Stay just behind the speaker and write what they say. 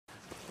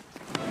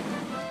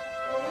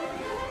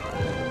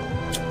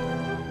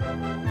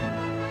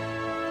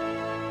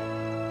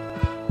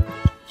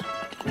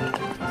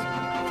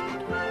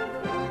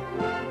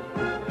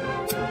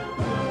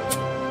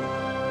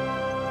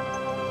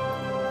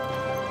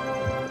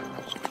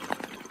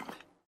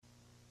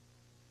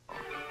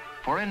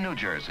For in New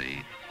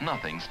Jersey,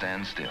 nothing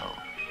stands still.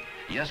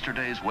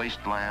 Yesterday's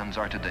wastelands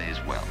are today's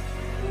wealth.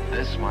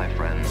 This, my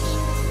friends,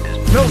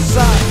 is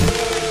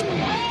Noside.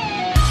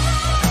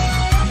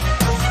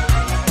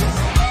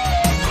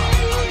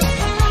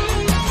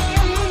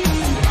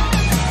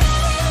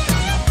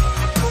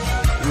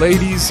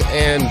 Ladies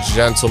and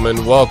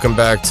gentlemen, welcome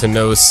back to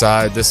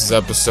Noside. This is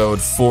episode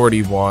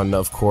 41.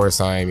 Of course,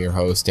 I am your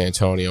host,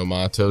 Antonio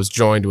Matos,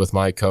 joined with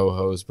my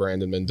co-hosts,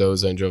 Brandon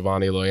Mendoza and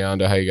Giovanni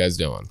Loyanda. How you guys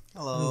doing?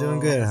 Hello. I'm doing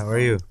good. How are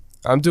you?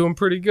 I'm doing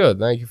pretty good.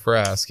 Thank you for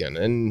asking.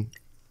 And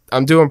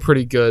I'm doing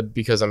pretty good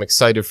because I'm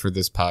excited for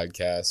this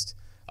podcast.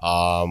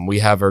 We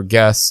have our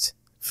guest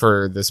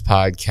for this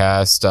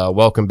podcast.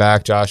 Welcome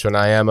back, Joshua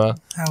Nyema.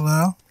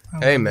 Hello.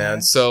 Hey,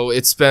 man. So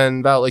it's been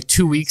about like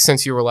 2 weeks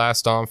since you were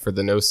last on for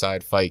the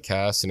Noside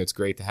Fightcast, and it's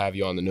great to have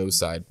you on the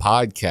Noside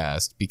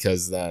Podcast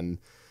because then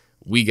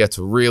we get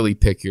to really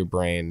pick your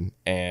brain,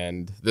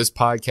 and this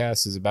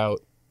podcast is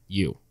about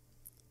you.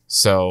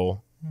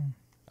 So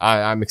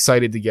I'm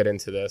excited to get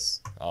into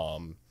this,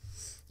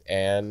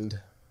 and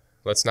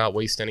let's not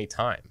waste any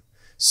time.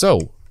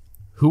 So,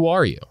 who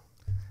are you?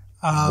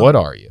 What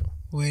are you?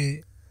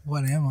 Wait,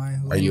 what am I?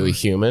 Are you a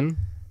human?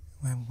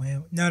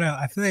 No.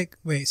 I feel like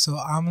so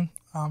I'm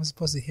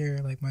supposed to hear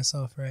like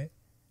myself, right?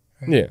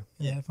 Yeah.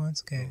 Yeah,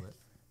 headphones. Okay.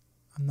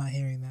 I'm not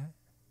hearing that.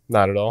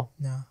 Not at all.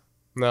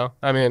 No.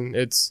 I mean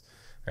it's.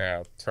 Yeah,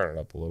 I'll turn it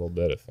up a little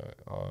bit if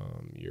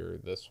you're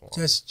this one.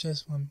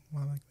 Just one.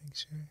 Like make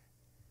sure.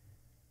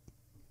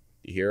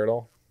 You hear it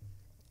all?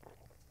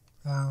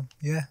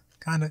 Yeah,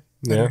 kind of.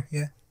 Yeah.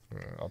 Yeah.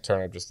 I'll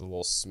turn up just a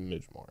little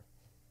smidge more.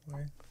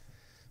 Right.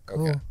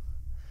 Okay.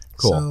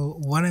 Cool. So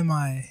what am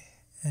I?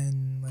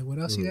 And like, what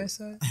else you guys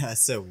said? I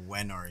said,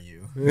 when are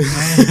you?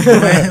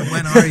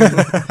 when are you?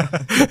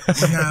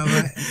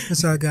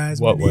 What's up, guys?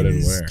 What, My when, name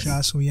and is where?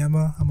 Joshua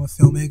Nyema. I'm a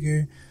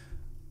filmmaker,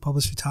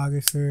 published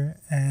photographer,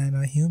 and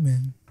a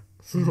human.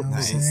 You know what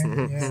I'm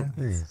saying?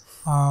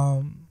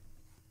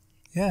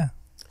 Yeah.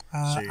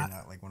 Yeah. Sure you're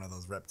not like one of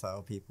those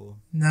reptile people?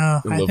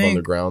 No, You I live think,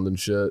 underground and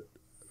shit.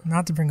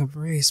 not to bring up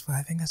race, but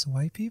I think that's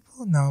white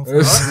people. No, I'm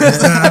playing.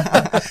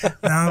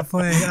 No, I'm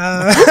playing.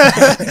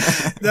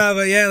 No,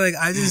 but yeah, like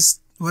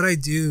what I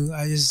do,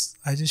 I just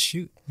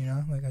shoot, you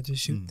know, like I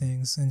just shoot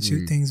things, and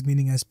shoot things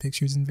meaning as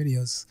pictures and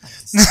videos.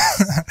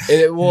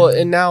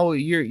 And now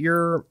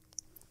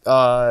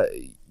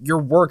your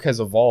work has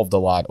evolved a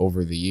lot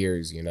over the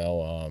years, you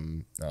know.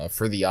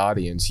 For the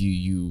audience,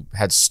 you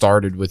had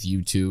started with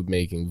YouTube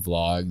making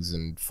vlogs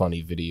and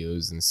funny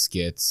videos and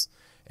skits,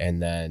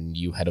 and then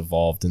you had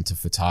evolved into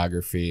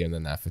photography, and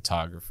then that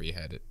photography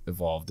had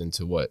evolved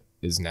into what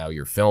is now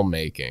your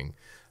filmmaking.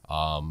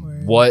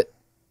 What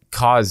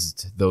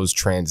caused those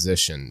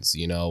transitions,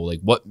 you know, like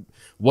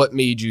what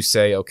made you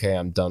say, okay,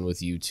 I'm done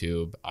with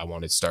YouTube, I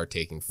want to start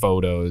taking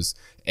photos?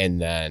 And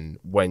then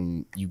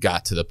when you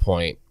got to the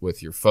point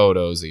with your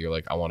photos that you're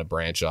like, I want to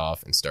branch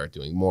off and start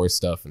doing more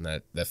stuff and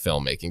that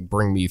filmmaking,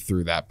 bring me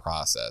through that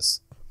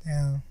process.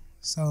 Yeah.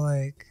 So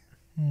like,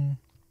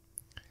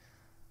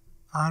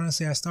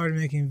 honestly, I started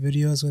making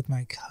videos with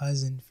my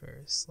cousin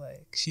first.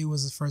 Like, she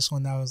was the first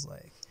one that was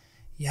like,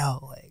 yo,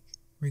 like,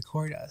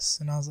 record us.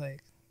 And I was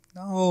like,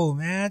 no,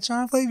 man, I'm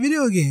trying to play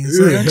video games.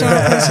 Like, I'm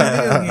trying to play some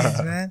video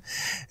games, man.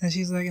 And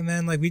she's like, and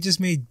then like we just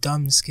made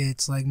dumb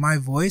skits. Like my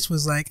voice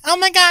was like, oh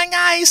my God,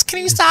 guys, can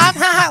you stop?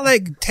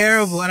 Like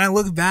terrible. And I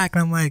look back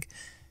and I'm like,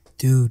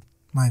 dude,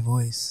 my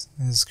voice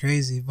is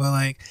crazy. But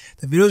like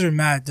the videos were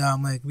mad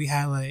dumb. Like we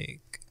had like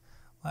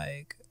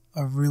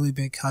a really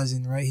big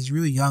cousin, right? He's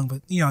really young,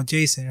 but you know,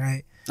 Jason,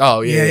 right?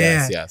 Oh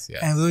yeah. Yes.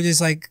 And we would just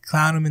like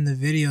clown him in the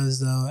videos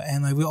though.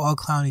 And like we all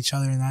clown each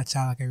other, and that's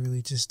how like I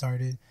really just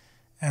started.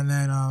 And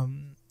then, I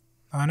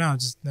don't know, I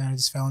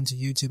just fell into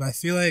YouTube. I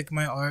feel like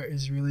my art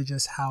is really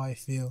just how I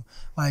feel.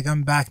 Like,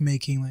 I'm back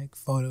making, like,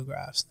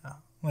 photographs now.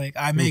 Like,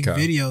 I make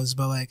videos,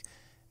 but, like,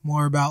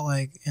 more about,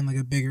 like, in, like,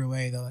 a bigger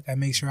way, though. Like, I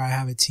make sure I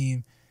have a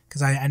team,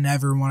 because I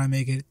never want to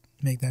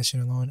make that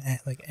shit alone,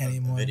 like,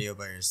 anymore. The video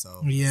by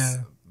yourself. Yeah.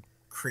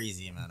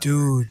 Crazy amount of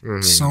Dude,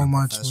 work. so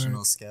much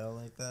Professional work. scale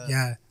like that?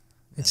 Yeah.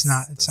 It's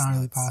not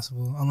really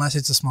possible, unless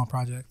it's a small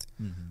project.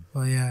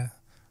 But, yeah.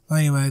 Well,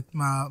 anyway,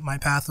 my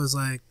path was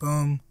like,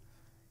 boom,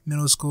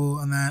 middle school.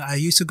 And then I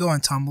used to go on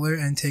Tumblr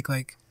and take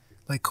like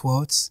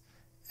quotes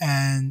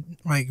and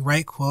like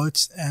write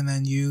quotes and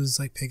then use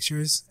like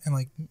pictures and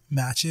like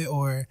match it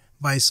or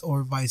vice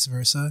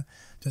versa,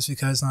 just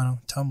because, I don't know,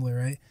 Tumblr,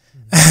 right?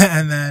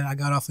 And then I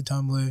got off of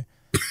Tumblr.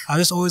 I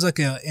was just always like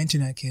an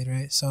internet kid,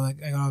 right? So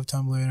like I got off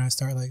Tumblr and I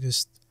started like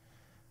just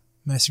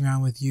messing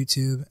around with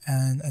YouTube,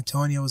 and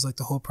Antonio was like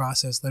the whole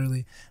process.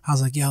 Literally, I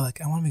was like, yo, like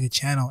I want to make a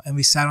channel, and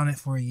we sat on it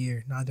for a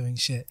year not doing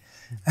shit.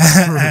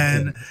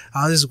 And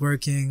I was just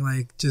working,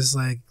 like just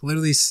like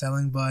literally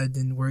selling bud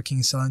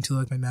and selling to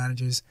like my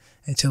managers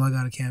until I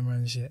got a camera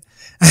and shit.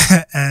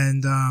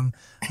 And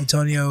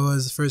Antonio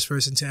was the first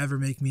person to ever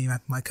make me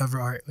my cover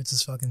art, which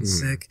is fucking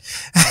sick.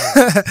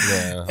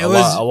 Yeah,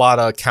 a lot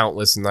of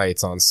countless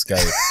nights on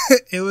Skype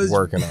it was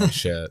working on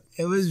shit.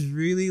 It was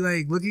really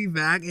like, looking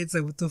back, it's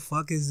like, what the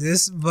fuck is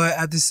this? But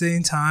at the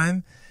same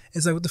time,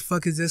 it's like, what the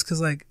fuck is this?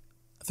 Because like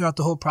throughout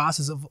the whole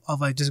process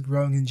of like just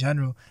growing in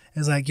general,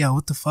 it's like, yo,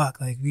 what the fuck?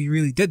 Like we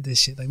really did this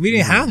shit. Like we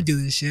didn't have to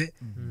do this shit.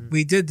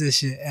 We did this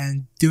shit,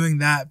 and doing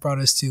that brought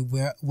us to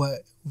what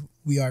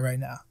we are right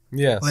now.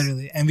 Yes.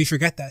 Literally, and we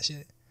forget that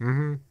shit.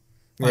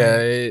 Yeah,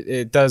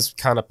 it does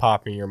kind of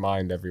pop in your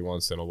mind every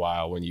once in a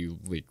while when you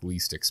like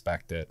least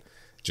expect it.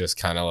 Just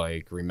kind of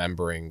like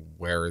remembering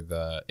where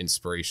the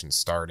inspiration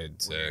started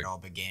to Where it all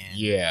began.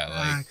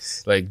 Yeah,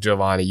 like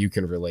Giovanni, you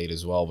can relate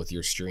as well with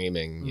your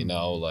streaming. You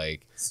know,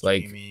 like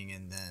streaming,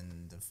 and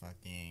then the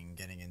fucking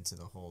getting into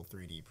the whole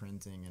 3D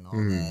printing and all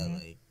that.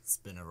 Like it's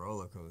been a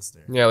roller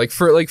coaster. Yeah, like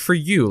for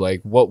you,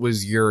 like what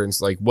was your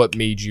what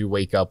made you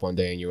wake up one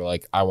day and you were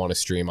like, I want to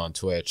stream on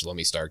Twitch. Let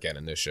me start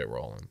getting this shit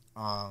rolling.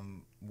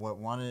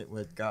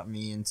 What got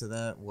me into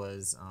that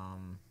was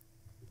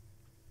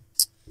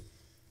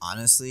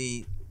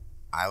honestly,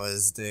 I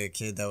was the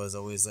kid that was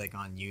always like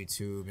on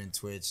YouTube and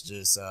Twitch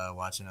just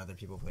watching other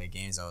people play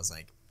games. I was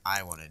like,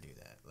 I want to do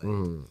that.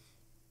 Like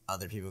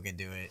other people can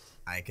do it,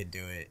 I could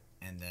do it.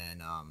 And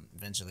then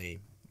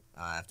eventually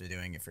after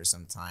doing it for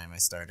some time, I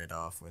started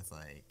off with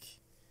like,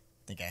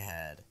 I think I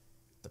had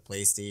the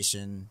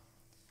PlayStation,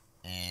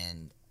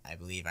 and I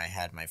believe I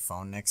had my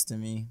phone next to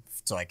me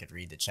so I could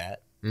read the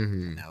chat.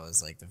 And that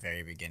was like the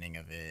very beginning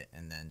of it.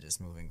 And then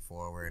just moving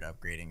forward,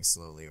 upgrading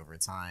slowly over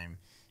time,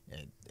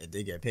 it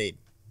did get paid.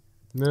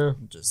 Yeah.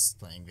 Just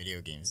playing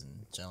video games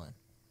and chilling.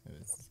 It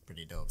was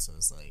pretty dope. So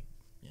it's like,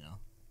 you know.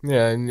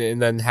 Yeah,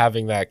 and then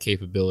having that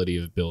capability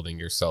of building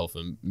yourself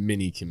a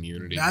mini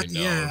community. I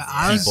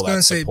was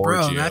gonna say,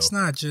 bro, that's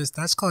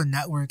called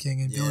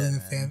networking and building a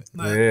fan.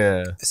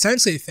 Like,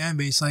 essentially a fan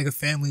base, like a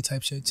family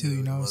type shit too.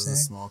 You know what I'm saying? A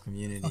small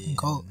community. Fucking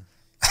cult.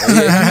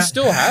 You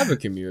still have a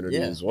community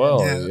as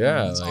well.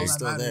 Yeah, like,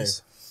 still there.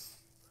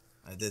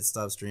 I did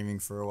stop streaming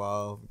for a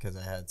while because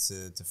I had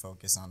to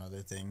focus on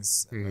other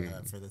things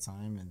for the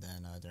time, and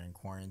then during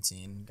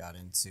quarantine, got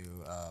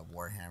into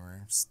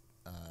Warhammer,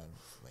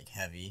 like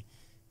heavy.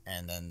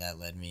 And then that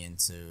led me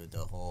into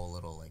the whole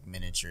little like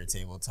miniature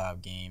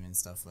tabletop game and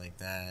stuff like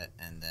that.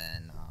 And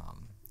then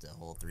the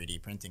whole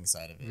 3D printing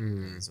side of it,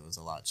 because it was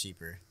a lot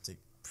cheaper to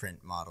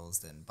print models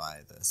than buy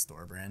the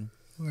store brand.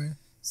 Right.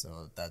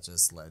 So that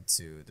just led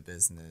to the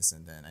business.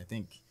 And then I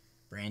think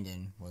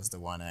Brandon was the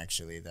one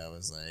actually that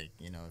was like,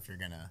 you know, if you're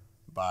going to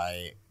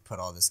put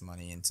all this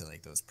money into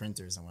like those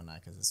printers and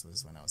whatnot, because this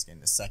was when I was getting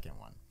the second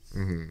one.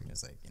 It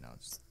was like, you know,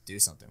 just do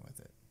something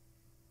with it.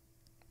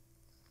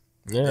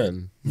 Yeah,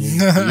 and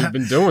you've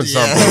been doing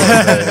something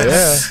with it.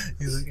 Yeah.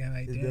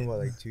 It's been what,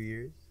 like 2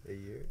 years? A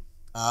year?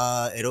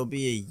 It'll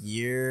be a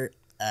year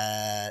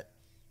at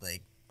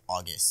like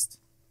August.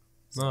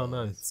 So oh,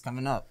 nice. It's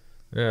coming up.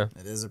 Yeah.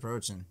 It is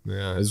approaching.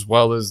 Yeah, as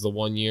well as the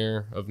 1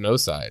 year of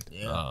Noside.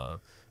 Yeah.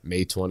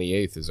 May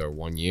 28th is our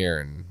 1 year,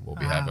 and we'll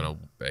be having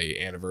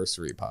a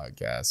anniversary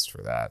podcast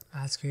for that.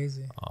 That's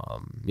crazy.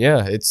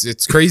 Yeah,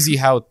 it's crazy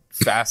how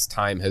fast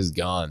time has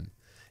gone.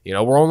 You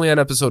know, we're only on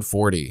episode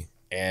 40.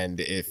 And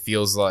it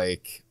feels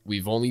like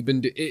we've only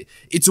been...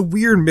 It's a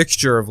weird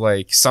mixture of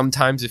like,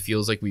 sometimes it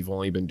feels like we've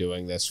only been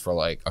doing this for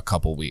like a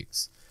couple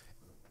weeks.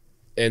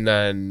 And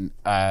then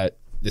at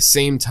the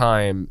same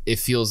time, it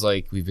feels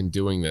like we've been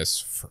doing this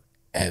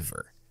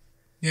forever.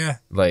 Yeah.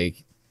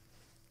 Like,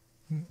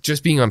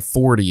 just being on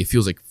 40, it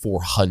feels like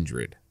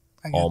 400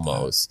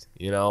 almost.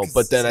 That. You know?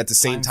 But then at the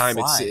same time,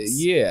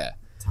 it's... Yeah.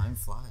 Time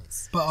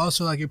flies. But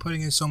also, like, you're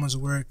putting in so much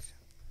work.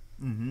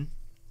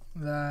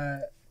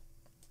 That...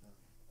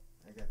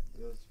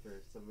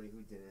 Somebody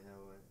who didn't have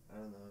one. I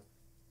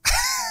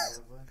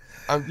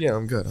don't know.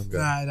 I'm good.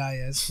 Yeah,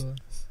 it's cool.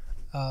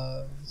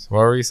 So what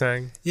were you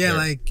saying? Yeah,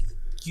 like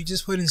you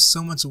just put in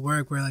so much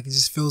work where like it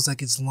just feels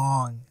like it's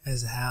long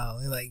as hell.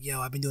 You're like, yo,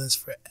 I've been doing this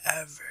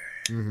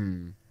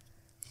forever.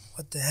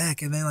 What the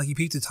heck? And then like you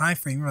peep the time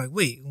frame. You're like,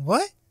 wait,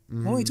 what?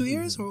 Only 2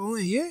 years or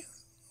only a year?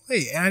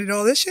 Wait, and I did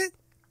all this shit?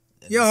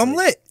 And yo, I'm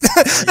lit.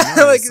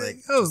 Like,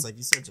 just like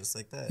you said, just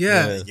like that.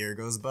 Yeah. A year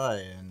goes by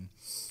and.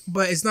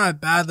 But it's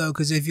not bad though,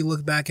 because if you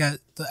look back at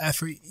the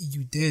effort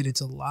you did, it's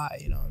a lot.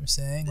 You know what I'm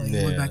saying? Like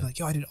you look back, like,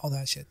 yo, I did all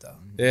that shit though.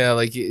 Yeah,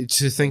 like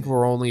to think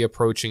we're only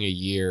approaching a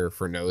year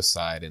for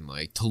Noside, and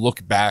like to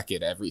look back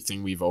at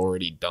everything we've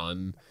already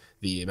done,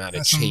 the amount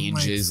of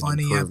changes and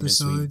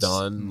improvements we've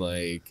done,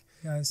 like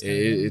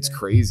it's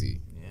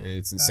crazy. Yeah.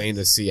 It's insane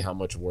to see how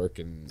much work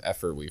and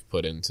effort we've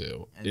put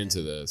into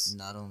this.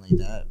 Not only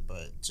that,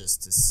 but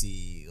just to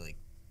see like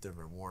the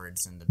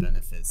rewards and the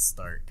benefits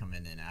start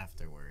coming in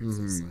afterwards.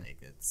 It's like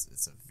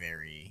it's a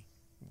very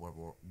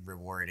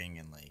rewarding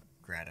and like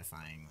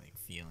gratifying like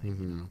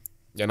feeling.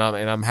 You know?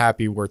 And I'm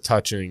happy we're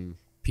touching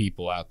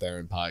people out there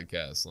in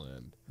podcast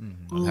land.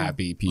 I'm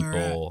happy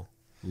people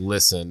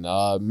listen.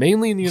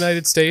 Mainly in the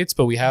United States,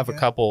 but we have a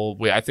couple.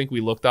 I think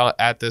we looked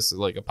at this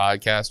like a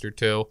podcast or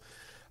two.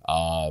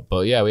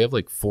 But yeah, we have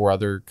like 4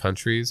 other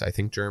countries. I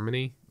think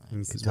Germany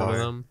is one of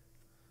them.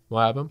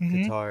 What happened?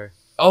 Qatar.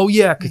 Oh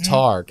yeah,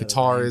 Qatar.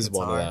 Qatar is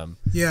one of them.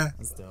 Yeah,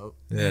 that's dope.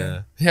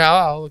 Yeah.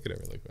 I'll look at it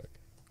really quick.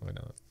 Why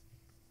not?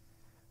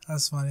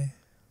 That's funny.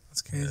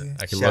 That's crazy. Yeah,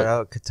 I can Shout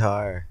out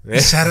Qatar.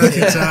 Shout out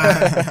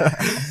Qatar.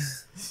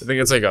 I think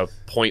it's like a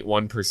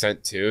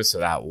 0.1% too. So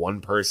that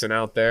one person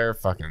out there,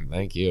 fucking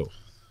thank you.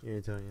 Here,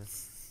 Antonio.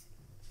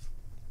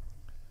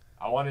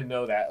 I want to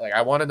know that. Like,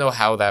 I want to know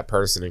how that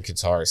person in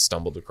Qatar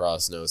stumbled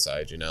across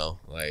Noside. You know,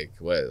 what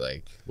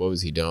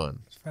was he doing?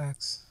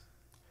 Facts.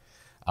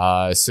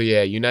 So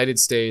yeah, United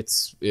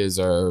States is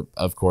our,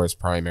 of course,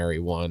 primary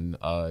one.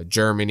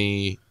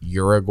 Germany,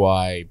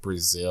 Uruguay,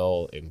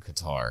 Brazil, and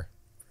Qatar.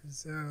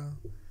 Brazil.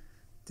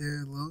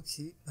 Dude, low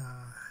key.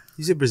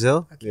 You said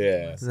Brazil? I can't Yeah.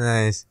 do myself.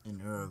 Nice. In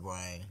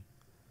Uruguay.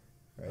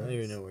 I don't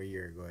even know where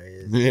Uruguay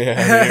is. Yeah,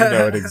 I didn't even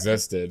know it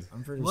existed.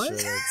 I'm pretty What? sure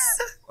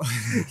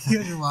that's. You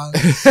guys are wild.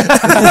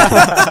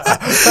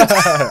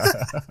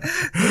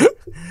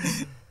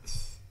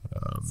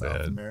 Oh, South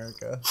man.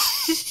 America.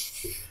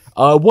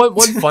 One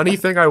funny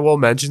thing I will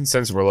mention,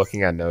 since we're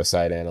looking at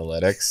Noside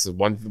analytics,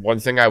 one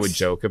thing I would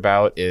joke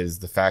about is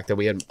the fact that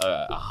we had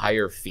a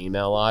higher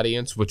female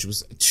audience, which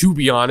was, to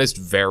be honest,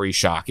 very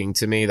shocking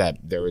to me that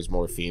there was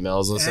more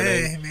females listening.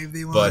 Hey, maybe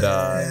they want.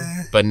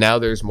 But now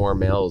there's more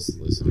males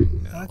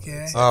listening. Now.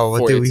 Okay. Oh, what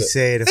For- did we it's a-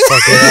 say to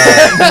fuck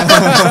it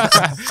up?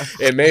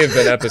 It may have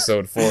been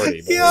episode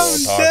 40, but we Yo,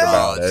 won't talk no.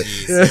 about Oh, it.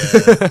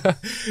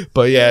 jeez,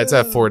 But yeah, it's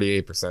at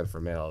 48% for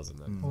males and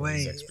then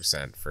Wait.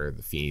 46% for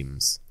the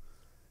femmes.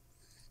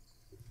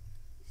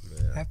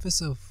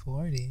 Episode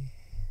 40.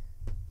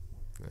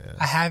 Yeah.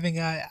 I haven't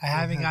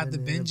got the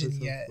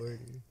binging yet.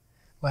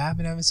 What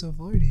happened to episode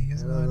 40?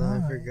 What's going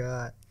on? I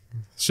forgot.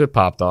 Shit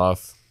popped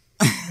off.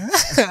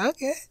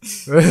 Okay.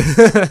 Keep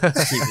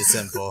it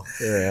simple.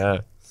 Yeah.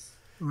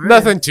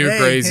 Nothing too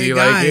crazy, Hey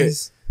like it.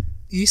 guys,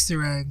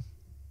 Easter egg.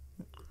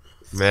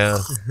 Yeah.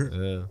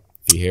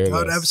 If you hear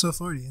Go to this. episode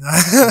 40.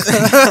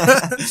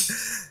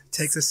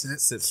 Takes a sip.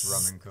 Sips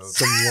rum and coke.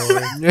 Some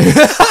lore.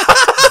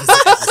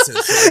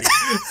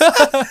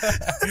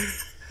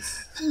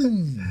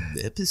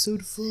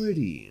 Episode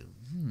 40.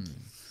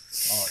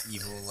 All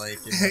evil like.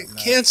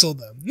 Cancel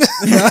them.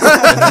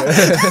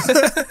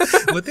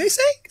 What they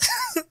say?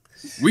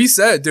 We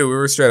said, dude, we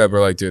were straight up.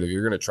 We're like, dude, if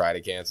you're going to try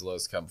to cancel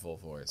us, come full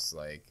force.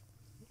 Like,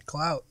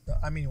 Clout.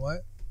 I mean,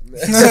 what? Like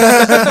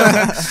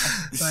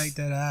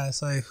that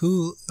ass. Like,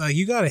 who? Like,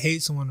 you gotta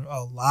hate someone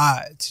a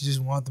lot to just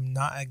want them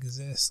not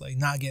exist. Like,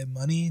 not get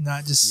money,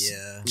 not just,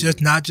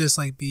 not just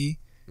like be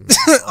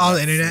on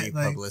the internet.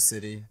 Like,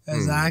 publicity.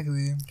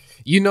 exactly.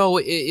 you know,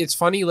 it's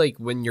funny, like,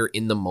 when you're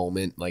in the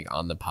moment, like,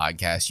 on the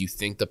podcast, you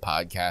think the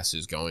podcast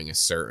is going a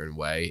certain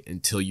way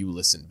until you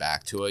listen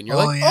back to it. And you're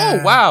Oh, like, yeah.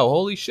 oh, wow,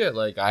 holy shit.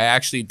 Like, I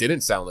actually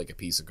didn't sound like a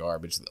piece of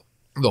garbage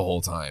the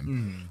whole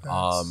time.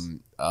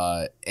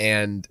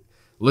 And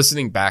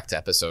listening back to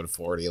episode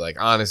 40, like,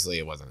 honestly,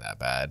 it wasn't that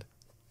bad.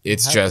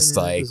 It's What just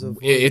happened in like, episode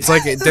 40? it's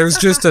like, there's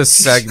just a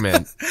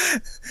segment.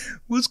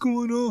 What's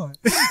going on?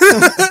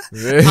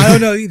 I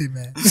don't know either,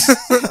 man.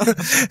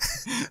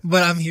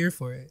 But I'm here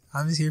for it.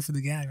 I'm just here for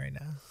the gang right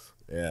now.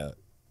 Yeah.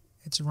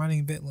 It's running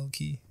a bit low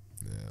key.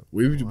 Yeah.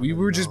 We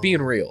were just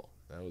being real.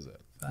 That was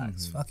it.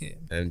 Facts. Fuck it.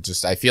 And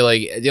just, I feel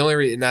like the only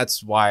reason, and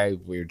that's why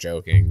we're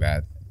joking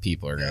that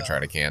people are going to try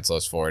to cancel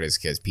us for it, is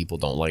because people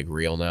don't like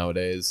real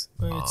nowadays.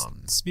 But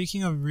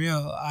speaking of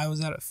real, I was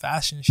at a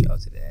fashion show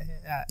today.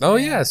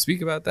 Yeah,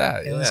 speak about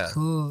that. It was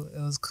cool. It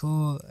was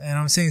cool. And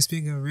I'm saying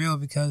speaking of real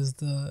because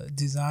the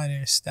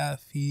designer,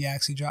 Steph, he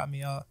actually dropped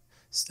me off.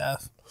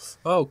 Steph.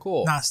 Oh,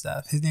 cool. Not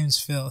Steph. His name's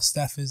Phil.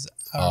 Steph is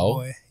our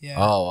boy. Yeah.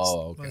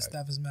 Oh, okay. But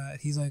Steph is mad.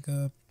 He's like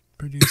a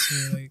producer,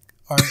 like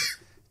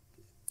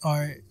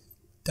art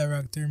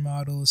director,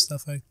 model,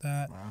 stuff like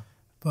that. Wow.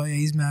 But yeah,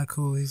 he's mad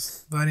cool.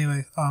 But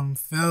anyway,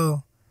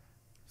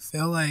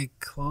 Phil like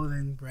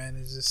clothing brand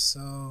is just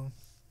so.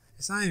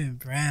 It's not even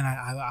brand,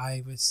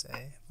 I would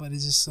say, but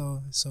it's just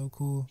so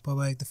cool. But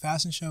like the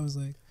fashion show was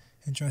like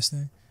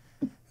interesting.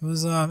 It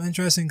was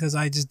interesting because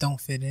I just don't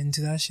fit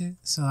into that shit.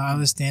 So I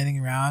was standing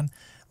around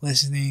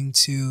listening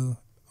to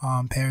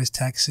Paris,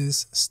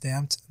 Texas,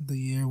 stamped the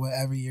year,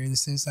 whatever year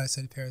this is. I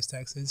said Paris,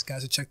 Texas.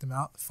 Guys should check them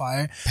out.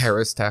 Fire.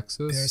 Paris,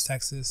 Texas? Paris,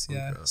 Texas,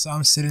 yeah. Okay. So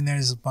I'm sitting there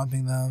just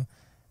bumping them.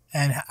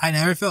 And I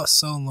never felt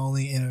so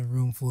lonely in a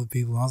room full of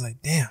people. I was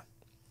like, damn.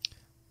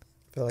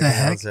 Felt The like an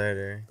heck?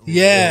 outsider.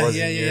 Yeah, It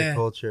wasn't yeah, your yeah.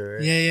 culture,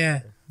 right?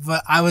 Yeah.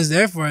 But I was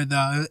there for it,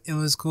 though. It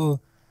was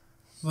cool.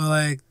 But,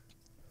 like,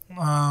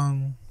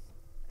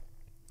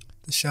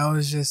 the show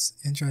was just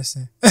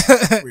interesting.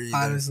 Were you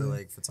there for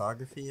like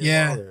photography? At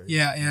Yeah, all, or-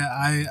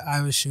 yeah.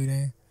 I was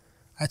shooting.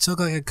 I took,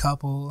 like, a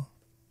couple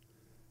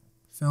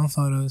film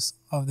photos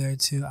of there,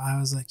 too. I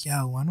was like,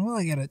 yo, when will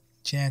I get a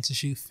chance to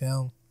shoot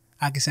film?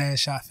 I could say I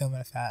shot film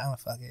at a fat. I'm like,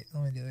 fuck it.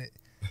 Let me do it.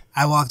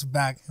 I walked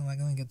back. I'm like,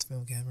 let me get the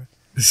film camera.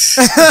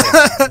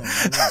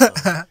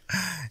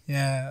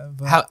 Yeah.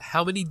 But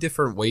How many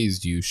different ways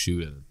do you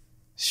shoot in?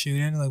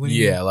 shooting? Like, what do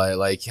you mean?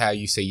 like how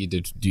you say you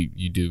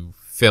do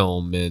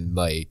film, and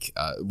like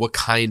what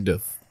kind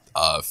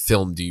of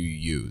film do you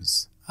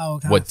use? Oh,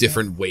 kind What of film.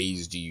 different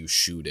ways do you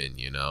shoot in,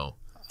 you know?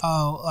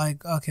 Oh,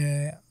 like,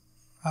 okay.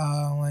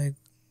 Like,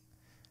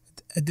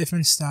 a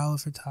different style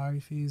of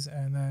photographies,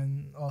 and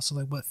then also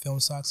like what film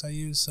stocks I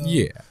use. So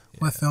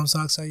what film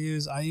stocks I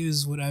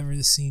use whatever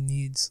the scene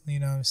needs. You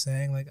know what I'm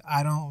saying? Like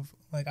I don't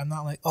like I'm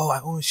not like, oh, I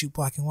only shoot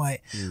black and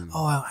white.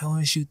 Oh, I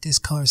only shoot this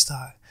color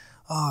stock.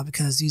 Oh,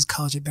 because these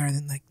colors are better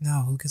than, like,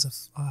 no, who gives a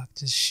fuck?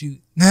 Just shoot.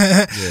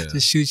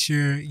 Just shoot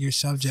your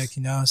subject,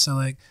 you know? So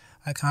like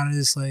I kind of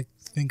just like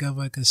think of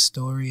like a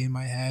story in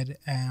my head,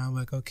 and I'm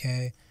like,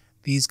 okay,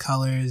 these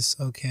colors,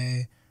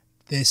 okay,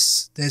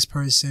 this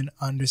person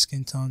under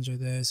skin tones are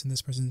this, and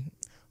this person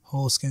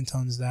whole skin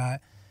tones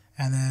that,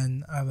 and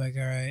then I'm like,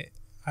 all right,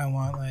 I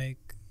want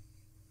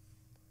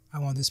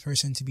this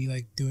person to be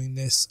like doing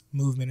this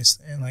movement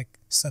and like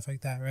stuff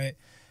like that, right?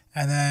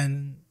 And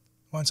then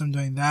once I'm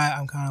doing that,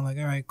 I'm kind of like,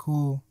 all right,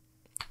 cool.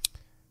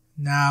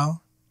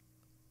 Now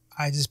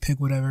I just pick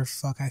whatever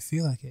fuck I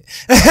feel like it.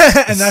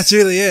 And that's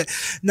really it.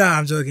 No,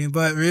 I'm joking.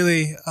 But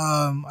really,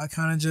 I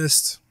kind of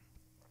just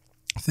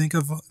think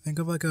of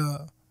like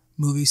a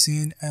movie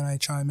scene, and I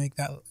try to make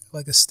that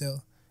like a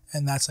still.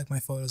 And that's like my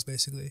photos,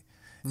 basically.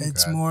 Okay.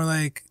 It's more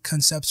like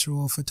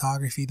conceptual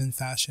photography than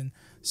fashion.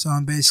 So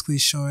I'm basically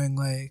showing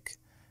like,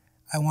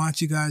 I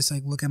want you guys to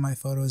like look at my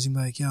photos and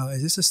be like, yo,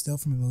 is this a still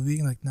from a movie?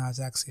 And like, no, it's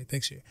actually a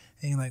picture.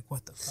 And you're like,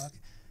 what the fuck?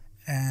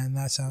 And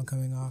that's how I'm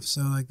coming off.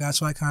 So like,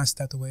 that's why I kind of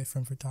stepped away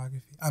from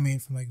photography. I mean,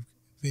 from like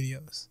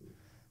videos,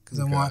 because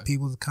I want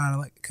people to kind of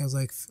like, because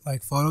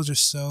like photos are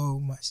so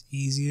much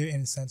easier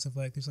in the sense of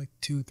like, there's like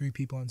 2-3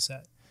 people on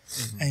set,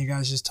 and you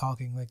guys just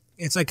talking. Like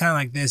it's like kind of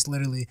like this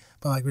literally,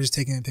 but like we're just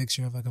taking a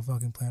picture of like a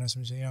fucking plant or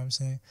some shit. You know what I'm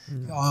saying?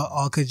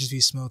 All could just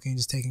be smoking,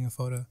 just taking a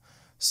photo.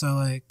 So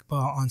like, but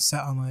on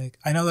set, I'm like,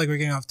 I know like we're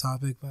getting off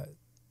topic, but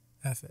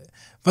F it.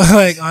 But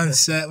like on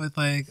set with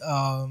like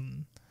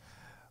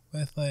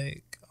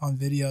on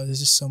video, there's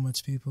just so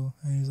much people,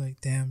 and he's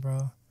like, damn,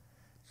 bro,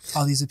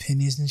 all these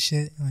opinions and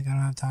shit. And like, I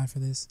don't have time for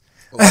this.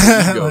 A lot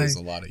of egos,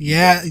 like, a lot of egos.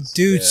 Yeah,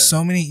 dude,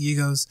 so many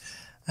egos.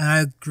 And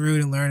I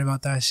grew to learn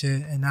about that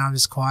shit, and now I'm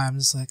just quiet. I'm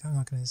just like, I'm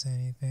not gonna say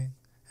anything.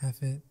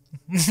 F it.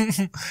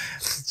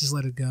 Just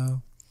let it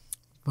go.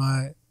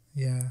 But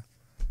yeah.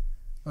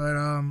 But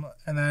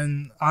and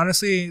then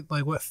honestly,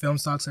 like what film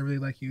stocks I really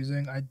like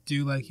using, I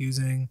do like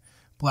using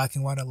black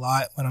and white a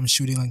lot when I'm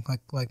shooting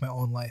like my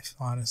own life,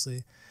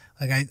 honestly.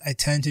 Like I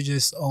tend to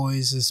just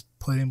always just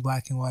put in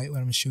black and white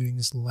when I'm shooting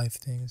this life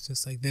thing. It's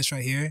just like this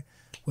right here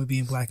would be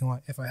in black and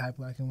white if I had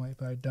black and white,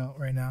 but I don't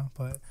right now.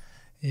 But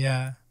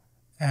yeah.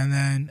 And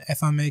then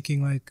if I'm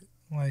making like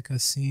a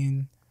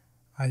scene,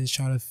 I just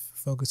try to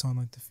focus on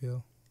like the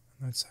feel.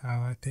 That's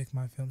how I pick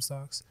my film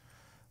stocks.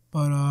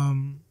 But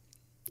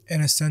in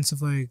a sense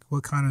of like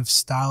what kind of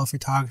style of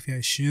photography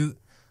I shoot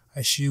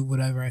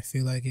whatever I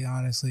feel like it,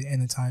 honestly,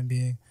 in the time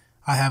being.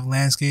 I have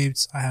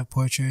landscapes, I have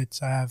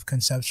portraits, I have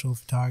conceptual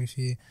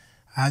photography.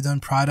 I have done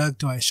product.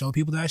 Do I show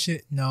people that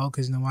shit? No,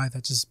 because you know why?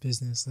 That's just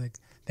business. Like,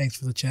 thanks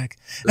for the check.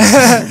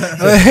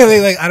 Literally,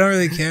 like, I don't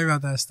really care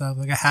about that stuff.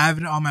 Like, I have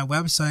it on my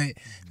website.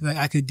 Like,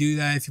 I could do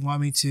that if you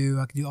want me to.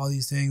 I could do all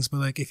these things. But,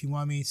 like, if you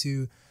want me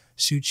to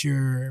shoot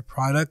your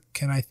product,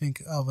 can I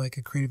think of, like,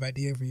 a creative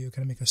idea for you?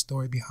 Can I make a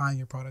story behind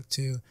your product,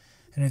 too?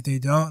 And if they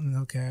don't,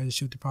 then okay, I just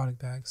shoot the product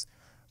bags.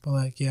 But,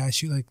 like, yeah, I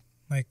shoot, like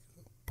a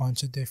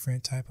bunch of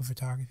different type of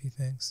photography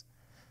things.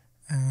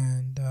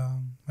 And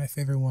my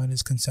favorite one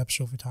is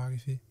conceptual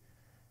photography.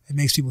 It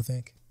makes people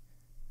think,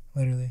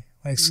 literally.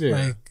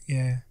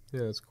 Yeah,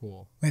 that's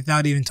cool.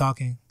 Without even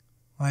talking.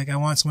 Like, I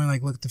want someone to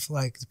like look at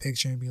the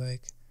picture and be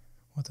like,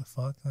 "What the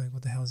fuck? Like,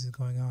 what the hell is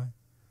going on?"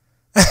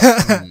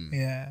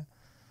 Yeah.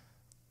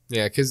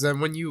 Yeah, because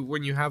then when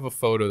you have a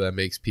photo that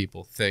makes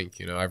people think,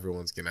 you know,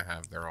 everyone's gonna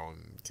have their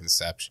own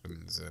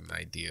conceptions and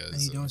ideas.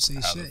 And you don't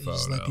say shit. You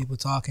just let people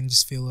talk and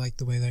just feel like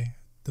the way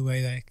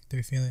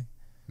they're feeling.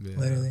 Yeah.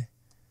 Literally.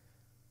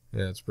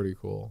 Yeah, it's pretty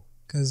cool.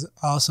 Because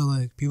also,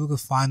 like, people could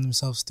find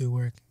themselves through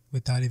work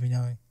without even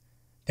knowing.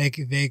 They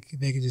could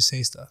just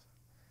say stuff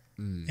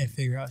and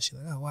figure out shit.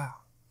 Like, oh, wow.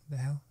 What the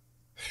hell?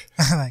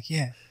 Like,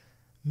 yeah,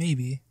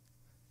 maybe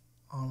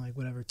on, like,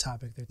 whatever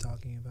topic they're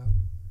talking about.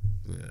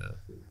 Yeah.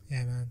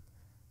 Yeah, man.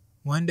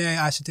 One day,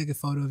 I should take a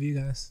photo of you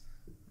guys.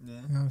 Yeah.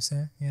 You know what I'm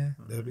saying? Yeah.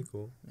 That'd be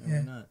cool. Yeah.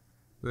 Why not?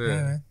 Yeah,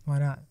 man. Why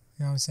not?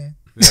 You know what I'm saying?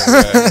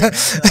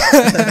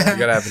 Yeah, you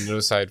gotta have a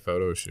Noside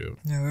photo shoot.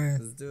 Yeah, right.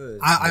 Let's do it.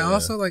 I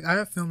also, like, I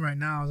have film right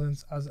now. I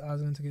was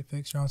going to take a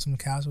picture on some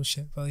casual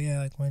shit. But, yeah,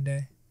 like, one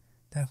day.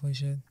 Definitely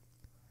should.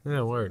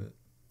 Yeah, word.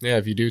 Yeah,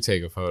 if you do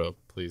take a photo,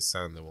 please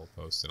send it. We'll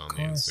post it on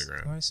the Instagram.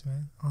 Of course,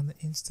 man. On the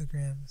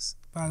Instagrams.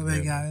 By the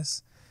way,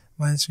 guys,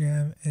 my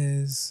Instagram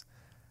is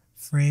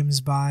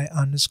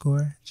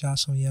framesby_Joshua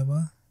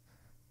Nyema.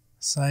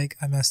 Psych,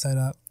 I messed that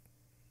up.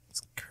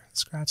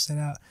 Scratch that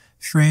out.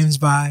 Frames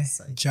by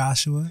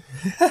Joshua.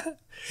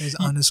 There's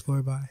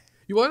underscore by.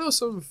 You want to know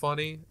something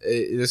funny?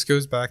 This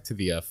goes back to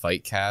the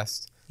fight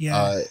cast.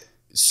 Yeah.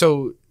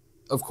 So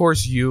of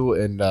course, you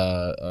and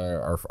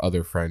our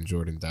other friend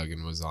Jordan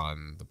Duggan was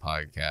on the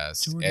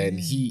podcast, and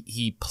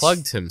he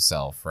plugged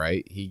himself,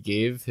 right? He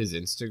gave his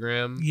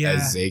Instagram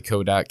as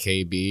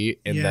Zayco.kb,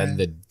 and then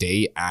the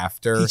day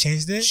after,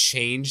 he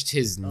changed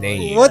his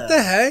name. What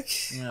the heck?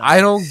 Yeah.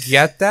 I don't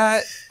get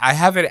that. I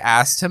haven't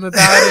asked him about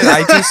it.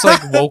 I just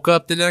like woke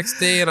up the next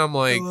day and I'm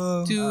like,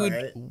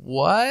 dude,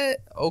 what?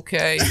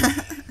 Okay.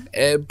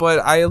 But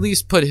I at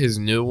least put his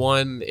new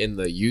one in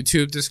the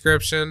YouTube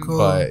description. Cool.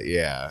 But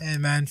yeah.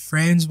 And man,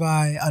 frames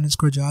by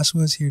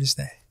 _Joshua is here to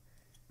stay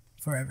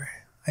forever.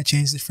 I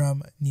changed it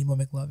from Nemo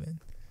McLovin.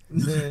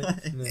 Yeah,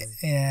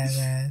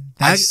 man.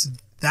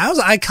 That was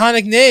an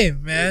iconic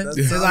name, man.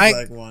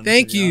 Like one,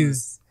 thank you.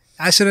 Honest.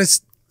 I should have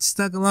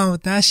stuck along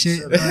with that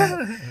shit.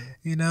 But,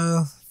 you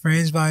know,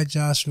 frames by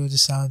Joshua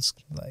just sounds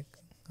like,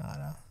 I don't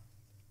know.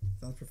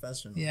 Sounds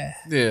professional. Yeah.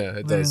 Yeah,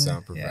 it does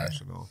sound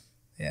professional.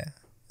 Yeah.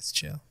 It's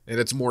chill. And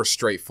it's more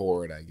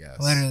straightforward, I guess.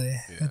 Literally.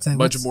 Yeah. It's like,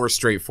 much more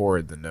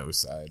straightforward than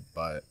Noside,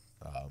 but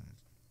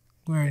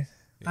word.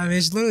 Yeah. I mean,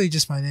 it's literally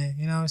just my name.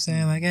 You know what I'm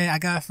saying? Like, hey, I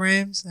got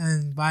frames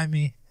and buy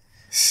me.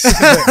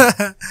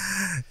 Yeah,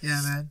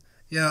 man.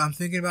 Yeah, I'm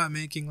thinking about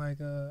making like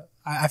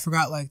I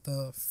forgot like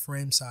the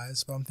frame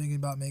size, but I'm thinking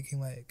about making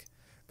like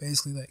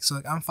basically like, so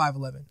like I'm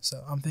 5'11",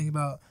 so I'm thinking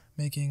about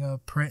making a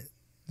print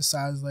the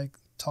size like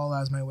tall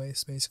as my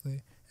waist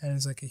basically, and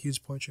it's like a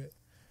huge portrait.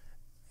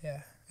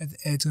 Yeah.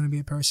 It's going to be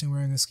a person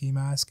wearing a ski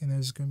mask, and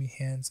there's going to be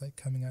hands like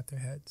coming out their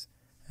heads,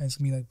 and it's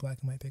going to be like black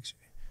and white picture.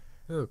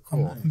 Oh,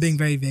 cool. I'm being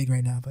very vague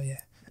right now, but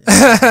yeah.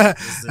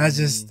 That's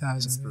just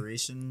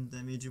inspiration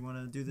that made you want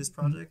to do this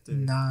project? Or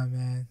nah,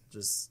 man.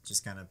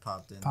 Just kind of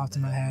popped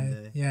in my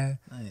head. Yeah.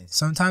 Nice.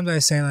 Sometimes I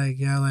say like,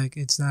 yeah, like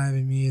it's not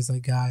even me, it's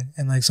like God.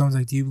 And like someone's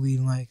like, do you believe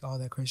in like all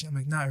that Christian? I'm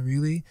like, not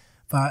really,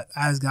 but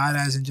as God,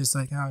 as in just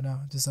like, I don't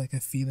know, just like a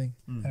feeling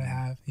that I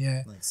have.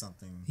 Yeah. Like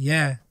something.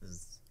 Yeah.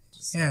 Is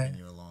just helping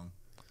you along.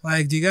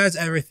 Like, do you guys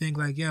ever think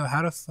like, yo,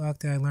 how the fuck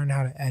did I learn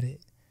how to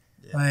edit?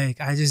 Yeah. Like,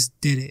 I just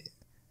did it,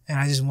 and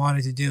I just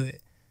wanted to do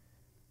it,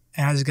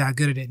 and I just got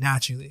good at it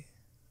naturally.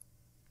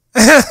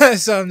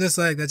 So I'm just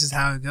like, that's just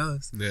how it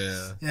goes.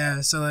 Yeah.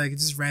 Yeah. So like,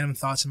 it's just random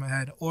thoughts in my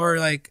head, or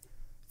like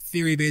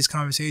theory-based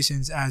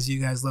conversations, as you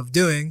guys love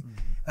doing.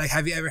 Like,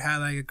 have you ever had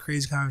like a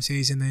crazy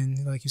conversation,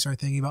 then like you start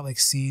thinking about like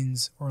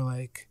scenes or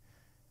like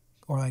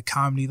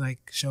comedy like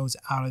shows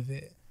out of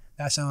it?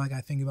 That's how like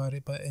I think about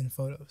it, but in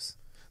photos.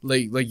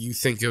 Like you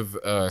think of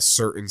a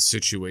certain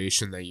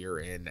situation that you're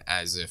in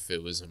as if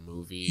it was a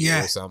movie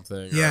or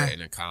something, or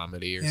in a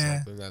comedy or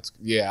something. That's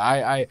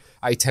I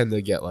tend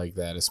to get like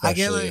that,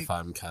 especially if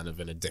I'm kind of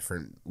in a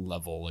different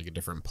level, like a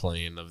different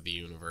plane of the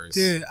universe.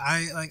 Dude,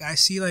 I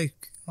see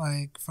like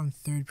from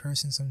third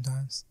person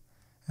sometimes,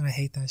 and I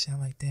hate that shit. I'm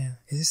like, damn,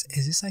 is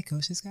this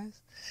psychosis,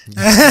 guys?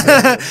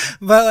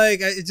 But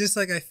like, I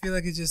feel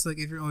like it's just like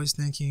if you're always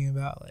thinking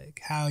about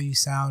like how you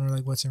sound or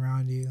like what's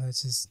around you,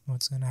 that's just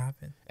what's gonna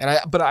happen.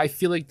 But I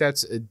feel like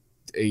that's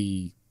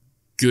a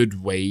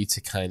good way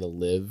to kind of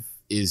live,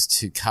 is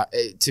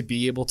to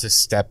be able to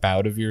step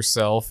out of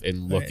yourself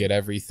and look at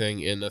everything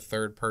in a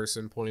third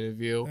person point of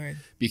view,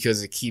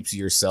 because it keeps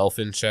yourself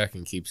in check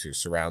and keeps your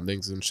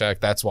surroundings in check.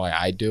 That's why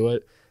I do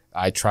it.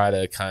 I try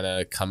to kind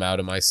of come out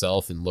of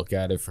myself and look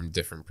at it from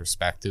different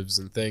perspectives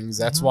and things.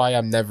 That's why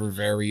I'm never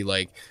very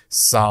like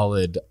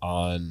solid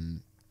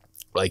on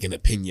like an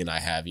opinion I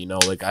have, you know,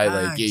 like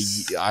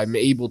I'm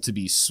able to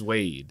be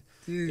swayed.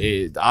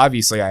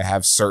 Obviously I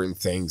have certain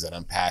things that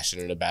I'm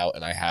passionate about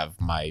and I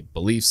have my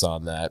beliefs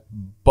on that,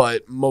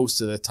 but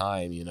most of the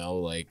time, you know,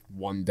 like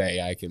one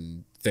day I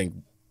can think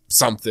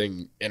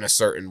something in a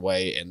certain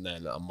way and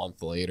then a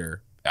month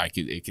later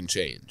it can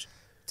change.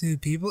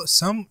 Dude,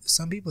 some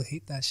people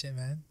hate that shit,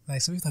 man.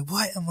 Like, some people like,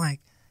 what? I'm like,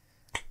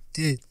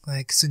 dude,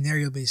 like,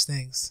 scenario-based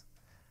things.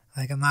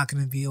 Like, I'm not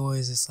going to be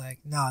always just like,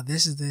 no,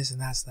 this is this and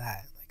that's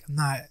that. Like, I'm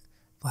not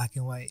black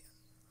and white.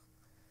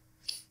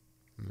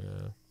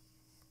 Yeah.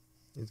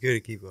 It's good to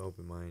keep an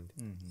open mind.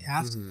 You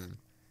have to. Yeah.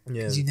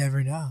 Because you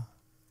never know.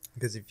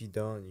 Because if you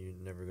don't, you're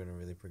never going to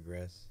really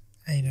progress.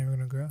 And you're never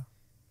going to grow.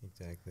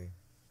 Exactly.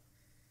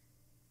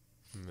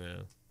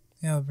 Yeah.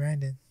 Yo,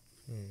 Brandon.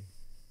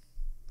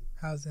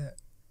 How's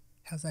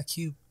that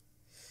cube?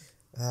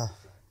 You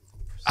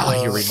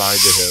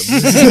reminded him.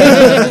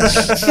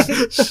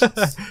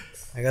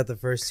 I got the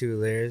first 2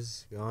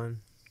 layers going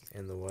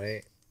and the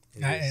white.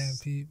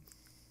 Peep.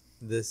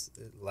 This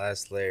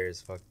last layer is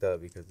fucked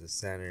up because the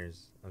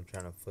centers, I'm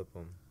trying to flip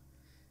them.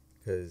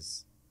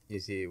 Because you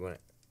see,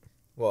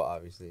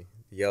 obviously,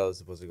 the yellow is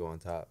supposed to go on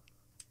top.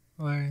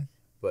 Right.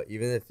 But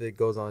even if it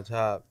goes on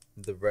top,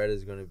 the red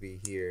is going to be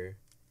here.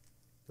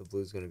 The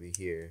blue is going to be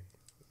here.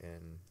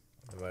 And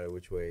no matter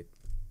which way.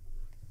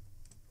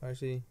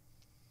 Actually,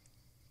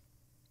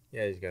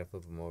 yeah, you just gotta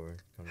flip them over.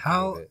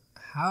 How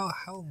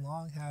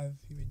long have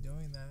you been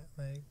doing that?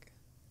 Like,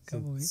 a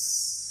couple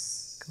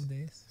weeks? Couple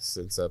days?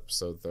 Since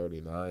episode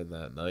 39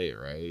 that night,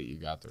 right? You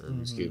got the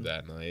Rubik's Cube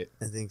that night.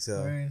 I think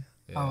so. Right.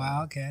 Yeah. Oh,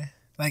 wow, okay.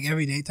 Like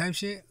everyday type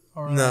shit?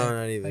 Or no,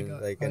 not even.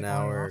 Like an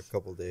hour, a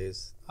couple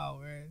days. Oh,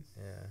 weird.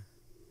 Yeah.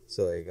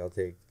 So, like, I'll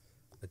take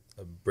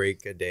a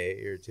break a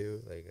day or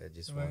two. Like I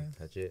just Right. won't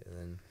touch it, and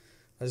then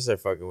I just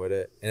start fucking with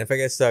it. And if I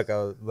get stuck,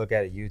 I'll look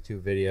at a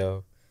YouTube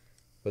video.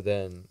 But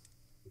then,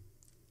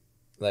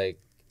 like,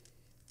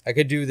 I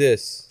could do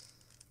this.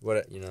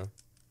 What, you know,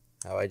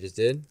 how I just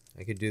did.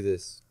 I could do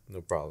this,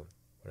 no problem,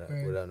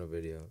 Right. without no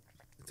video.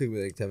 It took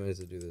me like 10 minutes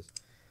to do this.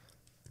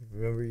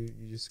 Remember you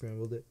just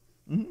scrambled it?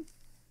 Mm-hmm.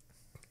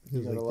 It was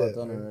You got a like lot that,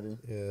 done right? already.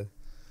 Yeah.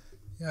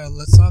 Yeah,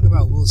 let's talk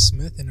about Will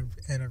Smith and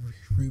a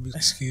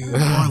Rubik's Cube. Or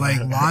like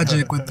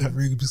Logic with the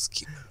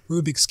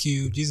Rubik's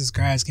Cube. Jesus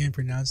Christ, can't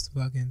pronounce the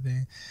fucking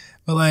thing.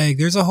 But like,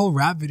 there's a whole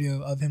rap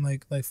video of him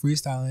like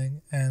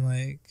freestyling and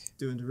like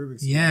Doing the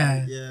Rubik's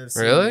Yeah. Cube. Yeah. I've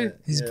seen Really? that.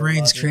 his Yeah, brain's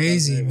Logic does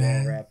crazy, it while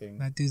man. rapping.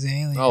 That dude's an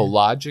alien. Oh,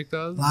 Logic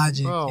does?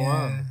 Logic, Oh, yeah.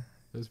 wow.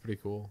 That's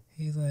pretty cool.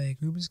 He's like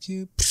Rubik's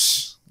Cube.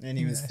 Psh, And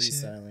he was that shit.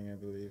 freestyling, I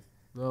believe.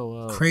 Oh,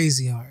 wow.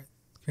 Crazy hard,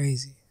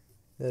 crazy.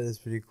 That is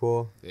pretty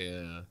cool.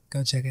 Yeah.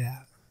 Go check it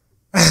out.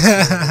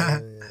 Yeah.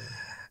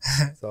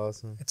 It's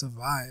awesome. It's a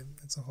vibe.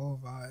 It's a whole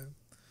vibe.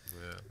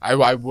 Yeah.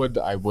 I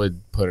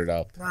would put it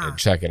up Ah. and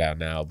check it out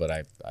now, but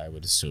I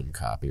would assume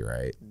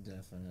copyright.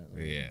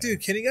 Definitely. Yeah. Dude,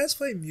 can you guys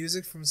play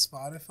music from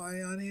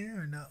Spotify on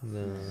here or no?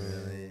 No.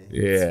 Really?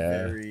 Yeah. It's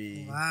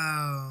very,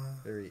 Wow.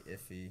 very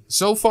iffy.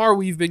 So far,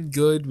 we've been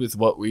good with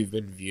what we've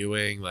been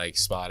viewing. Like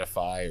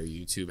Spotify or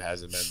YouTube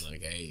hasn't been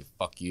like, "Hey,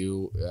 fuck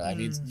you." I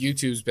mean,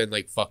 YouTube's been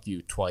like, "Fuck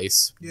you"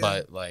 twice, Yeah.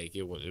 but like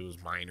it was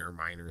minor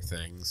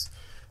things.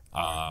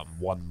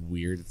 One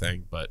weird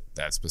thing, but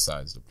that's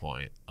besides the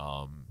point.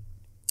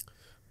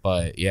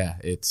 But yeah,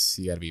 you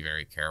got to be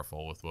very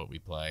careful with what we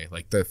play.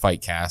 Like the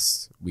fight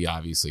cast, we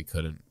obviously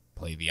couldn't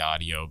play the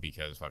audio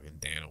because fucking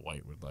Dana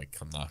White would like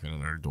come knocking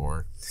on our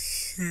door.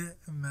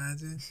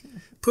 Imagine.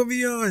 Put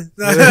me on.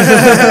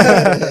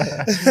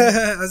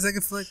 I was like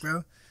a flick,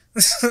 bro.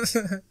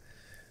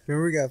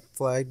 Remember we got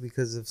flagged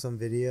because of some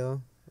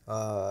video?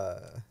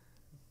 The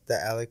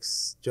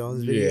Alex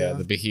Jones video? Yeah,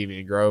 the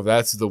Bohemian Grove.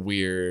 That's the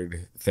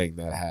weird thing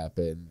that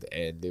happened,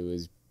 and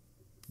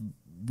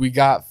we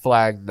got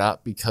flagged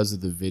not because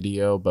of the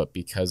video, but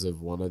because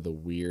of one of the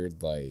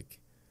weird like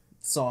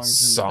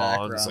Songs in the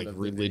background like of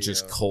the religious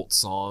video. cult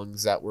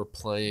songs that were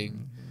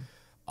playing.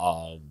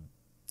 Yeah,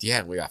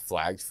 and we got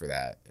flagged for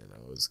that, and I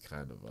was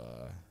kind of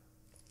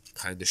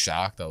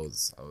shocked. I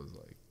was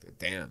like,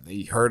 damn,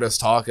 they heard us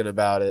talking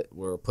about it.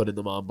 We're putting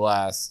them on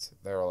blast.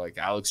 They were like,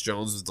 Alex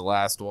Jones was the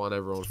last one.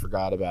 Everyone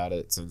forgot about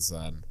it since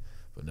then,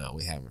 but no,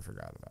 we haven't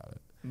forgot about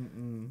it.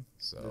 Mm-mm.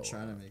 So They're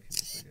trying to make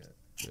people forget.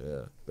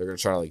 yeah, they're gonna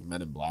try to like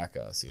Men in Black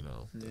us, you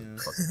know. The Yeah.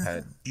 fucking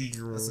head.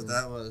 That's what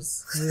that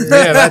was.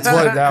 Yeah, that's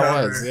what that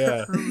was.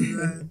 Yeah.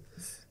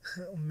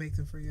 I'll make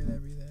them forget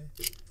everything.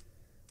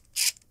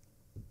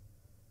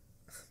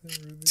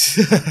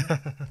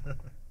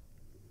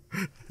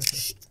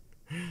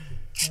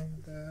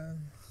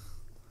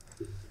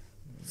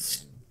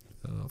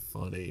 Oh,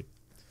 funny.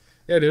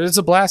 Yeah, dude, it's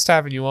a blast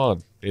having you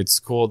on. It's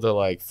cool to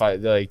like fight.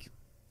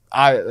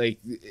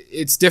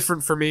 It's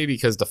different for me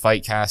because the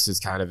fight cast is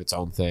kind of its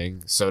own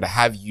thing. So to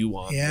have you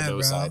on Yeah, the bro.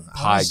 Noside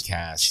I was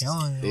Podcast, chilling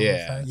on the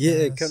yeah, fight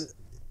Yeah, cast.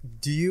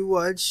 do you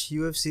watch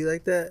UFC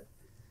like that?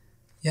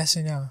 Yes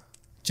or no?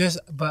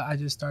 But I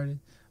just started.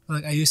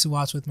 Like, I used to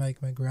watch with my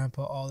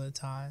grandpa all the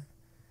time.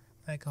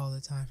 Like, all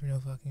the time for no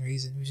fucking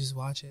reason. We just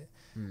watch it.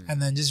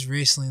 And then just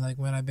recently, like,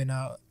 when I've been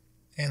out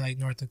in, like,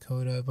 North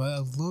Dakota, but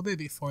a little bit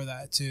before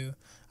that, too,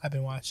 I've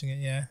been watching it,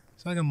 yeah.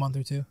 So, like, a month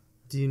or two.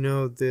 Do you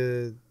know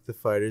the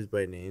fighters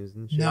by names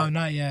and shit? No,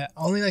 not yet.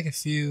 Only, like, a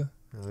few.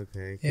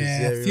 Okay. 'cause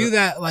Yeah, a few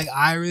that, like,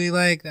 I really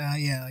like.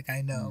 Yeah, like,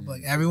 I know. But,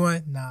 like,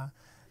 everyone, nah.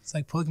 It's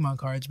like Pokemon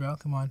cards, bro.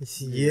 Come on.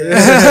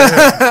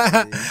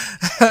 Yeah.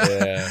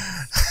 yeah.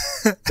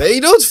 You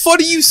know, it's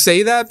funny you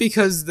say that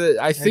because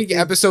I think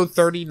episode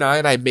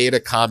 39 I made a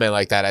comment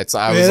like that. I was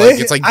Really? like,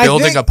 it's like I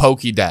building think- a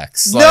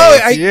Pokédex. No,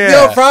 Like,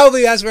 no,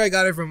 probably that's where I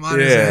got it from.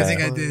 Honestly, Yeah. I think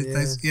I Oh, did.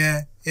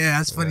 yeah. Yeah,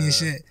 that's funny as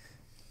shit.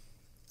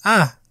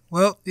 Ah,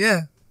 well,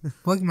 yeah,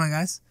 Pokemon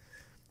guys,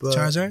 But,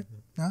 Charizard.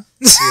 No,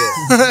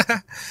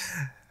 yeah.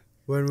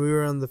 When we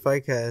were on the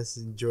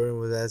Fightcast, Jordan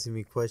was asking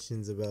me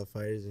questions about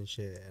fighters and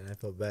shit, and I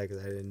felt bad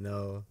because I didn't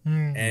know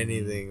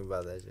anything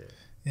about that shit.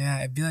 Yeah,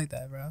 it'd be like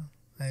that, bro.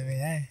 I mean,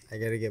 hey, I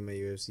gotta get my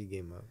UFC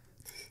game up.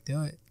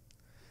 do it,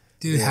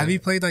 dude. Yeah. Have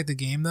you played like the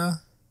game though?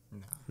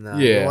 Nah,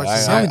 Yeah, I watched I-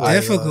 the So gameplay,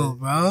 difficult, I've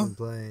bro. been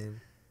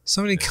playing.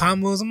 So many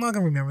combos. I'm not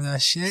gonna remember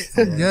that shit.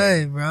 I'm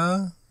good,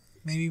 bro.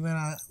 Maybe when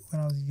I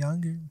was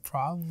younger,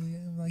 probably.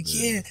 I'm like,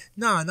 yeah,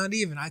 no, not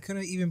even. I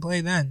couldn't even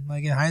play then.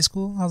 Like in high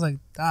school, I was like,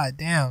 God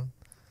damn,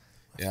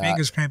 my Yeah,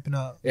 fingers cramping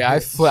up. yeah,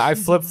 I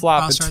flip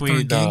flop I'll start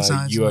between throwing gang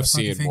signs with my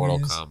UFC and fucking Mortal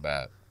fingers.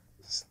 Kombat.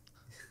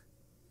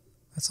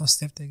 That's how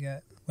stiff they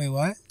get. Wait,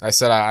 what? I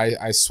said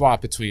I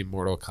swap between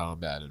Mortal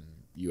Kombat and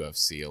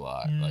UFC a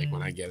lot. Like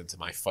when I get into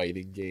my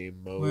fighting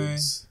game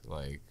modes,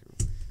 like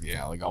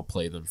yeah, like I'll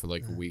play them for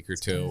like a week or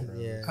two.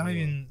 Yeah. I don't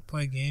even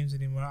play games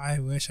anymore. I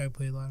wish I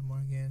played a lot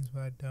more games,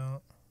 but I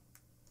don't.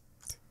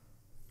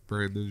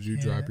 Brandon, did you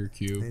Yeah. drop your I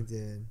cue?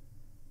 did.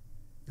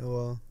 Oh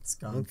well. It's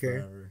gone Okay.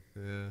 forever.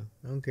 Yeah.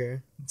 I don't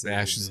care. It's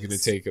Nash is like gonna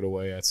take it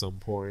away at some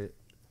point.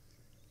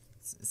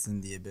 It's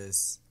in the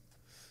abyss.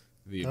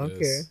 The Okay.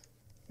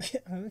 abyss.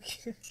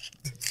 Okay.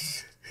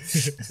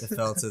 It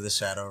fell to the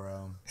shadow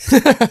realm.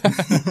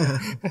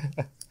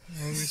 That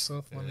would be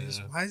so funny.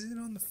 Yeah. Why is it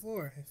on the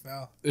floor? It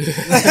fell.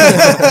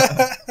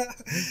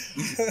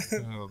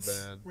 Oh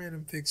man.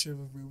 Random picture of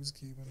a Rubik's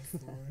Cube on the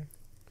floor.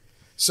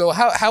 So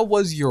how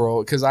was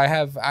your, because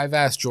I've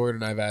asked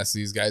Jordan, I've asked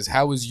these guys,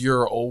 how was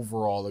your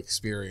overall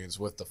experience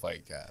with the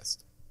Fightcast?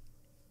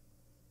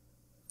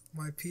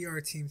 My PR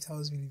team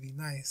tells me to be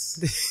nice.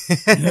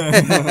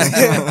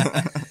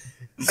 Yeah.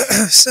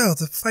 So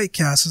the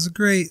Fightcast was a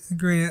great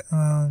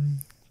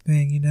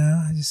thing, you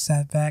know. I just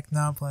sat back,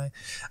 now I'm playing.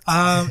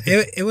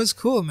 It was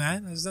cool,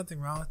 man. There's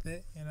nothing wrong with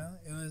it, you know.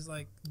 It was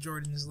like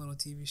Jordan's little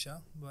TV show,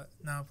 but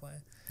now I'm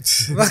playing.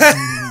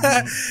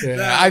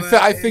 Yeah,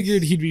 I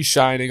figured he'd be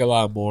shining a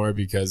lot more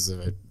because of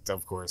it,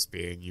 of course,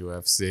 being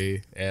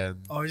UFC and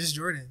just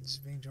Jordan,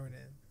 just being Jordan.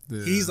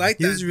 yeah. He's like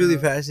He that. was really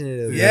bro.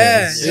 passionate about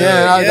Yeah, it.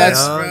 yeah, yeah,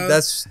 that's- bro.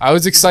 that's I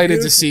was excited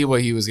to beautiful. see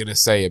what he was gonna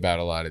say about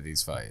a lot of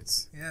these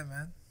fights. Yeah,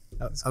 man.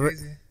 That's I'm,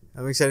 crazy.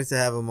 I'm excited to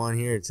have him on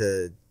here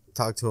to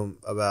talk to him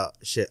about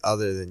shit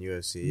other than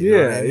UFC. You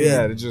know what I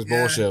mean? to just Yeah.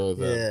 bullshit with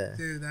him. Yeah.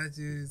 Dude, that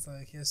dude is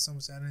like, he has so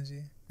much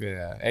energy.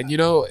 Yeah, and you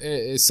know,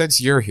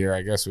 since you're here,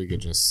 I guess we could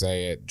just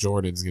say it.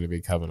 Jordan's going to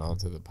be coming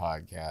onto the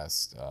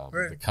podcast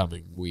Right. the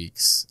coming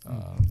weeks. Yeah,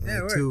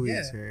 Like word, 2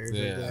 weeks, yeah. right?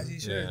 Yeah. As he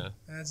should. yeah.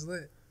 That's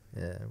lit.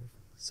 Yeah.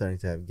 Starting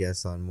to have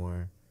guests on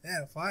more.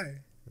 Yeah,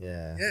 fire.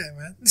 Yeah. Yeah,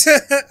 man.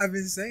 I've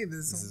been saying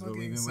this. This I'm is what fucking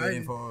we've been excited.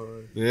 waiting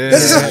for. Yeah,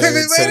 That's what I've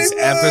been since waiting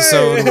for.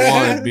 episode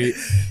 1.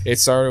 It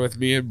started with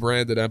me and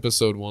Brandon,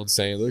 episode 1,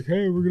 saying like,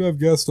 "Hey, we're gonna have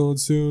guests on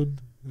soon.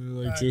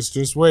 Like, Right.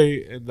 just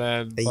wait." And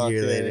then A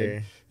year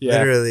later. yeah,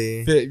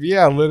 Literally.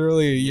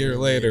 literally a year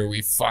later,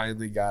 we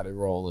finally got it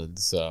rolling.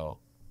 So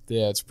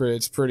yeah, it's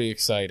pretty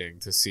exciting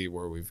to see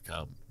where we've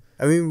come.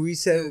 I mean, we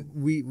said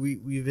we've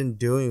been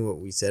doing what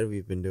we said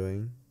we've been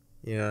doing.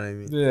 You know what I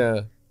mean?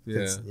 Yeah,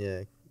 yeah.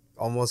 Yeah.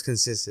 Almost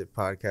consistent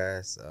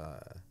podcast.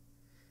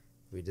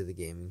 We did the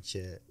gaming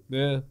shit.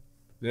 Yeah,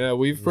 yeah,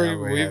 we've Now pretty,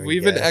 we're we've having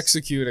been guests.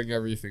 executing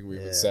everything we've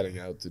been Yeah. setting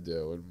out to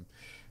do,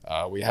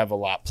 and we have a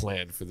lot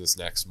planned for this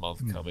next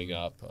month coming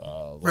up.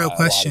 Real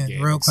question,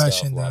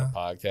 a lot of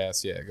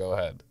podcasts. Yeah, go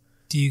ahead.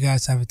 Do you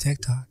guys have a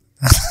TikTok?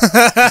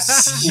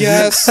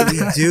 Yes, We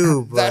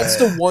do, but that's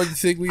the one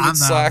thing we've been I'm not on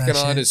that slacking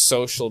on shit. is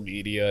social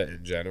media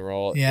in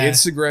general. Yeah.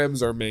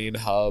 Instagram's our main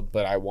hub,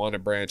 but I want to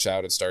branch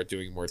out and start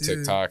doing more Dude,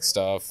 TikTok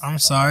stuff. I'm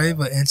sorry,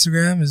 but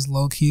Instagram is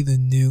low key the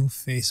new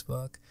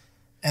Facebook,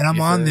 and I'm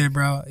You on think? there,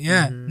 bro.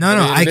 Yeah, Mhm. no, I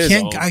mean, I it is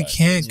can't, owned I by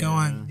can't go Facebook.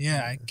 on.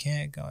 Yeah, I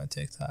can't go on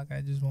TikTok. I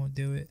just won't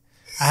do it.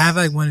 I have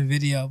like one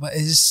video, but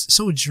it's just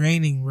so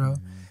draining, bro.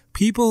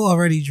 People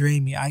already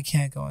drain me. I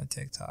can't go on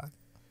TikTok.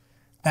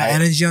 That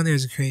energy on there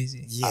is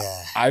crazy.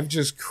 yeah. I've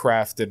just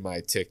crafted my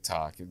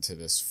TikTok into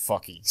this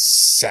fucking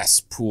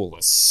cesspool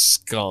of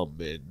scum,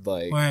 and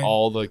like Word.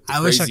 all the I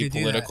wish I crazy could do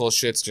political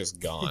shit's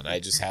just gone. I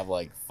just have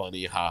like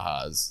funny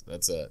ha-has.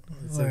 That's it.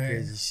 It's some Word.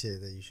 crazy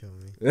shit that you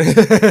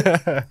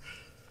showed me.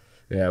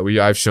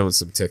 Yeah, I've shown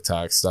some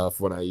TikTok stuff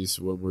when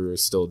we were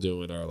still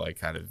doing our like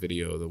kind of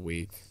video of the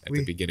week at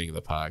the beginning of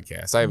the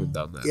podcast. I haven't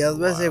done that. Yeah, I was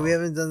in a about to say while. we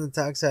haven't done the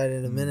talk side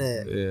in a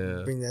minute.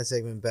 Yeah. Bring that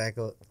segment back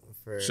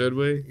for. Should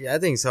we? Yeah, I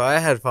think so. I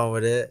had fun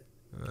with it.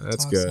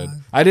 That's Talk good. side.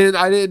 I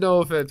didn't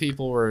know if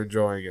people were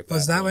enjoying it.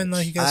 Was that when much.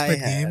 like you guys I played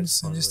had games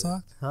fun and just with it.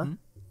 talked? Huh?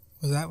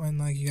 Was that when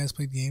like you guys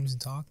played games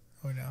and talked,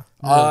 or no?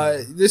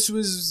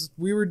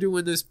 We were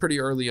doing this pretty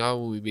early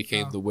on when we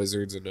became Oh. the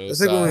Wizards of Noside.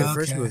 That's like when we Okay.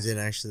 first moved in,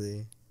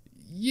 actually.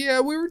 Yeah,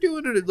 we were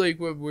doing it like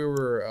when we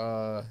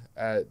were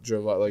at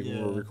Giovanni, like when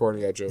we were Yeah.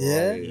 recording at Yeah.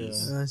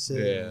 Giovanni's. Oh,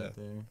 shit. Yeah. Right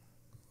there.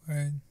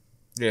 Right.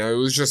 Yeah, it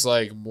was just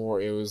like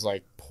it was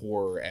like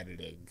poor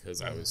editing because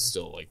I was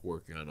still like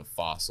working on a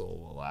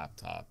fossil, a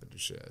laptop, and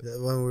shit.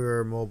 When we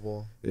were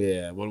mobile.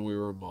 Yeah, when we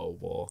were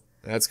mobile.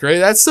 That's great.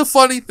 That's the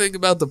funny thing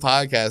about the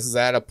podcast is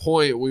at a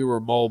point we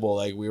were mobile,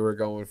 like we were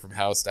going from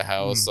house to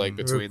house, like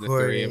between the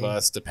three of Recording.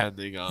 us,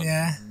 depending on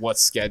Yeah. what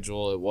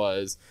schedule it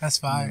was. That's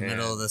In the fire.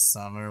 middle of the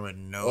summer with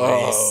no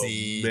Oh,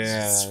 AC.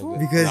 man.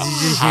 Because A you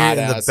just hear it in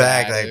the hot-ass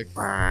back, attic.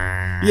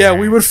 like. Yeah,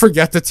 we would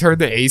forget to turn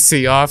the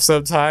AC off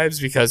sometimes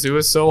because it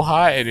was so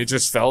hot and it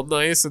just felt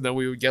nice. And then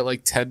we would get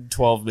like 10,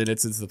 12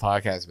 minutes into the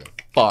podcast. And be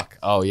like, fuck.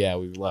 Oh, yeah,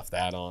 we left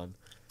that on.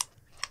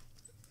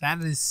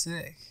 That is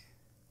sick.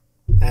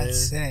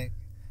 That's sick.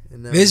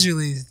 And then-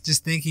 Visually,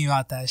 just thinking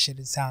about that shit,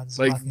 it sounds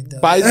Like, fucking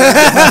dope. by the,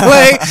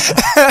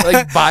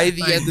 like, by the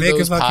Like, end of make a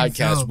those fucking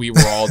podcasts, film. we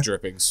were all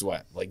dripping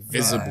sweat. Like,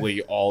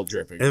 visibly all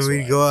dripping And sweat.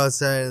 we'd go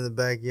outside in the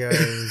backyard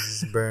and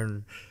just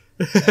burn.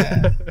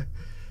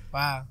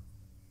 Wow.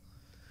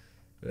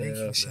 Thank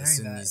you for As sharing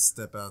soon as you that.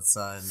 step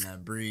outside in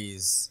that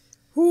breeze,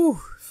 Whew.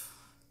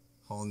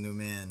 whole new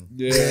man.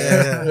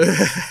 Yeah.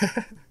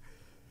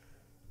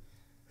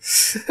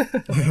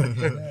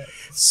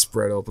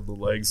 Spread open the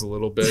legs a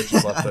little bit,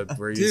 just let that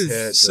breeze Dude,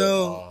 hit. so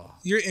Oh.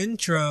 your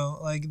intro,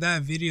 like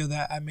that video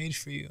that I made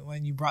for you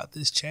when you brought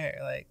this chair,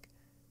 like,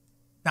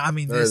 no, I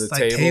mean Or this the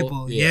like table?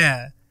 table, Yeah.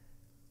 yeah.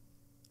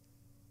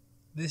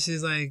 This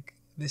is like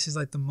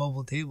the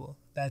mobile table.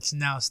 that's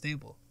now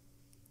stable.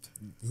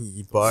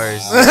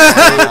 Bars.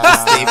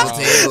 Stable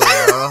table,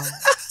 bro.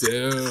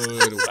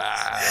 Dude,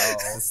 wow.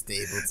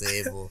 Stable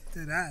table.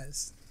 Dead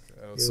ass.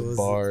 That was some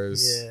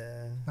bars.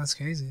 Yeah. That's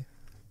crazy.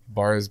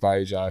 Bars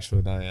by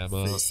Joshua Nyema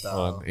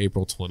Freestyle. on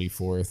April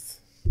 24th.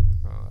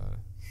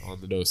 On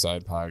the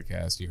Noside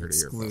Podcast. You heard it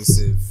here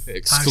Exclusive. first.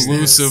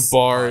 Exclusive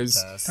bars.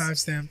 Podcast.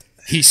 Timestamped.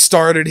 He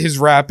started his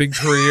rapping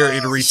career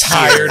and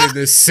retired in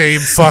this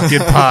same fucking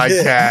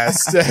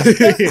podcast.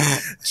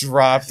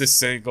 Dropped a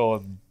single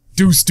and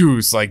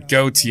deuce like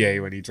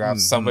Gautier when he dropped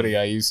Somebody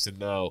I Used to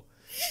Know.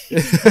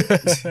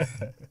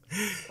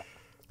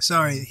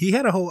 Sorry, he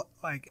had a whole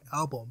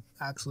album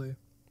actually.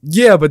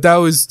 Yeah, but that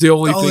was the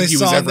only thing he was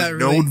song ever that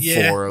really- known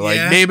yeah, for. Like,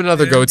 yeah, name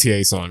another yeah.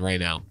 Gautier song right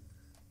now.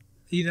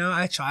 You know,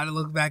 I try to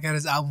look back at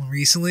his album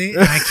recently,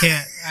 and I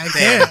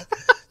can't.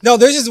 No,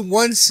 there's just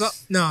one song.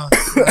 No.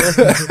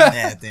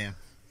 Yeah, damn.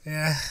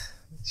 Yeah.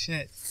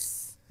 Shit.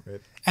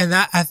 Rip. And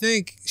that I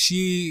think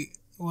she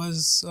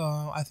was.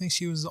 I think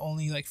she was the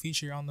only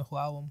feature on the whole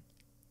album.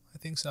 I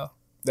think so.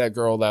 That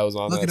girl that was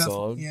on Look that it up.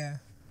 song. Yeah.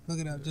 Look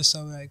it up, just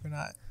so we're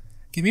not.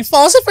 Give me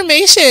false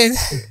information.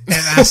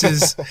 And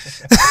asses.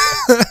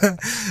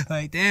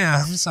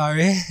 Damn. I'm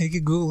sorry. You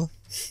can Google.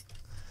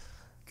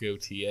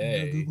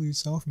 Gautier. Google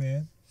yourself,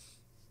 man.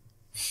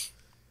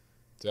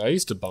 Dude, I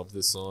used to bump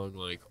this song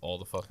all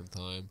the fucking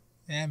time.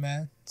 Yeah,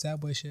 man. Sad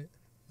boy shit.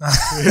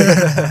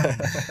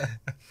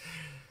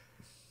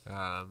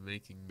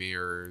 Making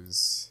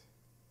mirrors.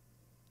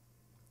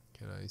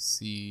 Can I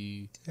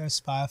see There's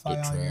the Spotify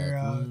on track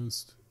your.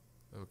 list?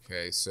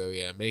 Okay, so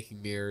yeah,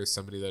 making mirrors,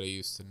 somebody that I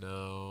used to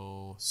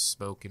know,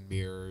 smoking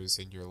mirrors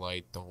in your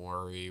light. Don't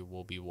worry,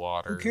 we'll be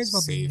water. Who cares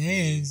about the save me.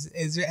 names?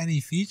 Is there any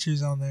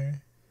features on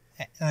there?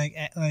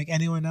 Like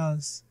anyone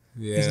else?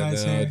 Yeah,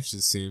 Besides no, her? it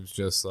just seems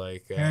just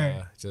like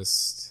Her.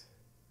 just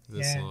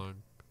this Yeah. song.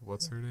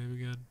 What's her name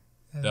again?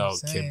 That's No, what I'm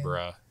saying.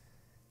 Kimbra.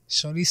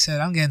 Shorty said,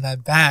 "I'm getting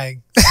that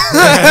bag."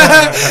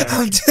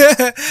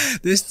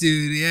 This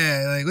dude,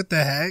 yeah, what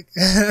the heck,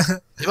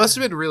 It must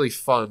have been really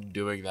fun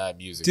doing that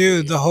music.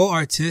 dude? video. The whole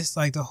artist,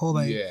 the whole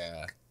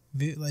yeah,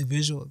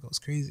 visual goes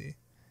crazy.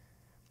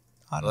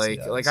 Honestly,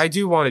 like I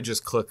do want to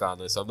just click on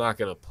this. I'm not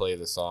gonna play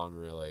the song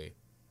really.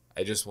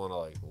 I just want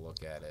to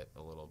look at it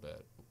a little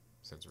bit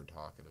since we're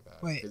talking about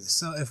it. Wait, 'Cause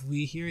so if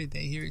we hear it,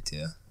 they hear it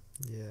too?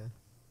 Yeah.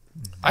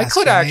 I That's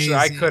could crazy.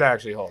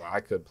 actually hold on. I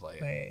could play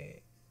it.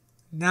 Wait,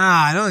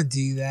 nah, don't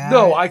do that.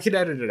 No, I can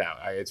edit it out.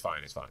 It's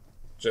fine.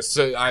 Just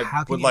so How I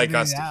can would you like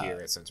edit us it to out? hear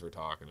it since we're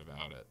talking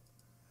about it.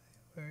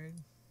 Word.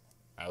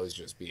 I was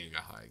just being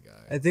a high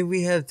guy. I think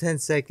we have 10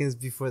 seconds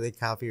before they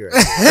copyright.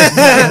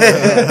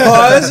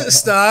 Pause.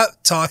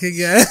 Stop. Talk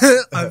again.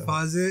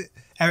 Unpause it.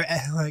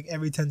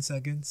 Every 10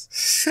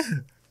 seconds.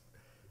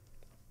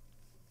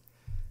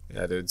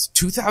 Yeah, dude, it's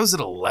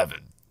 2011.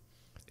 And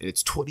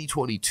it's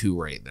 2022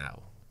 right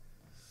now.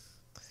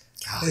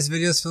 This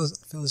video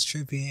feels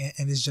trippy,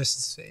 and it's just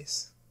his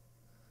face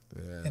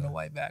Yeah. in a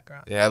white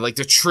background. Yeah, the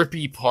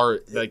trippy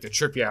part, the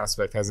trippy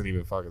aspect hasn't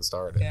even fucking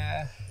started.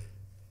 Yeah.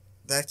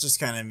 That just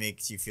kind of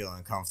makes you feel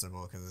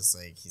uncomfortable because it's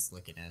he's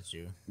looking at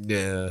you.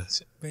 Yeah.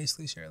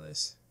 Basically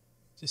shirtless.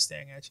 Just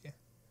staring at you.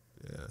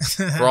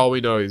 Yeah. For all we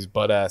know, he's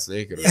butt ass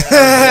naked.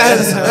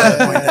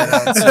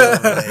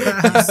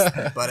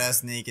 Butt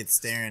ass naked,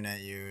 staring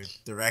at you,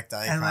 direct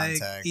eye And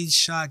contact. each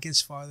shot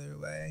gets farther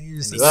away. You're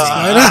just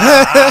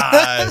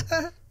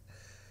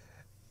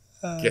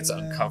Gets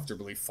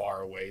uncomfortably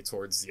far away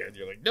towards the end.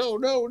 You're like,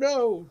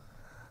 no.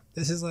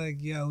 This is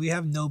yo, we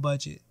have no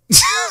budget.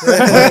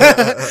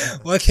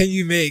 What can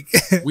you make?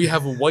 We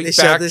have a white They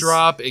shot this-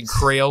 backdrop and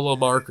Crayola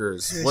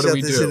markers. What do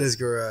we This in do? his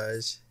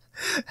garage.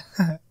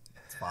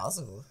 It's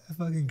possible. A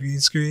fucking green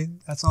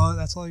screen. That's all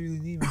you really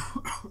need, man.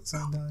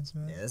 Sometimes,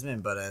 man. Yeah, there's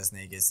been butt ass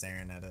naked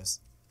staring at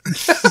us.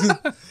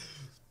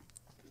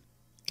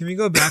 Can we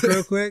go back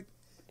real quick?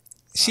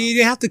 She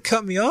didn't have to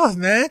cut me off,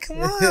 man. Come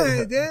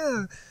on,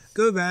 damn.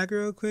 Go back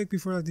real quick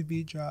before the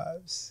beat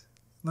drops.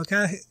 Look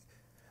at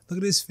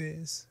his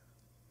face.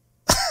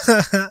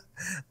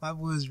 My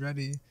boy's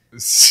ready.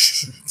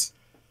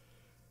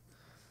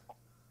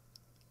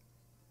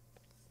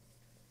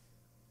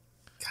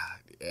 God,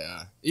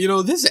 yeah.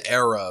 This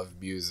era of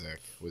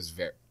music was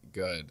very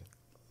good.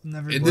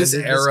 Never. And been this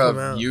did this era come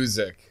of out?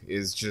 music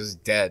is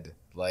just dead.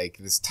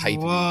 This type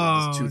of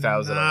Whoa, music, this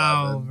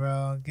 2011. no,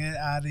 bro, get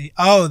out of here.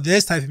 Oh,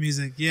 this type of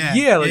music, yeah,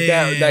 Yeah,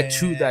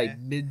 that yeah.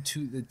 mid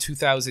to the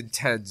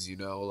 2010s,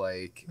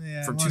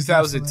 Yeah, from most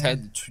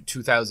 2010 to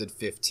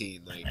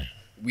 2015,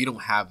 we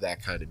don't have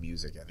that kind of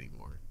music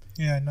anymore.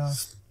 Yeah, no.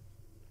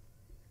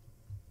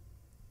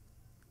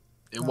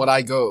 And when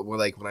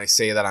I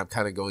say that, I'm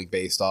kind of going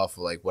based off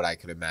of what I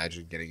could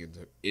imagine getting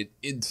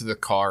into the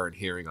car and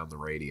hearing on the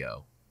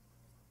radio.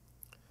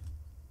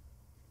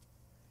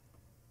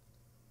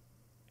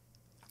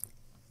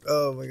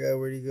 Oh my god,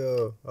 where'd he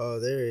go? Oh,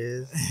 there he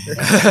is.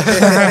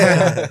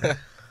 Yeah,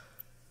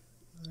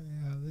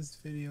 this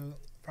video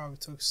probably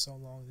took so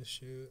long to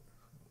shoot.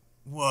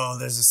 Whoa,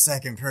 there's a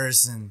second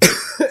person.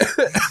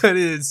 I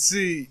didn't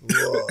see.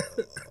 Whoa.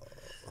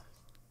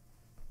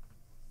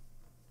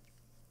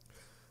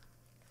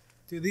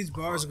 Dude, these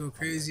bars go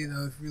crazy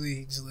though. If you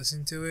really just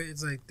listen to it,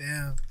 it's like,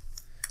 damn,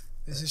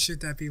 this is shit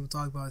that people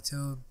talk about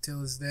till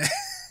this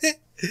day.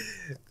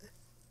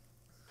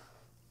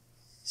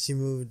 She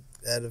moved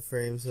out of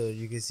frame so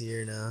you can see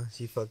her now.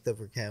 She fucked up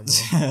her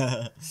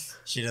camo.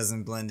 She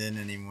doesn't blend in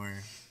anymore.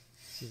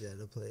 She's out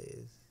of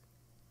place.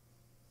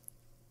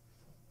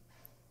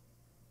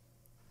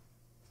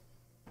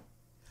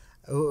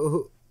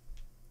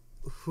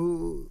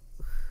 Whose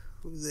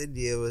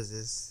idea was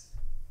this?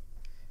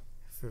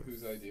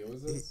 Whose idea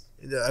was this?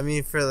 I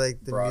mean, for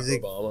like the Barack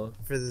music Obama.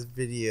 for this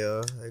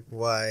video, like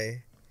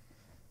why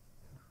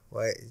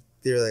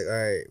they're like,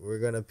 all right, we're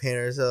gonna paint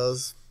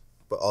ourselves,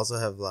 but also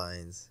have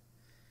lines.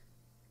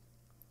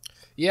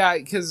 Yeah,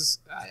 because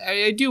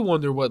I do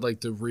wonder what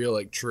like the real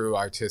like true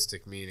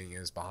artistic meaning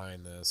is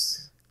behind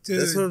this. Dude,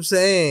 That's what I'm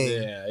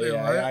saying. Yeah, Wait,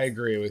 yeah, what? I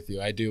agree with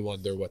you. I do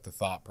wonder what the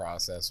thought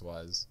process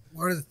was.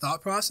 what are the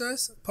thought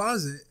process?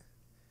 Pause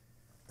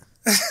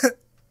it.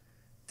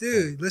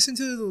 Dude, listen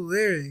to the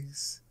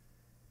lyrics.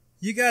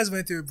 You guys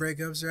went through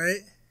breakups,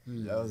 right?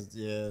 That was,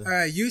 yeah. All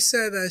right, you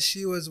said that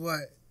she was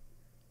what?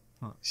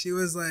 Huh. She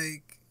was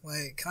like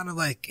kind of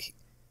like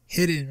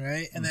hidden,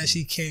 right? And then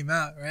she came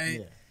out,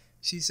 right? Yeah.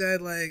 She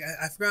said like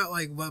I forgot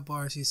like what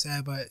bar she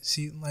said, but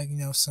she like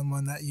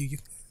someone that you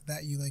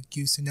like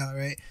used to know,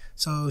 right?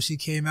 So she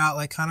came out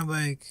like kind of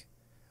like,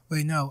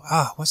 wait no,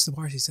 what's the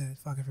bar she said?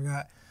 Fuck, I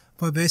forgot.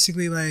 But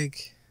basically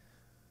like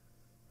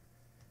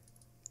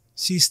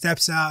she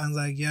steps out and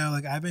like, yo,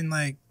 like I've been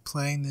like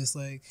playing this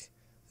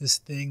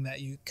thing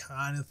that you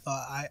kind of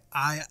thought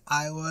I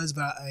was,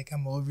 but like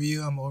I'm over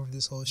you, I'm over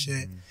this whole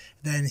shit.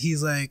 Then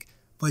he's like,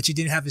 but you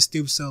didn't have to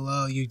stoop so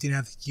low. You didn't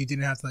have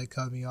to like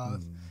cut me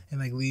off and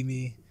like leave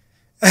me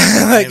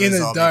like It in was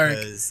the all dark.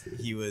 because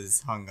he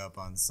was hung up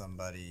on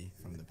somebody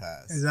from the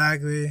past.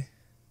 Exactly.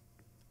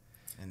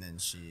 And then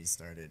she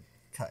started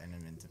cutting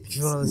him into If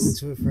you want to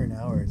pieces. listen to it for an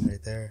hour, it's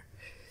right there.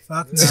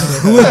 Fuck no.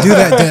 Who would do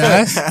that,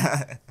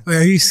 deadass? Wait,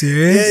 are you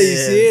serious? Yeah, you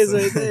Yeah, see, it's so-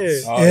 right there.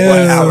 Yeah.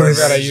 1 hour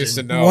that I used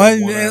to know.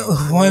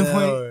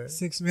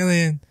 1.6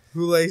 million.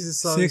 Who likes this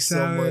song 6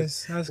 so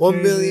hours. much? That's 1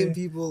 crazy. million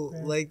people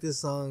like this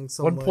song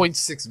so much.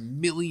 1.6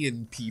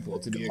 million people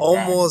to be exact,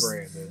 Almost.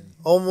 Brandon.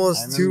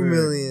 Almost I 2 remember-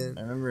 million.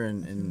 I remember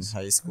in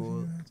high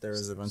school, there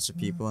was a bunch of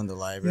people in the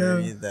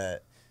library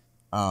that,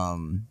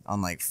 on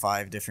like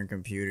 5 different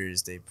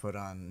computers, they put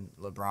on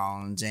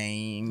LeBron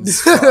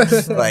James,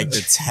 like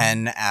the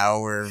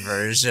 10-hour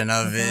version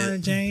of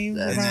it. James,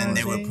 And then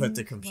they would LeBron put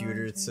the James,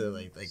 computer LeBron to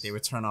like they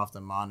would turn off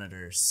the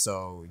monitor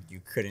so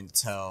you couldn't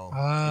tell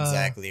Ah.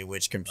 exactly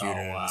which computer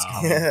it was wow.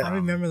 coming Yeah. from. I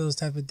remember those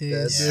type of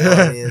days. That's Yeah.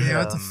 funny as Yeah,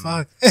 what the hell.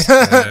 fuck?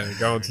 And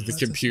going to the What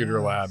the computer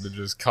fuck? lab and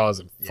just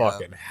causing Yeah.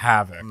 fucking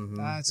havoc. Mhm.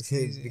 That's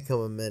crazy. Become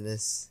a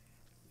menace.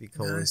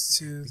 Become To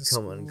the become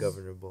school.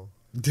 ungovernable.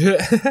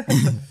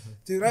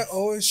 Dude, I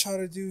always try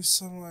to do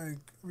some like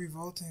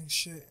revolting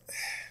shit.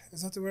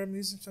 Is that the word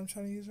I'm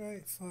trying to use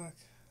right? Fuck.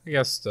 I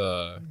guess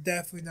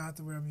Definitely not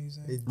the word I'm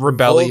using.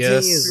 Rebellious.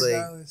 Revolting is like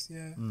Rebellious,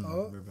 yeah.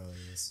 Oh,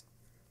 Rebellious.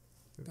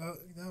 go,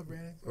 Brandon. Go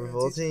ahead,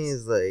 revolting teach us.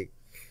 is like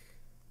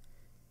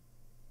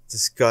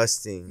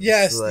disgusting.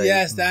 Yes, It's like,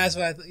 yes, that's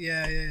what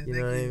yeah. You thank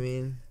know what I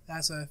mean?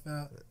 That's what I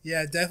felt.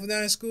 Yeah, definitely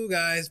not in school,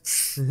 guys.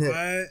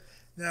 What?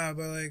 No,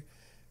 but like,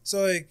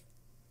 so like,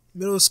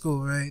 middle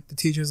school, right? The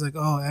teacher's like,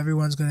 oh,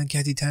 everyone's gonna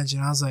get detention.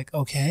 I was like,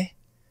 okay.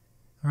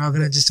 We're all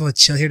gonna just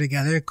chill here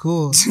together.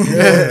 Cool.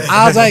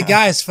 I was like,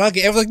 guys, fuck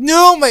it. Everyone's like,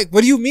 no. I'm like,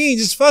 what do you mean?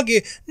 Just fuck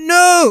it.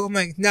 No. I'm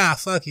like, nah,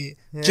 fuck it.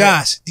 Yeah.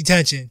 Josh,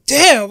 detention.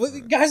 Damn, what,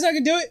 you guys not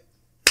gonna do it?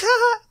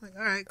 I'm like,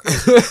 all right, cool.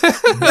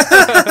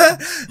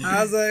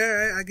 I was like, all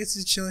right, I get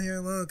to chill here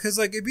alone. Cause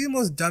like, it'd be the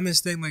most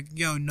dumbest thing. Like,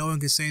 yo, no one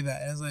could say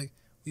that. And it's like,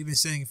 we've been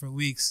saying it for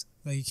weeks.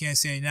 Like, you can't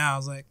say it now. I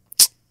was like,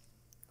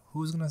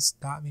 who's gonna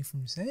stop me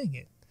from saying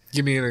it?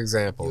 Give me an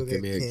example. You'll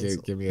Give get me a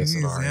canceled. give me a Give me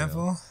an scenario.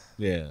 example.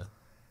 Yeah.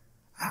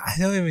 I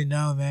don't even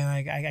know, man.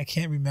 Like, I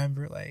can't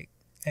remember like.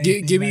 Give me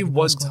anything back in one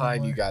middle school time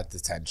you anymore. got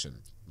detention.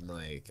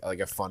 Like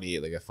a funny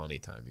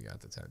time you got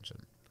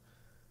detention.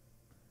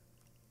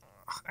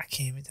 I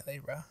can't even tell you,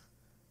 bro.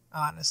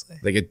 Honestly.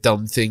 Like a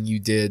dumb thing you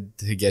did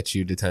to get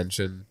you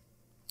detention.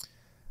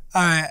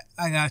 All right,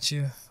 I got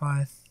you.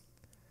 Fine.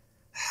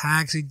 I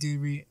actually do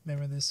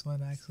remember this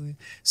one, actually.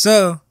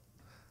 So,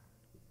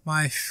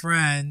 my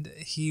friend,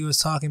 he was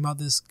talking about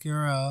this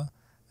girl,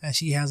 and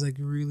she has, like,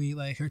 really,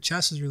 like, her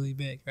chest is really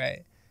big,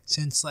 right?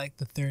 Since, like,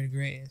 the 3rd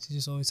grade. She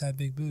just always had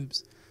big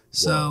boobs.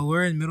 So, Whoa.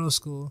 we're in middle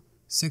school,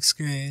 6th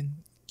grade.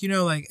 You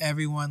know, like,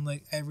 everyone,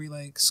 like, every,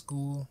 like,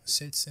 school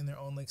sits in their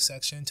own, like,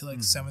 section to, like,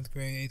 7th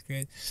grade, 8th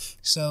grade.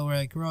 So,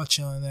 we're all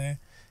chilling there.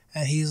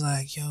 And he's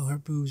like, yo, her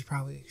boobs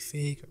probably like,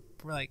 fake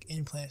or like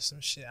implants some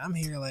shit. I'm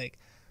here like,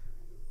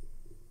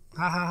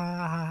 ha ha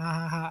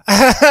ha ha ha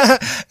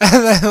ha.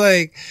 And then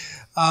like,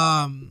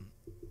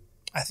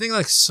 I think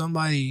like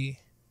somebody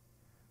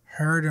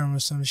heard him or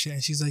some shit.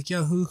 And she's like,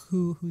 yo,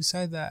 who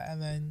said that?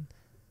 And then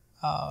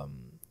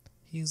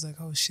he's like,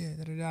 oh shit,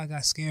 da da da. I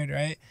got scared,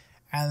 right?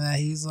 And then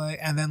he's like,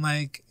 and then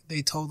like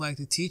they told like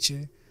the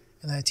teacher.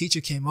 And then the teacher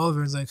came over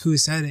and was like, who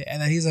said it?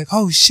 And then he's like,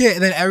 oh shit.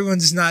 And then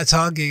everyone's just not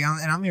talking.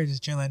 And I'm here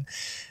just chilling.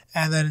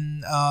 And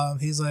then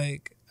he's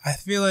like, I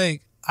feel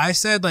like I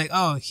said like,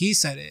 oh, he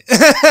said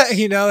it.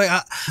 You know, like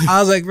I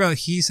was like, bro,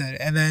 he said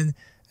it. And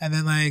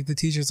then like the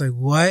teacher's like,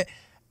 what?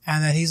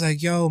 And then he's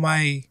like, yo,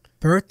 my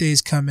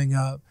birthday's coming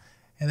up.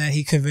 And then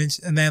he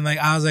convinced, and then like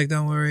I was like,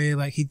 don't worry,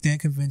 like he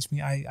didn't convince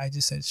me. I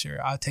just said,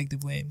 sure, I'll take the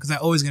blame, because I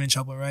always get in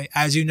trouble, right?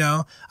 As you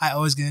know, I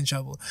always get in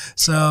trouble.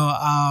 So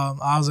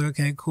I was like,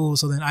 okay, cool.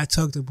 So then I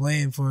took the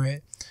blame for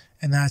it,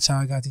 and that's how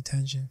I got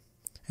detention.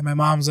 And my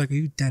mom was like, are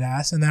you dead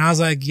ass? And then I was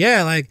like,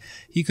 yeah, like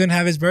he couldn't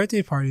have his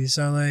birthday party,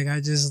 so like I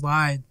just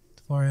lied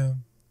for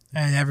him,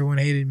 and everyone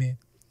hated me.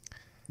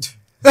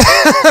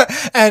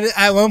 And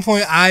at one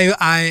point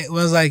I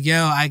was like,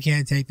 yo, I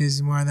can't take this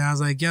anymore. And then I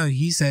was like, yo,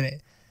 he said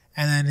it.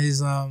 And then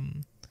his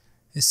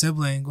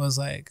sibling was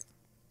like,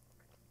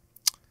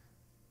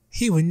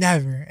 he would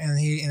never. And then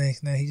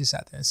he just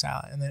sat there in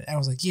silent. And then I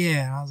was like,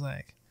 yeah. And I was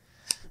like,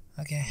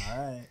 okay. All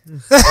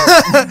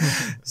right.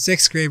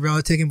 Sixth grade,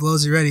 bro, taking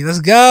blows already. Let's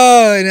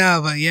go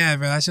now. But yeah,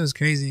 bro, that shit was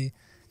crazy.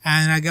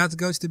 And I got to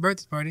go to the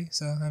birthday party.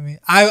 So, I mean,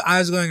 I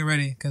was going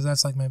already because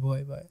that's like my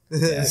boy. But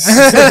yeah.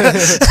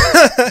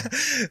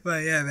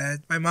 But yeah,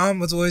 man. My mom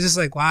was always just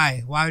like,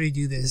 why? Why would he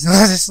do this? And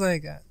I was just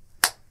like,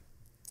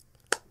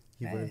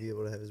 He wouldn't be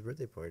able to have his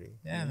birthday party.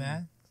 yeah,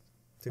 man.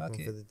 Took Fuck one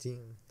it. for the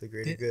team, the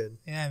greater good.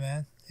 Yeah,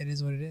 man. It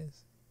is what it is.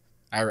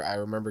 I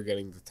remember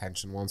getting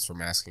detention once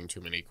from asking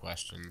too many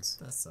questions.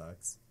 That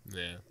sucks.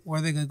 Yeah. Were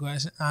they good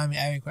questions? I mean,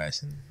 every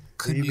question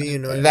could You be.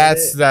 being good. annoyed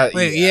That's that.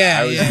 Wait,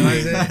 I was yeah.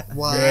 being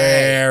Why?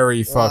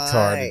 very Why?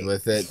 fucked-hearted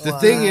with it. The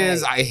thing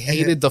is, I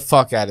hated the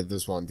fuck out of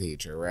this one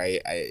teacher, right?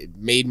 It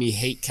made me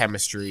hate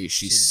chemistry.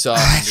 She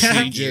sucked.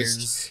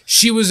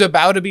 She was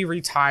about to be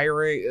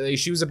retiring. Like,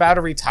 she was about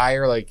to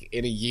retire like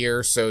in a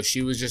year, so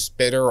she was just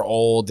bitter,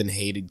 old, and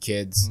hated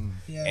kids.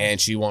 Yeah. And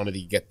she wanted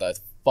to get the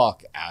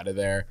fuck out of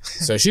there.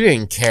 So she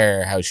didn't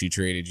care how she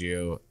treated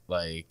you.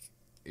 Like,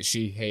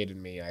 she hated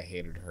me, I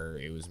hated her.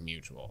 It was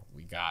mutual.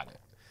 We got it.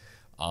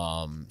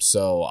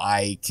 So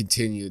I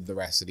continued the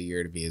rest of the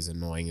year to be as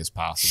annoying as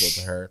possible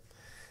to her.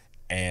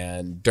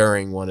 And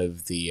during one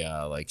of the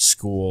like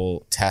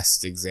school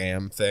test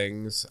exam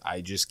things,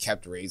 I just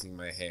kept raising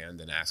my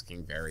hand and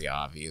asking very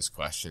obvious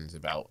questions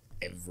about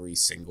every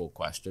single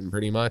question,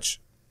 pretty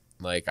much.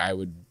 Like, I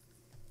would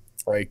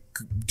like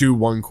do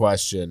one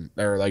question,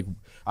 or like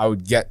I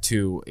would get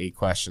to a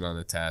question on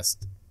the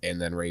test and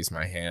then raise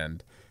my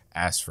hand,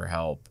 ask for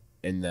help,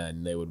 and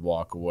then they would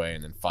walk away,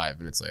 and then 5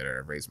 minutes later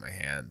I'd raise my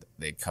hand,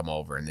 they'd come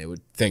over and they would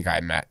think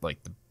I'm at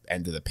like the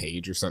end of the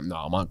page or something. No,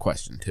 I'm on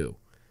question 2.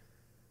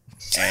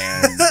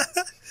 And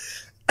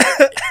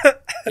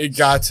it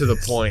got to the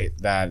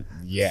point that,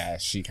 yeah,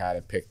 she kind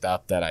of picked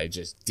up that I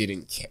just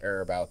didn't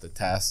care about the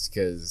test,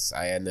 because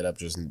I ended up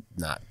just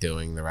not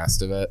doing the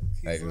rest of it.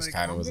 I just like,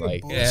 kind of I'm was gonna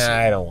like, bullshit. yeah,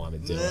 I don't want to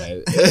do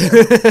it.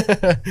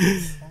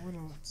 I'm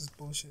gonna just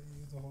bullshit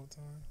you the whole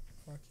time.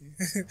 Fuck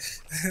you.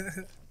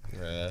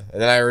 Yeah. And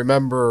then I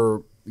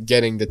remember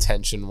getting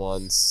detention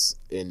once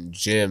in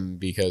gym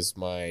because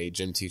my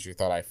gym teacher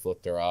thought I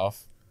flipped her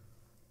off.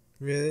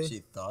 Really?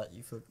 She thought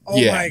you flipped. Oh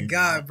Yeah. my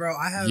god, bro!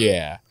 I have.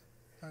 Yeah.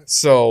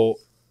 So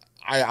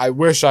I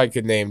wish I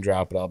could name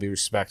drop, but I'll be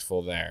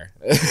respectful there.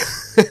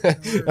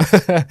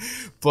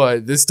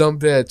 But this dumb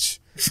bitch.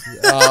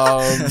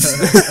 Oh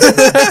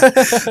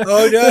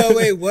no!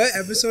 Wait, what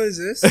episode is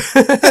this?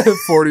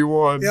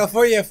 41. Yeah,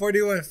 41.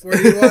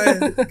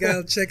 41.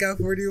 Gotta check out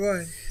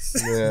 41.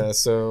 Yeah,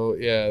 so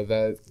yeah,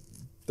 that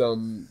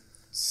dumb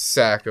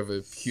sack of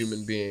a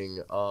human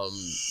being.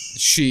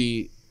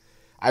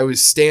 I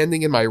was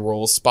standing in my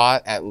roll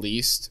spot at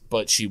least,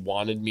 but she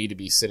wanted me to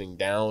be sitting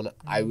down.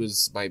 I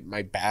was my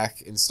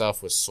back and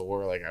stuff was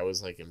sore, like I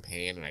was like in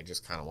pain, and I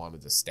just kind of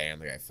wanted to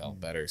stand. Like I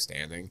felt better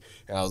standing,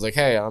 and I was like,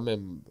 "Hey, I'm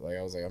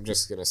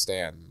just gonna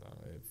stand.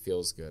 It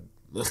feels good."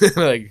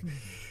 Like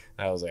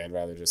I was like, I'd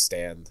rather just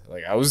stand.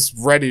 Like I was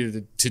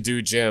ready to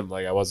do gym.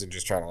 Like I wasn't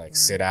just trying to like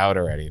sit out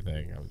or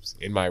anything. I was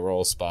in my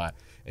roll spot,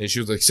 and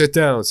she was like, "Sit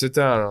down, sit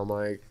down." And I'm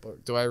like,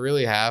 "Do I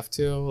really have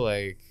to?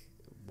 Like,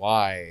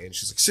 why?" And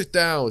she's like, sit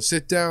down.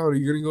 Are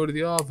you gonna go to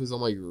the office?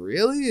 I'm like,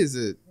 really? Is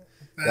it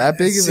that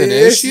big of an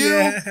issue?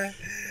 Yeah.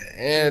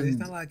 And There's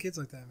not a lot of kids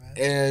like that, man.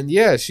 and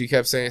yeah, she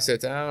kept saying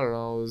sit down, and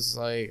I was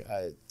like,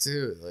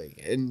 dude,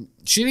 like, and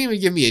she didn't even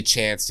give me a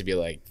chance to be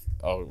like,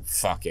 oh,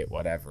 fuck it,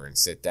 whatever, and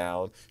sit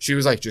down. She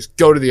was like, just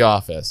go to the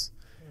office.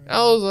 And I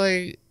was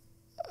like,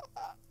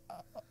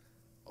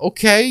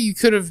 okay, you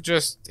could have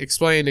just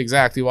explained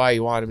exactly why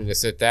you wanted me to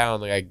sit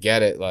down. Like, I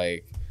get it,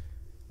 like,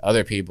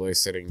 other people are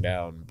sitting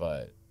down,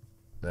 but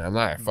I'm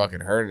not fucking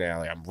hurting now.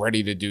 Like, I'm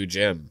ready to do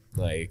gym.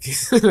 Like,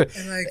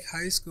 In like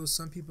high school,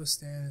 some people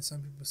stand and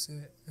some people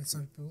sit, and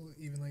some people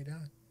even lay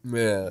down.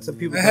 yeah, Some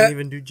people don't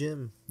even do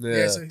gym.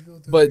 yeah. Some people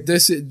do. But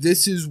this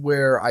is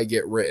where I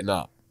get written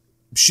up.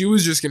 She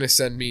was just gonna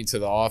send me to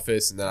the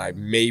office, and then I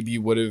maybe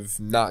would have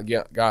not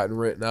gotten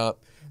written up.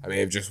 I may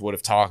have just would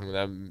have talked to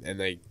them, and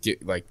they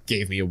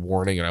gave me a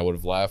warning, and I would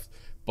have left.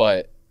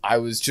 But I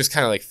was just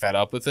kind of like fed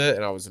up with it,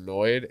 and I was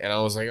annoyed, and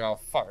I was like, "Oh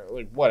fuck,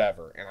 like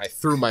whatever." And I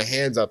threw my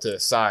hands up to the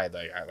side,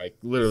 like I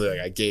literally like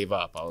I gave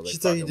up. I was like, She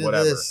thought you "Fucking did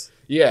whatever." this.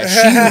 Yeah,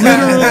 she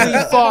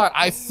literally thought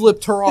I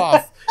flipped her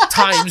off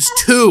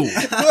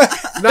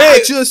 ×2,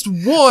 not just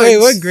once. Wait,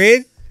 what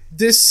grade?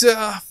 This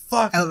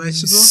Elementary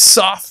school?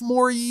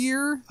 sophomore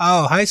year.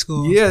 Oh, high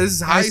school. Yeah, this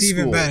is high That's school.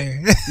 even better.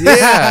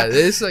 Yeah,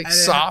 this is like I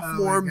didn't-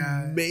 sophomore, oh my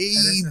God. That maybe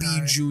isn't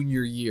hard.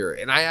 junior year.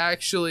 And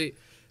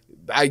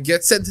I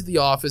get sent to the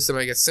office, and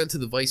I get sent to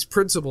the vice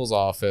principal's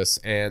office,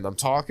 and I'm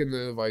talking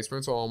to the vice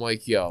principal. I'm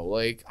like, yo,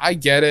 like, I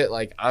get it.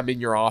 Like, I'm in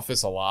your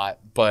office a lot,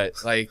 but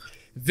like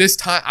this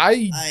time, I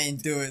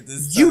ain't do it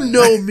this time. you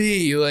know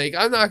me, like,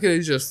 I'm not going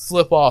to just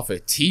flip off a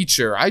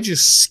teacher. I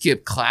just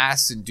skip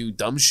class and do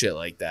dumb shit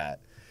like that.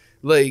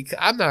 Like,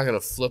 I'm not going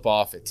to flip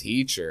off a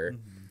teacher.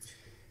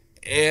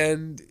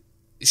 And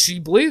she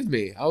believed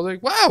me. I was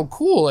like, wow,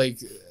 cool. Like,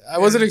 I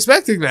wasn't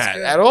expecting that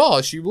good. at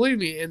all. She believed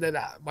me. And then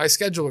my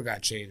schedule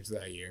got changed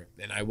that year.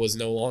 And I was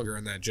no longer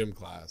in that gym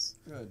class.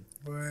 Good.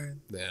 Word.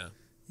 Yeah.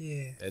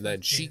 Yeah. And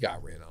then she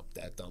got ran up,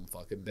 that dumb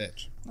fucking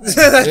bitch.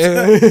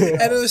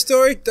 End of the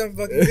story, dumb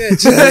fucking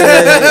bitch.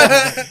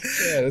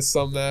 Yeah, to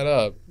sum that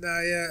up.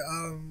 Nah, yeah.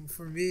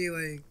 For me,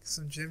 like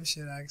some gym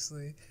shit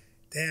actually.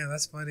 Damn,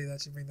 that's funny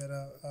that you bring that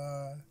up.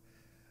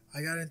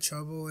 I got in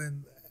trouble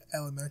in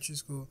elementary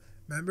school.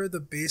 Remember the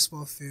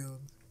baseball field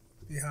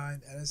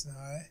behind Edison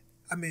High?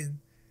 I mean,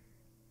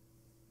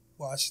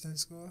 Washington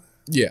School.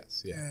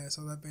 Yes, yeah. Yeah,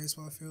 so that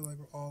baseball field, like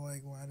we're all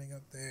like lining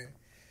up there,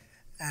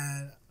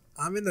 and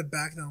I'm in the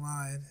back of the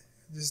line,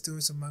 just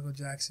doing some Michael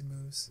Jackson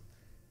moves,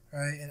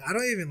 right? And I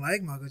don't even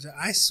like Michael Jackson.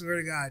 I swear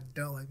to God, I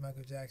don't like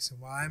Michael Jackson.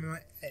 Why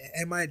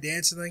am I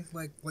dancing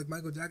like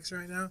Michael Jackson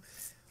right now,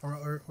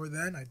 or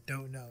then? I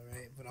don't know,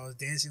 right? But I was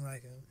dancing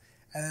like him,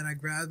 and then I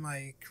grabbed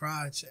my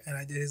crotch and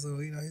I did his little,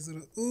 his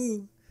little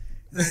ooh.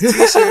 And the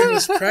teacher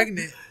was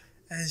pregnant,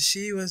 and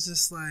she was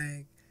just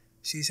like.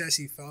 She said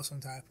she felt some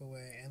type of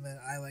way, and then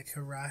I like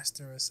harassed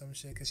her or some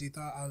shit because she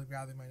thought I was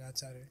grabbing my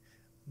nuts at her.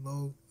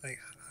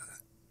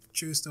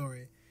 True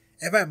story.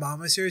 If my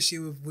mom was here, she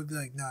would be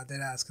like, "Nah, dead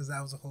ass," because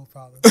that was the whole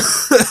problem.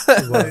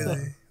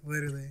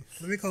 Literally.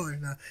 Let me call her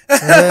now.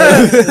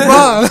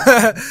 Mom,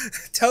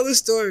 tell the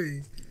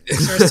story. She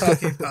starts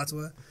talking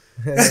patois.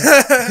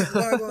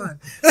 Go on.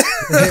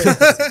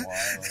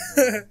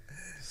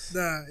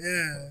 Nah,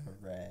 yeah.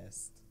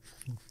 Harassed.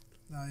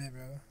 Nah, yeah,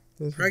 bro.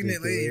 That's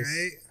Pregnant lady,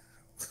 ridiculous.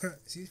 right?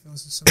 She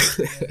feels some type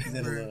of He's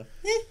in a way.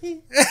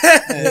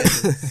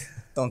 little-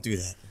 Don't do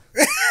that.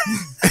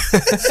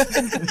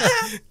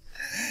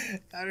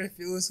 I don't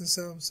feel in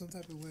some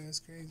type of way. That's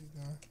crazy,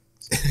 no.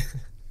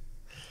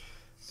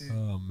 Dude,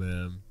 Oh,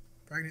 man.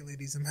 pregnant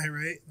ladies, am I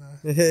right? No.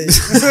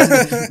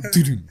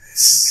 Dude,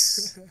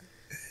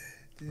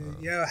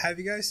 yeah. Have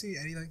you guys seen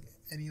any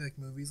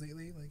movies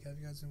lately? Like, have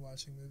you guys been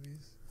watching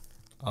movies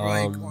or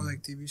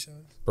like TV shows?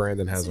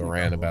 Brandon has a Seen a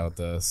rant couple. about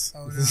this.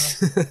 Oh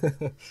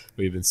no!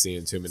 We've been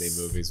seeing too many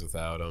movies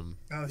without him.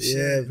 Oh Yeah,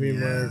 shit! pretty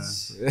Yeah.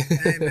 much.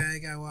 Hey man, you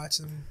gotta watch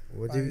them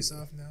What by do you,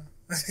 yourself now.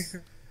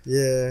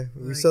 yeah,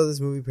 we Like- saw this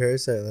movie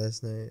Parasite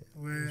last night. It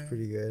was Where?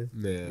 pretty good.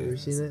 You Yeah. ever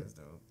seen it?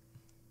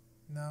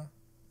 No.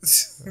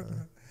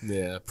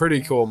 Yeah,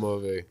 pretty cool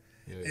movie.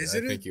 Yeah, Is I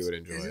it? think you would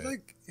enjoy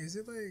it. Is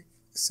it like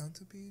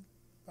Centipede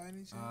by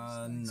any chance?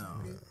 Like No.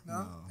 Centipede? No.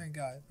 No. Thank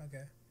God.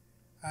 Okay.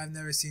 I've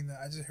never seen that.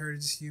 I just heard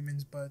it's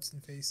humans' butts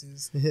and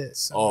faces.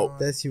 So, Oh,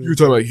 That's human. You're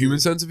talking about Human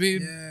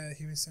Centipede? yeah,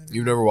 human centipede.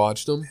 You've never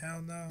watched them?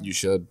 Hell no. You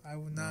should. I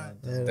would not.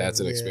 Yeah, That's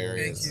an yeah.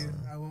 experience. Thank you.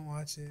 I won't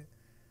watch it.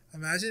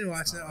 Imagine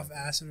watching it off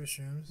acid or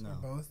shrooms or No.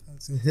 both. At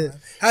the same time.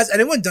 Has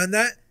anyone done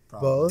that?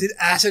 Both? Did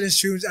acid and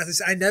shrooms at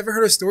this? I never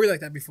heard a story like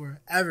that before.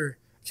 Ever.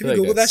 Can we I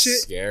feel like Google that that's shit?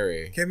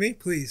 Scary. Can we?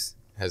 Please.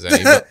 Has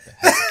anybody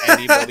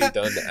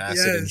done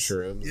acid and Yes.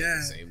 shrooms Yeah. at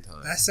the same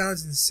time? That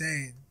sounds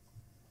insane.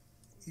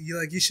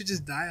 You should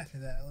just die after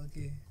that,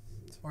 okay?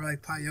 Or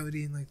like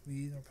peyote and like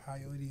weed, or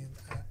peyote and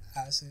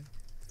acid.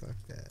 Fuck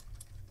that.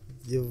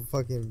 You'll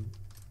fucking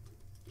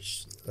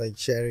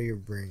shatter your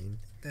brain.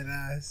 That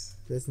ass.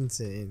 That's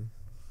insane.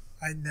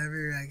 I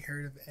never like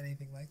heard of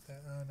anything like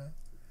that. I don't know.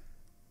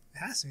 It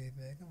has to be,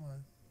 man. Come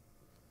on.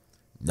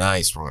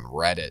 Nice. We're on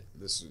Reddit.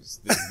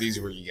 These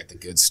are where you get the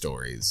good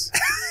stories.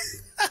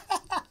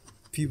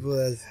 People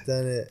that's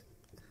done it.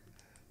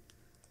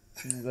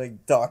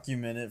 Like,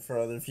 document it for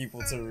other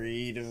people to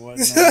read and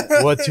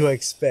whatnot. What to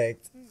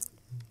expect.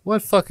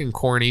 What fucking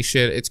corny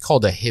shit? It's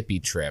called a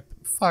hippie trip.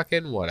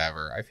 Fucking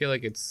whatever. I feel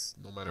like it's,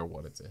 no matter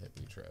what, it's a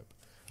hippie trip.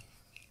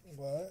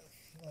 What?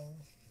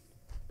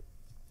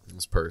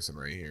 This person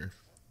right here.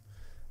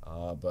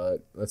 But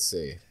let's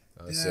see.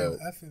 Yeah, So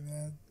F it,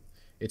 man.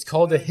 it's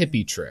called a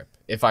hippie trip.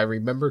 If I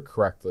remember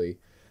correctly,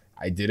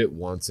 I did it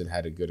once and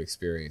had a good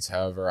experience.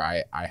 However,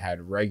 I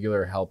had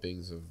regular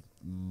helpings of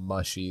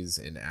mushies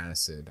and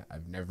acid.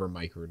 I've never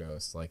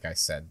microdosed, like I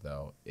said,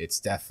 though. It's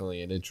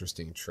definitely an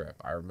interesting trip.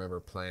 I remember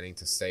planning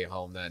to stay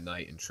home that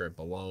night and trip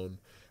alone.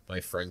 My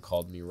friend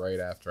called me right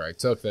after I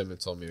took them and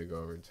told me to go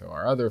over to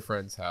our other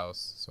friend's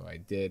house. So I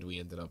did. We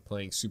ended up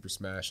playing Super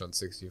Smash on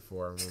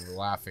 64. I remember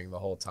laughing the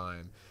whole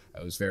time.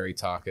 I was very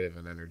talkative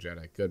and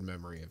energetic. Good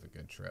memory of a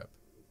good trip.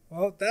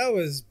 Well, that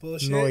was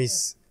bullshit.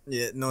 Noise.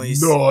 Yeah,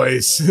 noise.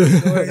 Nice.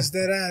 Noise,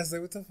 dead ass.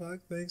 Like, what the fuck?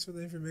 Thanks for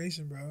the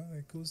information, bro.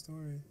 Like, cool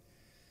story.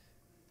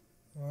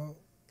 Well,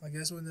 I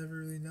guess we'll never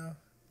really know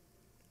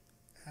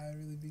how I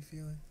really be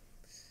feeling.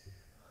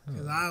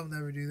 Because I'll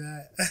never do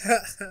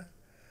that.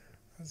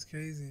 That's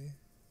crazy.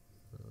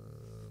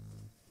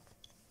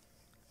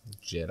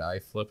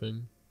 Jedi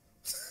flipping.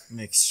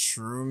 Mixed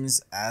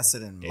shrooms,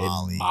 acid, and And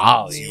Molly.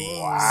 Molly.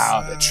 Whoa.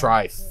 Wow, the The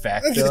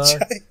trifecta.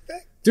 trifecta.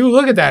 Dude,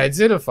 look at that. It's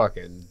in a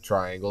fucking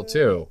triangle,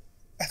 too.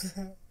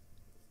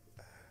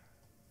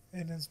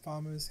 In his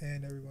palm of his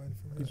hand, everyone.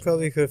 You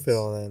probably could fit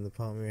all that in the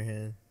palm of your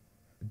hand.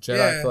 Jedi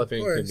Yeah,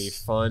 flipping of can be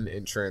course. fun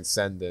and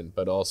transcendent,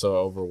 but also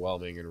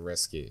overwhelming and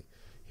risky.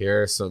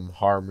 Here are some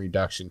harm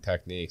reduction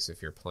techniques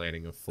if you're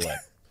planning a flip.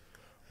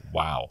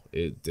 Wow.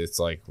 It's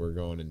like we're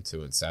going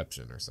into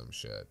Inception or some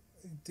shit.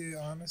 Dude,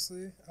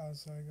 honestly, I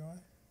was sorry, go on.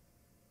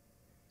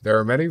 There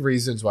are many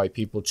reasons why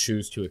people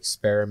choose to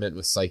experiment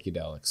with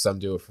psychedelics. Some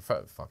do it for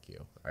fun. Fuck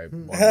you. I want to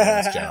know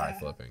what's Jedi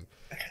flipping.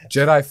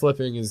 Jedi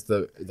flipping is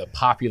the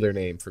popular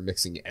name for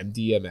mixing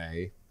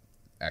MDMA,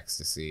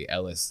 ecstasy,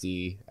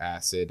 LSD,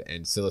 acid,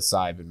 and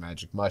psilocybin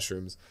magic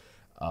mushrooms.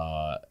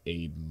 A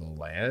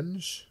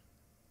melange?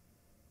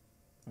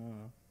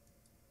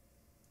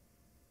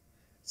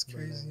 It's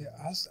crazy.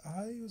 I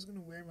was gonna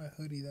wear my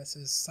hoodie that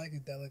says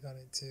psychedelic on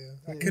it too.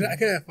 I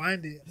couldn't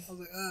find it. I was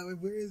like, wait,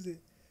 where is it?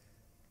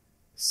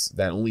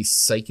 That only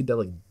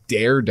psychedelic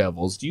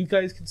daredevils. Do you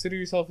guys consider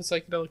yourself a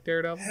psychedelic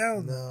daredevil?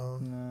 Hell no.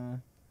 No.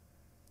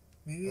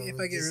 Maybe if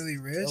I get really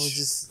rich.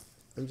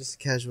 I'm just a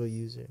casual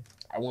user.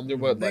 I wonder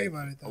what Think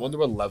about it, though. I wonder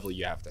what level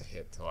you have to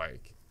hit to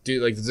like do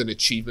like does an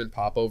achievement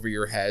pop over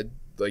your head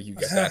like you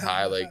get that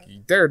high like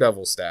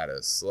daredevil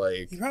status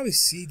like You probably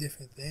see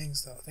different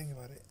things though. Think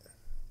about it.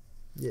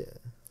 Yeah.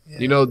 Yeah.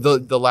 you know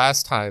the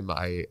last time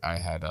I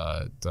had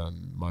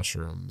done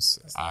mushrooms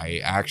I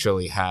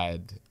actually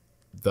had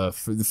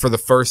for the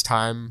first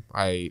time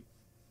I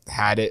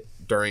had it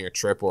during a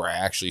trip where I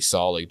actually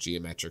saw like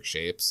geometric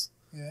shapes.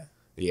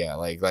 Yeah,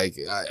 like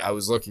I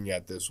was looking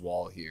at this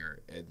wall here,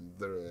 and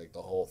literally like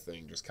the whole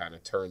thing just kind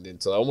of turned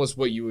into almost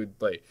what you would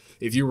like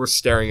if you were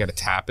staring at a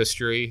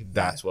tapestry.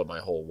 That's what my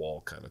whole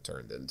wall kind of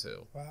turned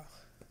into. Wow.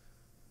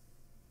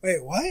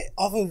 Wait, what?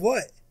 Off of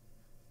what?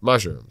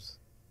 Mushrooms.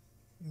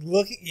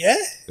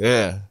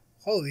 Yeah.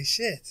 Holy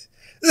shit.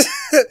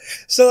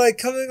 So like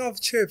coming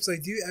off trips,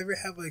 like do you ever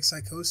have like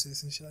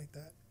psychosis and shit like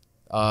that?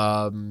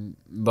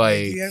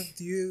 Like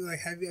do you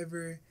have you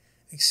ever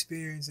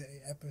experienced an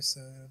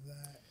episode of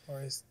that,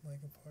 or is like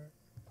a part?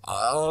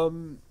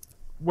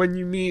 when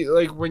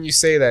you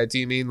say that, do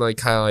you mean like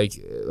kind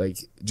of like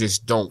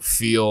just don't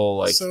feel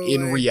like So,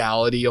 in like,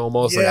 reality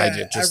almost like I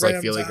yeah, just at like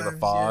random feel like in a times,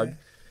 fog?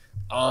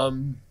 yeah.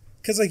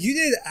 Cause like you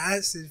did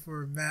acid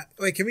for Matt.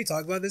 Wait, can we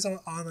talk about this on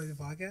like the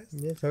podcast?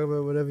 Yeah, talk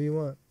about whatever you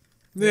want.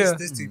 Yeah.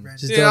 This dude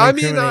branches. Just Yeah, don't I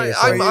mean, incriminate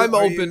yourself. I'm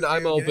Are open. you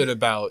I'm okay? open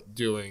about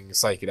doing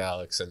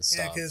psychedelics and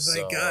Yeah, stuff. 'cause,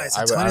 like, so guys,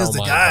 I Antonio's don't the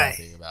mind guy.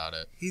 talking about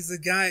it. He's the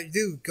guy,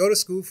 dude. Go to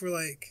school for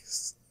like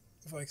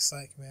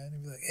psych, man,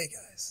 and be like, hey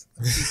guys,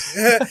 let me teach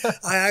you.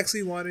 I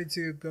actually wanted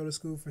to go to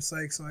school for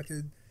psych so I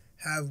could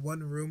have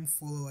one room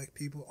full of like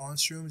people on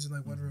shrooms and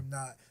like one room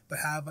not, but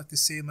have like the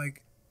same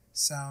like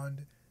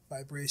sound,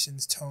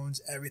 vibrations,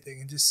 tones,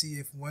 everything, and just see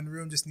if one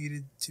room just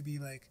needed to be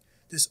like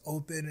just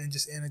open and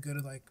just in a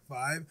good like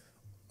vibe,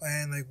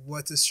 and like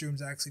what does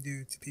shrooms actually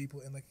do to people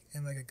in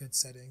like a good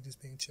setting,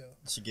 just being chill.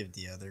 You should give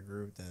the other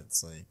group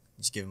that's like,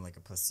 you should give them like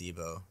a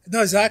placebo.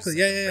 No, exactly.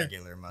 Just, like, Yeah, a yeah.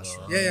 Regular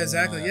mushroom. Yeah,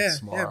 exactly. That's Yeah,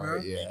 smart, yeah,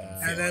 bro. Yeah.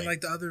 And then like-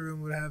 like the other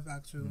room would have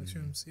actual like,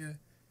 shrooms. Yeah.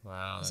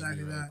 Wow, that'd Exactly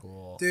be really that.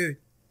 cool. Dude,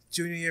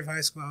 junior year of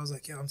high school, I was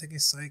like, I'm taking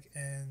psych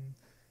and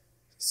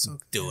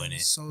Doing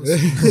it.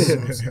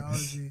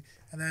 Sociology.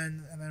 And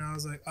then I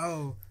was like,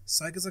 oh,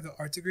 psych is like an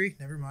art degree?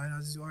 Never mind,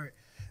 I'll just do art.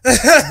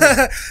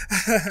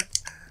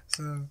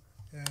 So,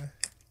 yeah.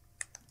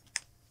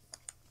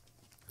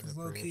 It's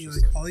low pretty key, like,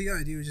 interesting. all you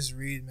gotta do is just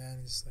read, man,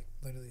 and just like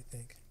literally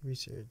think.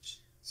 Research.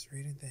 Just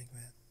read and think,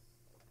 man.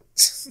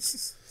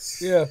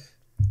 Yeah.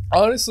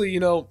 Honestly,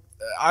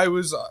 I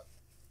was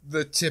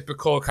the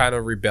typical kind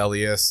of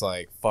rebellious,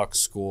 like, fuck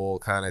school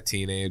kind of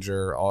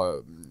teenager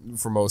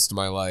for most of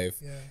my life.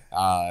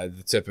 Yeah.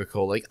 The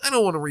typical, like, I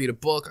don't want to read a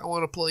book. I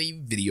want to play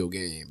video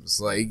games.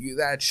 Like,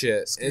 that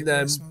shit. And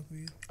then Smoke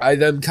weed. I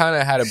then kind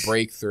of had a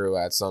breakthrough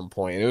at some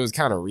point. It was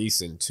kind of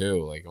recent,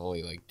 too. Like,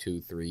 only, like,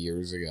 2-3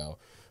 years ago.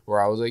 Where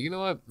I was like, you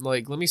know what?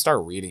 Like, let me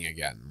start reading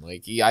again.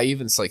 Like, I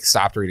even, like,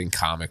 stopped reading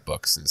comic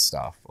books and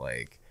stuff.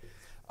 Like,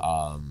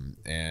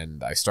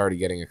 and I started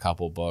getting a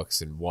couple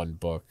books, and one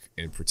book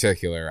in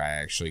particular I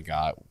actually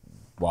got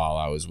while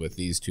I was with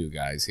these two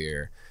guys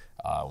here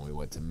when we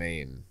went to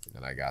Maine,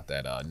 and I got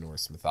that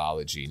Norse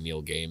mythology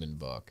Neil Gaiman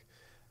book,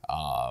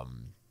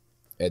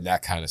 and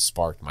that kind of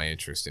sparked my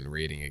interest in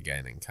reading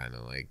again and kind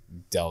of like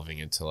delving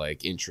into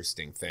like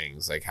interesting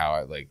things, like how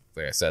I like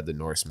I said, the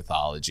Norse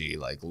mythology,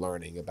 like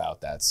learning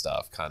about that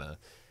stuff kind of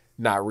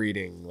not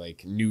reading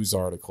like news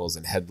articles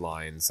and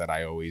headlines that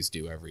I always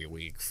do every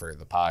week for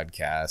the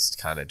podcast,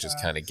 kind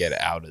of get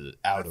out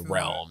of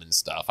realm and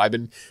stuff. I've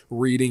been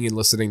reading and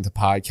listening to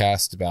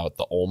podcasts about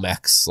the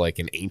Olmecs, like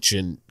an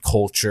ancient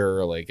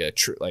culture, like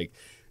the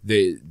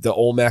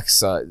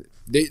Olmecs.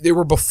 They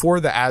were before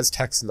the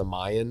Aztecs and the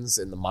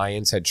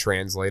Mayans had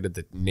translated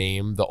the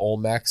name the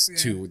Olmecs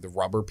to the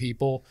rubber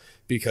people,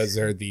 because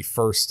they're the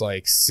first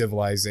like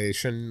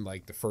civilization,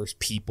 like the first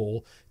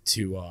people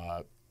to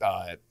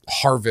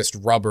harvest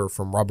rubber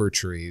from rubber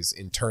trees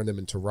and turn them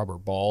into rubber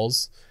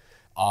balls.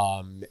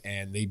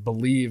 And they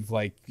believe,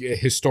 like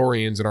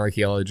historians and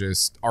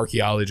archaeologists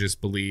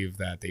believe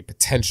that they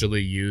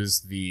potentially use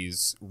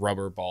these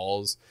rubber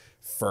balls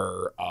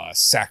for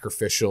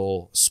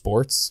sacrificial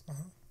sports.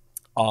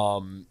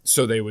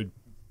 So they would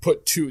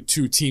put two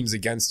teams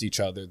against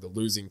each other. The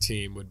losing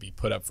team would be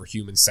put up for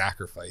human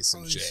sacrifice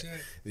and shit.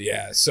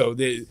 Yeah, so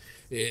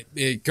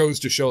it goes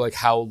to show like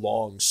how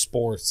long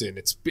sports,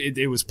 and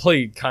it was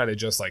played kind of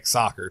just like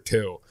soccer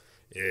too.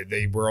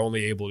 They were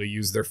only able to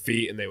use their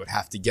feet, and they would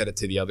have to get it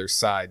to the other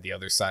side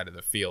of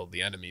the field,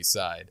 the enemy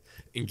side,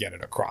 and get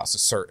it across a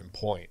certain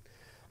point.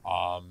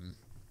 Do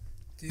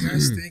you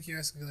guys think you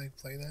guys can like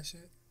play that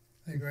shit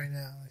like right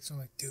now? Like, so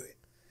like do it.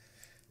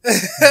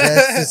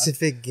 That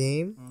specific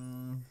game?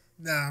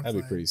 Nah,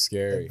 that'd be pretty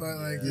scary. But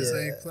like just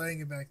like playing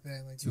it back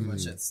then, like too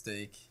much at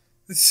stake.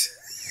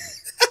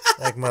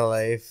 Like my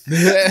life. No,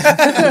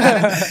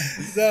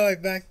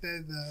 like back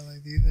then though,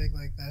 like do you think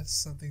like that's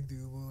something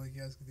doable, like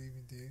you guys could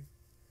even do?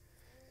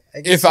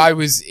 If I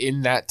was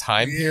in that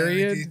time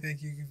period, like, do you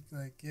think you could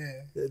like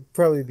it'd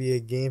probably be a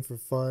game for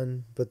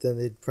fun, but then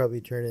they'd probably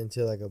turn it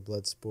into like a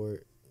blood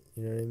sport.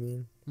 You know what I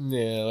mean?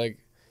 Yeah, like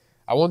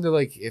I wonder,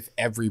 like, if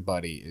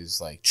everybody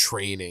is like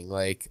training,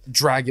 like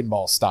Dragon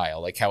Ball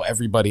style, like how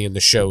everybody in the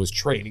show is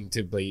training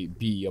to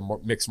be a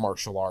mixed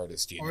martial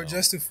artist, or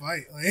just to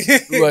fight, like,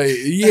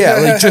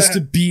 like just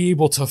to be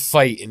able to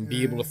fight and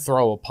be able to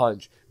throw a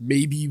punch.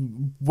 Maybe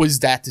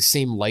was that the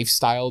same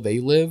lifestyle they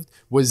lived?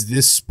 Was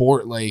this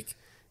sport like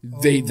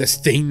the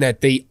thing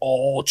that they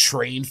all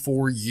trained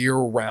for year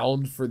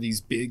round for these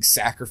big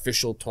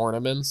sacrificial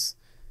tournaments?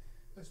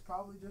 It's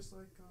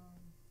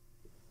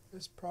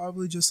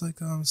probably just like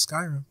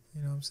Skyrim,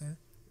 you know what I'm saying?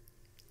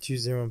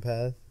 Choose their own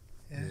path.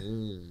 Yeah.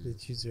 They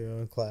choose their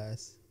own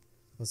class.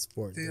 What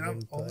sport? Dude, I'm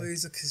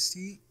always a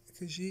Khajiit.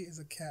 Khajiit is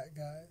a cat,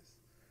 guys.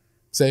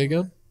 Say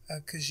again?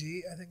 A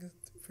Khajiit, I think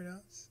it's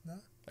pronounced. No?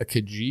 A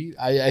Khajiit?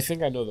 I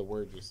think I know the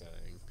word you're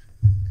saying.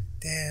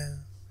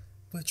 Damn.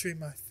 Butchering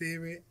my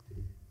favorite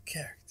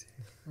character.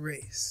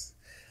 Race.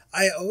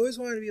 I always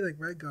wanted to be like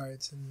Red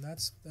Guards, and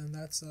that's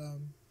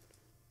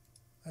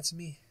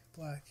me,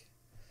 black.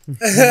 And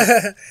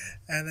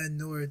then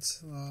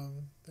Nords,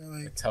 they're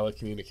like a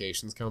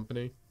telecommunications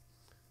company.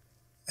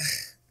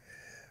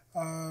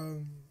 I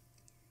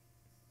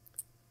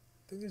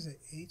think there's an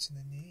H in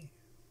the name.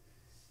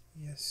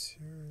 Yes,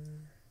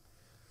 sir.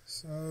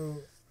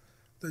 So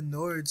the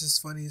Nords is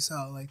funny as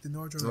hell. Like the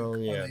Nords are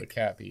like, the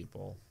cat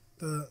people.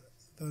 The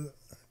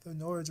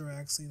Nords are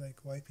actually like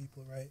white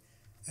people, right?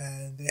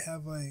 And they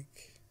have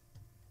like,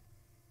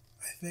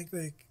 I think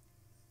like,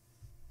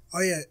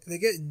 they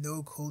get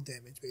no cold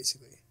damage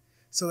basically.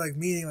 So like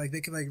meaning like they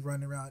could like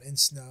run around in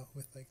snow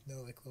with like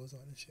no like clothes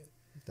on and shit,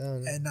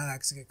 and not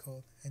actually get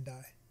cold and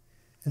die.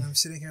 And I'm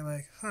sitting here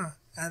like, huh?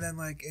 And then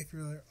like if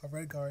you're like, a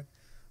red guard,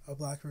 a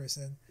black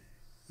person,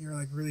 you're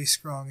like really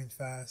strong and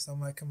fast. I'm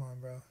like, come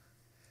on, bro,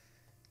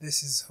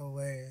 this is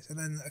hilarious. And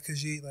then a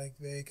Khajiit, like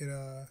they could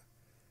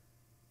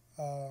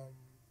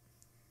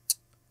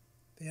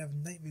they have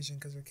night vision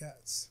because they're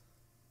cats.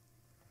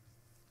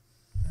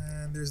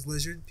 And there's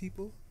lizard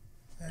people,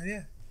 and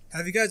yeah.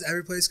 Have you guys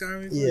ever played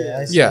Skyrim before?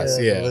 Yeah. Yes.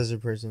 A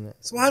lizard person.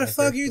 So why the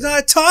fuck are you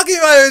not talking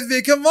about it with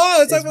me? Come on,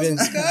 let's talk about some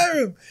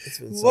Skyrim. It's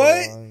been so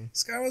what? long.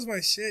 Skyrim was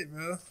my shit,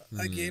 bro.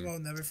 That game I'll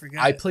never forget.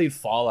 I played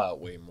Fallout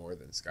way more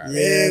than Skyrim.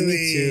 Yeah, Really?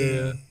 me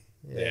too.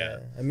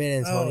 Yeah. I made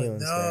Antonio in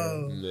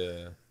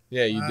Skyrim.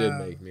 Yeah, you did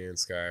make me in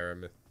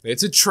Skyrim.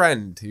 It's a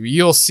trend.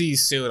 You'll see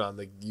soon on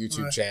the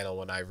YouTube channel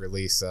when I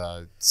release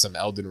some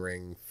Elden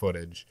Ring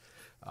footage.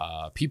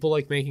 People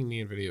like making me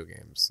in video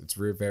games. It's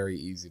very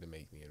easy to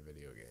make me in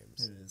video games.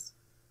 It is.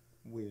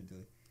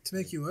 Weirdly. To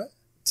make you what?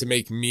 To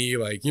make me,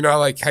 like, you know,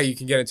 like how you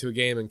can get into a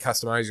game and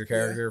customize your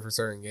character for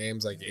certain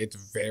games. Like, it's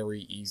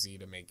very easy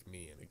to make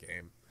me in a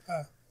game.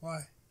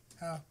 Why?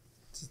 How?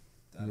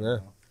 I don't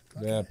know.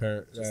 Yeah,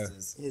 apparently.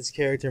 His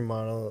character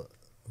model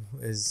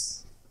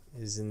is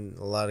in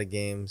a lot of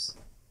games.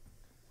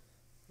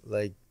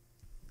 Like,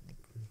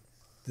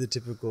 the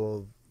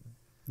typical,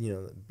 you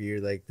know,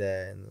 beard like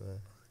that and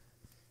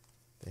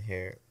the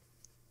hair.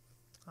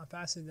 I'll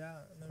pass it down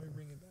and then we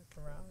bring it back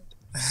around.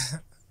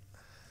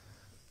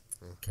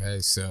 Okay,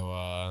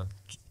 so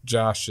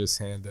Josh just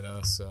handed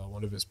us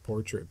one of his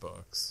portrait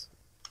books.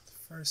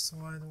 First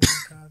one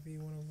copy,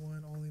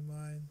 101, only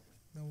mine.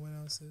 No one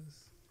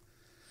else's.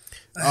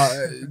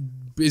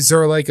 Is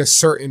there like a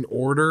certain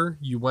order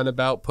you went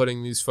about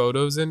putting these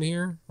photos in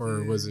here?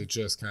 Or was it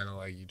just kind of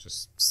like you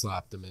just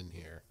slapped them in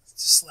here?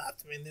 just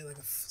slapped me in there like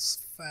a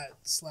fat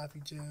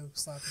slappy Joe, you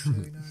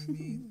know what I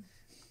mean?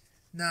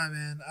 Nah,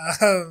 man.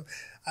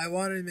 I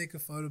wanted to make a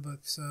photo book,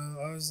 so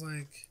I was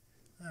like,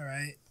 all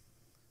right,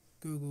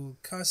 Google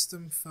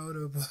custom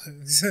photo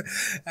books, and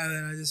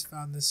then I just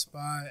found this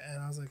spot,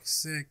 and I was like,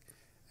 sick.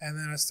 And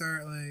then I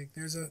start like,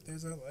 there's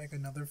like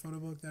another photo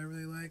book that I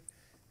really like,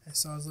 and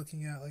so I was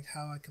looking at like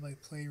how I could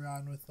like play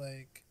around with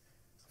like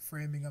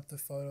framing up the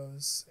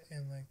photos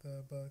in like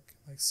the book,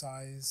 like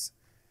size,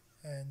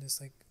 and just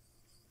like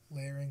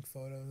layering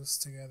photos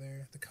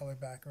together, the color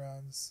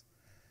backgrounds,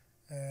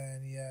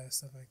 and yeah,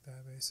 stuff like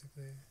that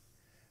basically.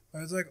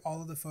 But it's like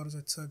all of the photos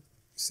I took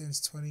since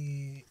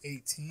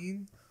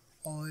 2018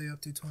 all the way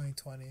up to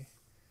 2020.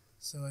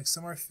 So like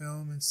some are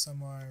film and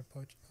some are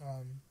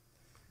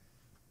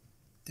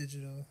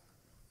digital,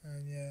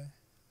 and yeah.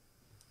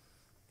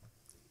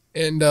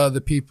 And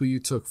the people you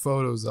took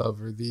photos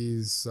of, are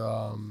these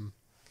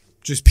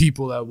just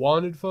people that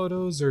wanted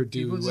photos, or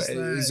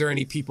is there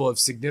any people of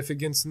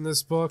significance in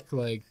this book,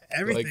 like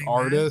everything,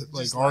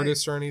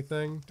 artists or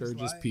anything, or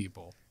just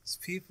people? It's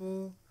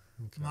people,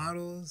 okay.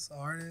 Models,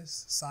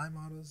 artists, side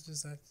models,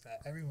 just that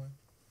everyone,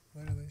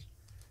 literally.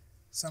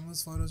 Some of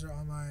those photos are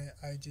on my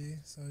IG,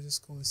 so it's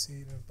just cool to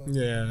see in a book.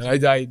 Yeah,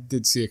 I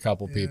did see a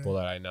couple people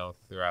that I know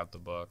throughout the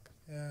book.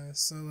 Yeah,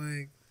 so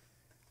like,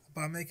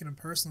 but I'm making a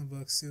personal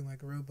book soon,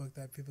 like a real book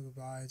that people could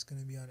buy. It's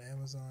gonna be on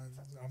Amazon.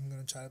 I'm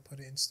gonna try to put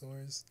it in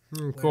stores.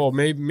 Cool.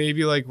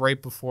 Maybe like right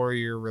before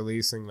you're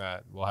releasing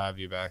that, we'll have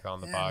you back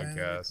on the podcast.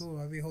 Man, cool.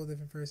 I'll be a whole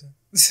different person.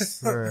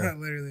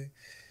 Literally.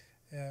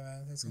 Yeah,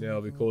 man. That's gonna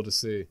it'll be cool to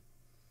see.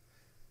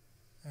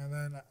 And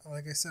then,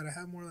 like I said, I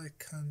have more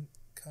like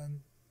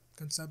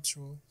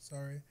conceptual,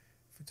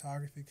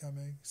 photography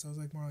coming. So it's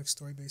like more like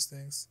story-based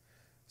things.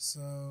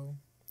 So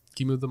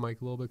can you move the mic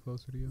a little bit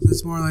closer to you?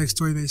 It's more like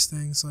story-based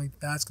things. So like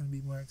that's gonna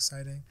be more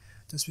exciting,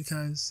 just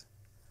because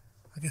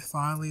I could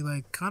finally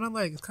like kind of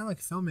like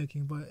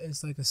filmmaking, but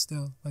it's like a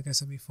still, like I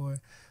said before.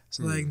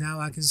 So like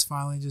now I can just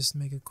finally just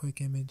make a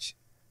quick image,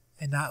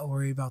 and not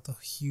worry about the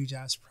huge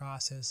ass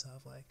process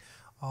of like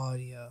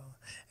audio,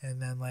 and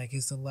then like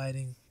is the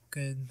lighting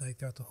good like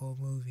throughout the whole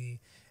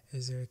movie?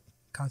 Is there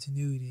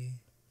continuity?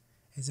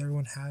 Is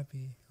everyone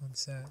happy on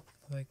set?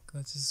 Like,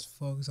 let's just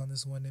focus on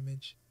this one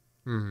image.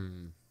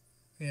 Mm-hmm.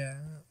 Yeah,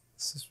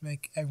 let's just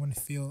make everyone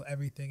feel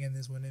everything in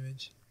this one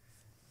image.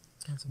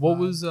 What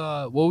was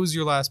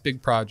your last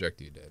big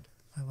project you did?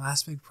 My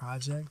last big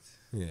project?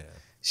 Yeah.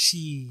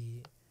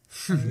 Shit.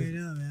 I don't really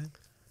know,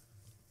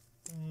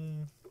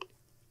 man.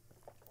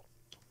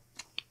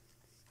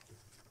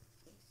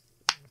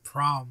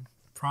 Prom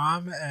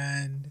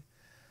and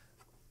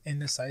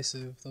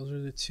Indecisive. Those are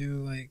the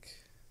two like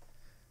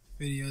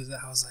videos that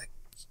I was like,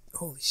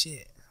 holy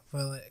shit.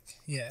 But like,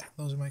 yeah,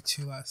 those are my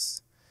two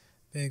last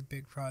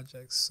big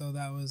projects. So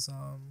that was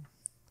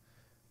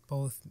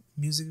both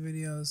music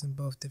videos and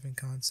both different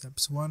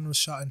concepts. One was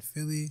shot in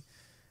Philly,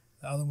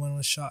 the other one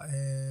was shot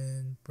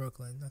in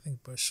Brooklyn, I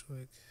think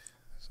Bushwick,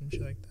 some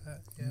shit like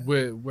that. Yeah.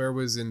 Where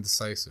was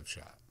Indecisive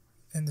shot?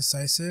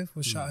 Indecisive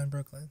was shot in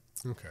Brooklyn.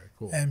 Okay,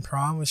 cool. And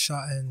Prom was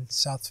shot in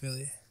South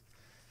Philly.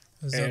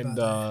 And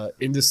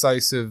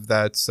Indecisive,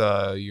 that's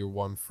your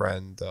one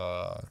friend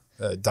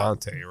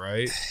Dante,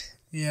 right?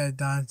 Yeah,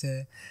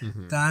 Dante.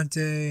 Mm-hmm.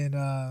 Dante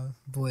and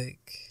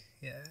Blake.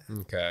 Yeah.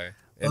 Okay.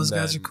 Those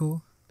guys are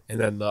cool. And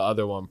then the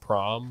other one,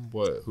 Prom,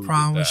 who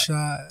Prom did that? was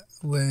shot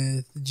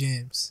with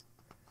James.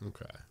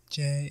 Okay.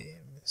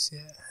 James,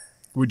 yeah.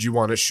 Would you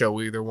want to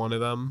show either one of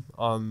them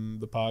on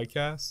the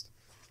podcast?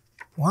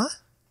 What?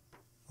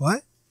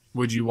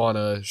 Would you want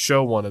to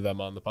show one of them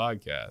on the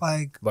podcast?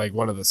 Like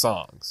one of the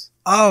songs?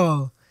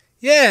 Oh,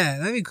 yeah,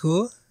 that'd be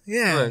cool.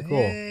 Yeah, right, cool.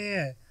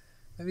 Yeah.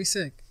 That'd be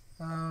sick.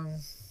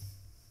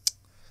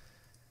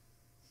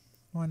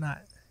 Why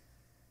not?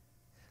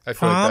 I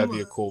feel like that'd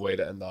be a cool way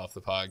to end off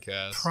the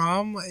podcast.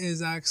 Prom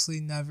is actually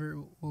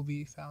never will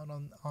be found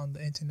on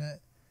the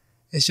internet.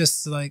 It's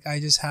just like I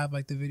just have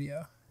like the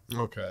video.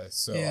 Okay,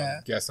 so yeah.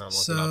 I guess I'm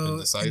looking up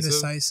Indecisive.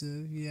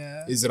 Indecisive,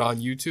 yeah. Is it on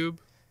YouTube?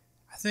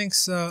 I think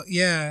so.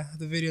 Yeah,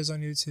 the video's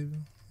on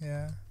YouTube.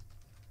 Yeah.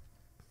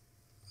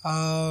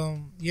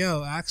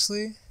 Yo,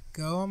 actually,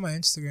 go on my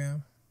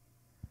Instagram.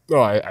 Oh,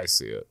 I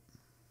see it.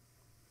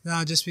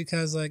 No, just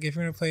because like if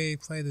you're gonna play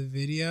the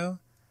video,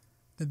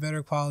 the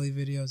better quality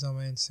videos on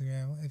my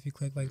Instagram. If you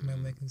click like my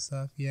link and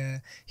stuff, yeah.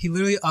 He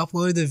literally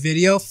uploaded the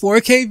video,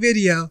 4K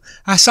video.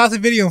 I shot the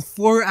video in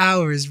 4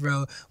 hours,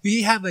 bro.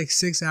 We had like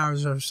 6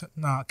 hours of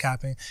not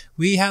capping.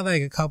 We had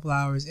like a couple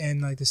hours in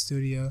like the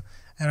studio,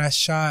 and I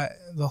shot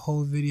the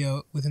whole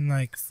video within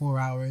like 4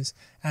 hours.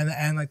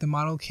 And like the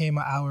model came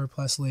an hour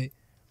plus late,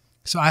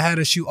 so I had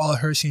to shoot all of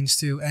her scenes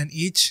too. And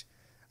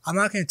I'm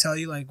not gonna tell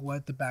you like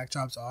what the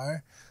backdrops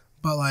are,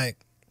 but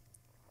like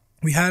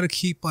we had to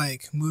keep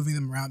like moving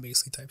them around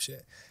basically type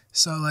shit.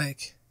 So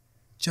like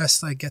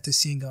just like get the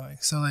scene going.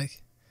 So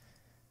like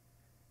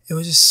it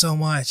was just so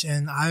much,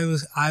 and I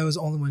was the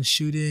only one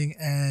shooting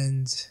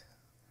and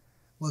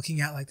looking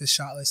at like the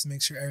shot list to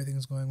make sure everything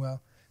was going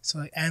well. So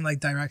like and like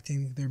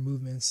directing their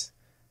movements.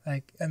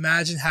 Like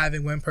imagine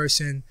having one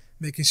person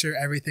making sure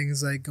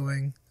everything's like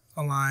going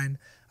aligned.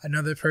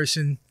 Another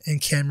person in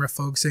camera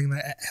focusing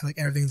that like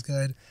everything's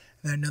good,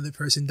 and then another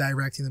person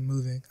directing the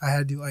moving. I had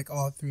to do like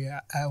all three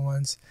at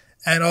once,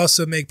 and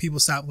also make people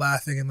stop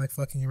laughing and like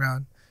fucking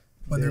around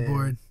when they're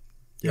bored.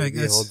 Yeah, like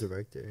be a it's whole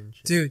director and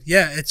shit. dude,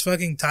 yeah, it's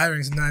fucking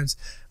tiring sometimes.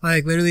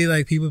 Like literally,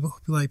 like people be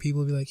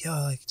like, yo,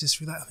 like just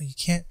relax. Like, you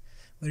can't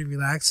literally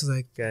relax. It's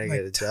like, Gotta like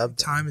get a job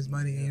done. time is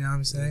money. You know what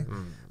I'm saying?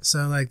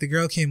 So like the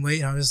girl came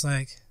late, and I was just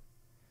like,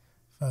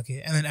 fuck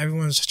it. And then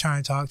everyone was just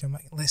trying to talk to him.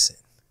 Like, listen,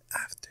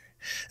 after,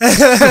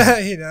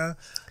 you know.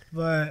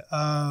 But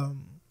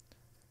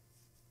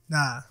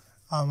nah,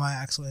 on my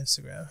actual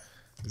Instagram.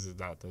 Is it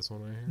not this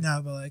one right here?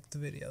 No, but like the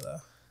video though.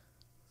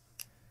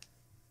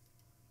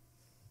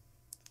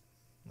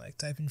 Like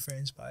type in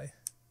frames by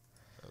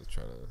I was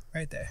trying to.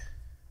 right there,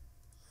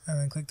 and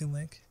then click the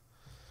link.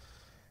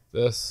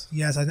 This.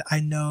 Yes, I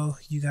know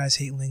you guys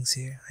hate links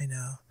here. I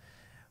know.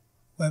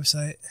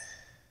 Website.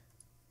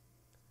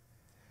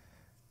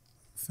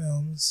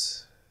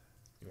 Films.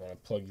 You want to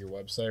plug your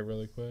website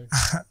really quick?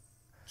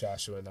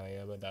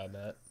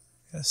 JoshuaNyema.net.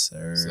 Yes,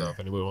 sir. So if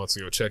anyone wants to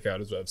go check out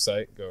his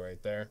website, go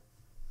right there.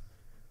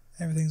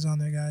 Everything's on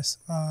there, guys.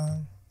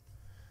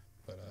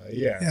 But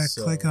yeah. Yeah,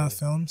 so, click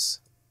films.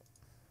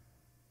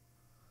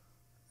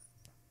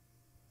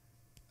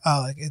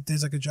 Oh, like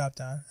there's like a drop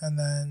down, and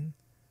then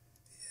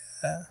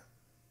yeah.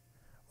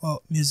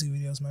 Well, music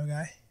videos, my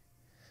guy.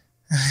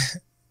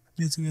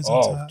 Music videos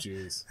on Oh, top.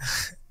 jeez.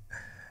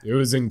 It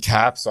was in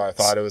caps, so I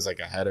thought it was like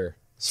a header.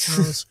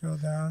 Scroll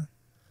down.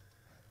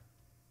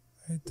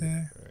 Right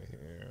there. Right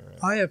here.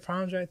 Oh yeah,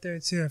 Prom's right there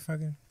too.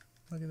 Fucking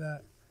look at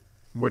that.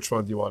 Which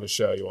one do you want to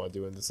show? You want to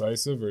do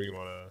Indecisive, or you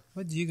want to?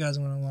 What do you guys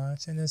want to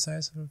watch?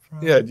 Indecisive or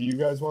Prom? Yeah. Do you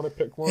guys want to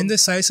pick one?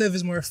 Indecisive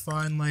is more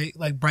fun,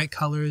 like bright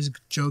colors,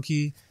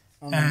 jokey.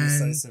 I'm And-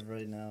 indecisive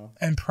right now.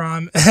 And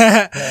Prom,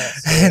 yeah,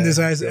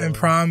 Indecisive, and go.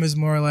 Prom is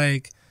more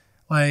like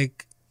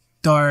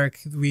dark.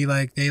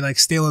 They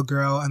steal a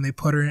girl and they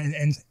put her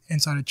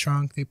inside a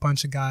trunk. They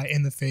punch a guy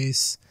in the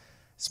face.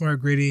 It's more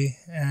gritty,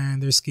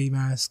 and they're ski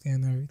mask,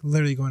 and they're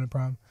literally going to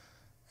prom.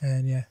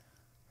 And yeah,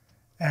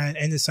 and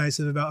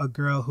Indecisive about a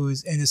girl who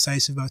is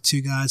indecisive about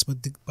two guys,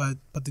 but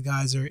the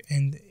guys are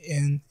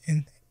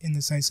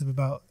indecisive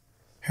about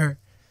her.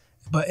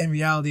 But in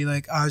reality,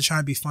 like, I was trying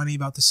to be funny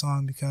about the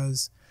song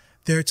because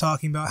they're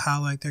talking about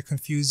how like they're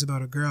confused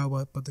about a girl,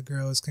 but the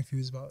girl is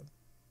confused about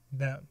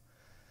them.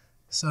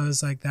 So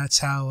it's like that's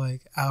how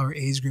like our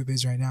age group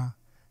is right now.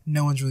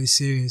 No one's really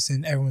serious,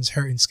 and everyone's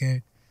hurt and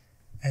scared,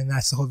 and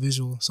that's the whole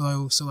visual.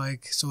 So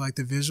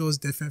the visual is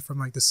different from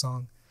like the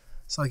song.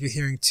 So like you're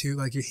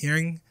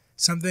hearing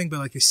something, but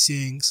like you're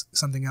seeing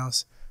something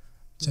else.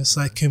 Just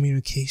like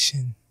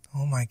communication.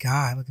 Oh my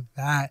God, look at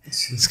that.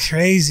 It's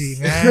crazy,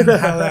 man,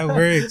 how that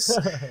works.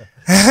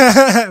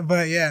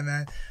 But yeah,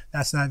 man,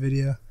 that's that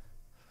video.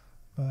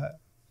 But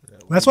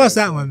let's watch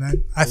that one,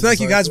 man. I feel like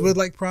you guys would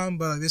like Prom,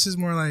 but this is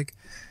more like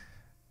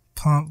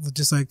pump,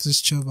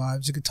 just chill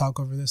vibes. You could talk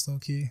over this low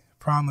key.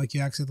 Prom, like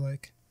you actually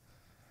like.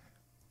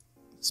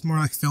 It's more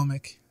like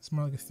filmic. It's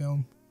more like a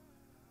film.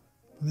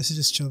 But this is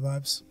just chill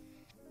vibes.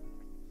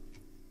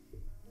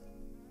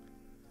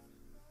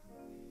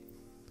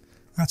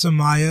 That's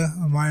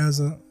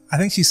Amaya. I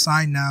think she's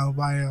signed now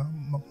by a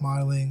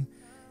modeling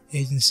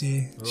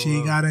agency.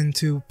 She got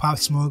into Pop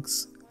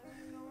Smoke's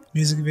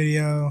music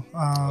video,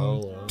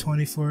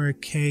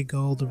 24K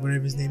Gold or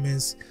whatever his name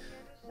is.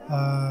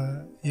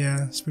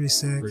 Yeah, it's pretty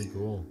sick. Pretty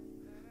cool.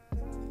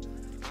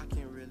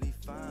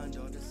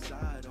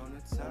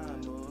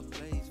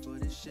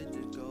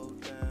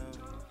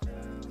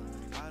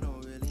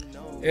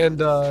 And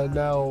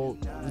now,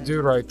 the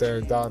dude right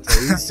there, Dante,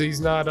 he's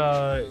not,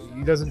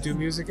 he doesn't do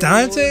music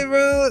Dante,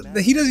 anymore?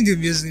 bro, he doesn't do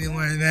music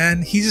anymore,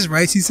 man. He just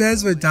writes, he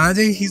says, but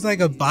Dante, he's like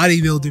a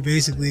bodybuilder,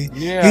 basically.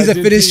 Yeah, he's I a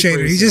did fitness peep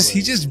trainer. He's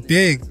recently. just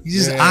big.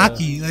 He's just Yeah.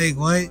 Aki. Like,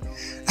 what?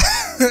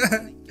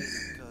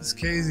 It's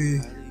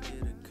crazy.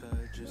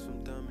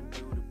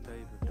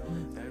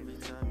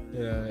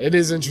 Yeah, it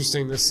is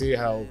interesting to see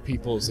how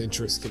people's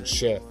interests can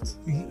shift.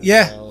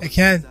 Yeah, Well. I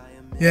can.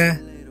 Yeah,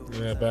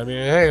 Yeah, but I mean,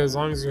 hey, as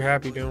long as you're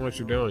happy doing what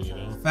you're doing, you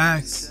know.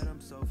 facts.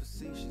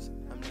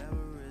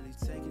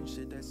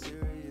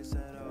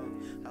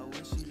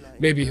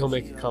 Maybe he'll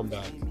make a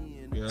comeback.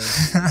 You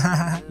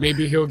know,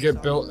 maybe he'll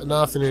get built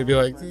enough, and he'll be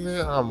like,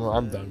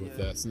 I'm done with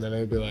this," and then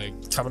he'll be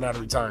like coming out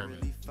of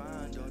retirement.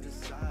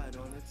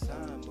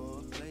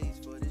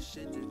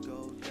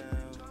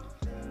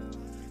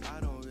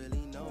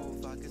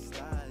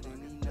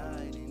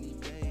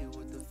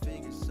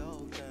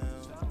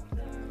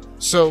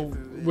 So,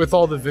 with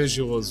all the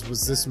visuals,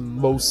 was this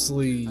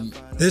mostly?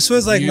 This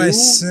was like my You?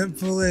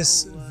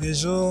 simplest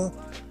visual,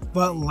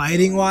 but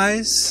lighting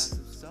wise,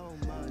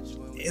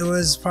 it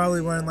was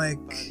probably one like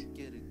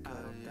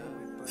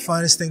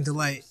funnest thing to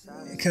light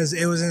because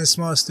it was in a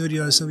small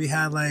studio, so we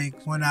had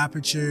like one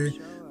aperture.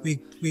 We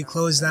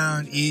closed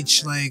down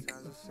each like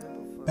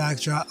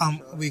backdrop.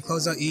 We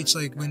closed out each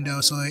like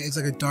window, so like, it's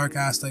like a dark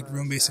ass like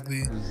room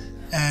basically,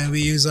 and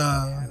we use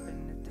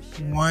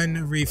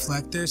one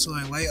reflector, so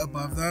like light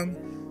above them.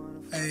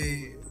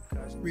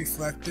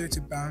 reflector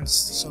to bounce,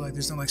 so like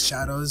there's no like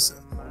shadows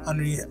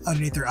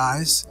underneath their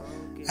eyes.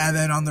 And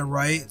then on the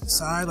right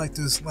side, like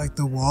this, like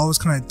the wall was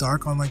kind of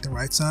dark on like the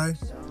right side.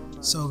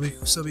 So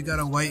we got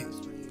a white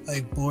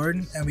like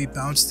board and we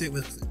bounced it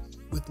with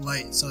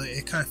light, so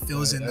it kind of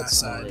fills in that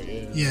side.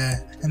 Smart, yeah,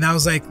 and that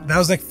was like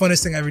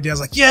funnest thing I ever did. I was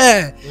like,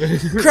 yeah,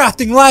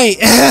 crafting light.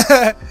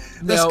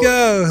 Let's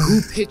go.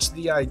 Who pitched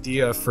the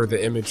idea for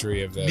the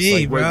imagery of this?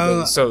 Me, like,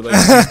 bro. So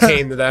like you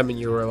came to them and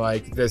you were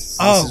like, "This is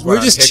what we're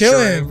I'm just picturing."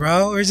 chilling,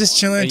 bro. We're just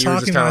chilling, And you were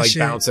talking just kind about of like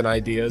shit. bouncing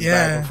ideas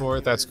back and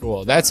forth. That's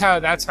cool. That's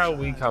how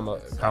we come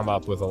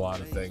up with a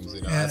lot of things.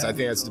 You know, Yeah. I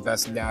think that's the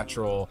best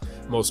natural,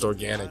 most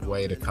organic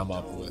way to come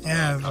up with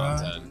Yeah, bro.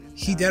 content.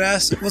 He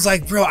deadass was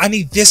like, bro, I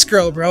need this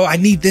girl, bro. I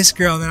need this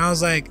girl. And then I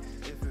was like,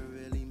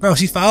 bro,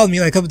 she followed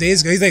me like a couple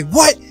days ago. He's like,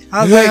 what?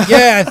 I was like,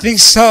 yeah, I think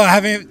so. I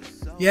haven't.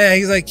 Yeah,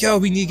 he's like, yo,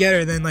 we need to get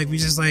her. Then like we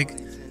just like,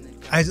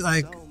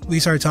 we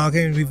started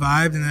talking and we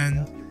vibed, and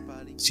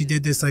then she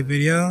did this like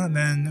video, and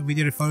then we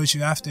did a photo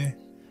shoot after.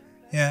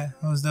 Yeah,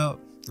 that was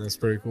dope. That's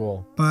pretty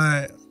cool.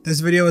 But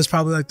this video was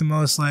probably like the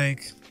most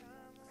like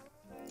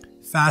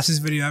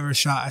fastest video I ever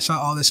shot. I shot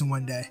all this in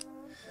one day,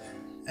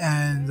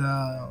 and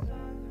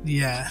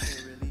yeah,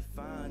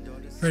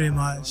 pretty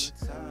much.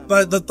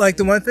 But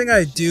the one thing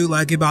I do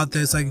like about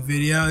this like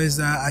video is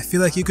that I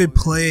feel like you could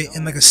play it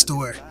in like a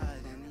store,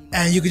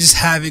 and you could just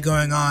have it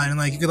going on, and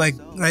like you could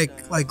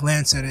like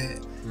glance at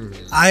it.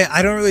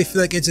 I don't really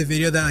feel like it's a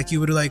video that like you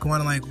would like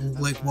want to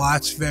like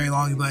watch very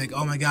long and be like,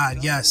 oh my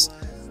god, yes.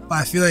 But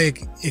I feel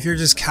like if you're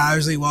just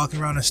casually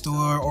walking around a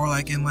store or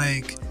like in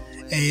like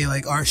a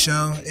like art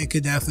show, it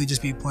could definitely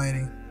just be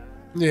playing.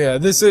 Yeah,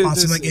 this is on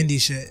some like indie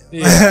shit.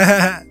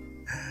 Yeah.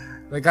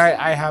 Like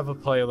I have a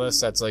playlist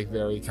that's like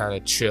very kind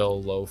of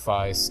chill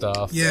lo-fi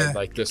stuff. Yeah. And,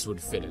 like this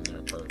would fit in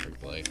there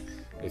perfectly.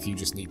 If you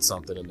just need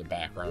something in the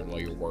background while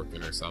you're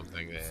working or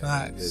something,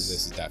 then this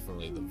is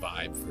definitely the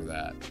vibe for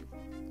that.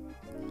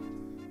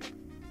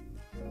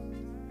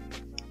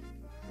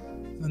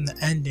 And the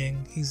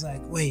ending, he's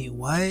like, wait,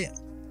 what?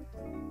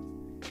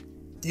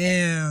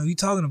 Damn, you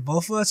talking to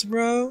both of us,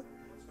 bro?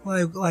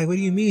 Like, what do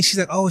you mean? She's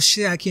like, oh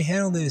shit, I can't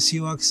handle this.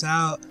 She walks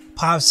out,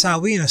 pops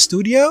out. We in a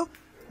studio?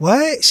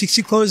 What? She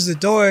closes the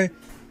door,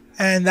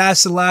 and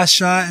that's the last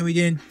shot, and we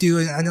didn't do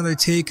another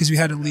take because we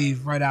had to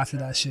leave right after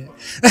that shit.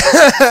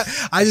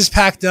 I just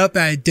packed up,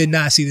 and I did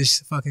not see this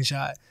fucking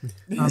shot.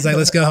 I was like,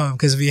 let's go home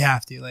because we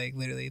have to. Like,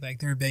 literally, like,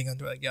 they were banging on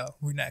the door, like, yo,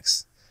 we're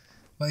next.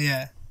 But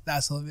yeah,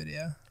 that's the whole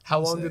video. How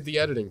long did the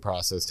editing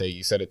process take?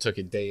 You said it took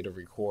a day to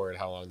record.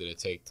 How long did it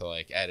take to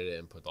like edit it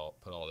and put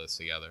all this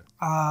together?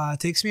 It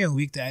takes me a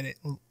week to edit,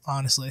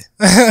 honestly.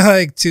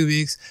 Like 2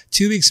 weeks.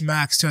 2 weeks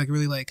max to like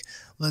really like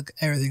look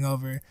everything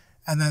over.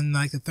 And then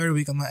like the third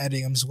week I'm not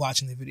editing, I'm just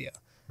watching the video.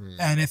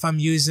 And if I'm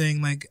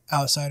using like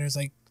outsiders,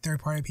 like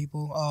third party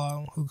people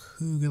who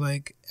could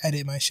like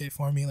edit my shit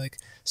for me, like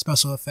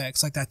special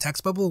effects. Like that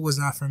text bubble was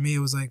not for me. It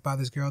was like by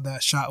this girl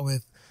that shot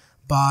with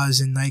Boz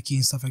and Nike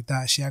and stuff like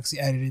that. She actually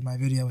edited my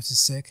video, which is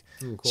sick.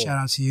 Cool. Shout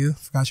out to you.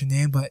 Forgot your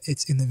name, but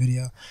it's in the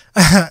video.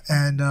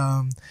 And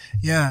I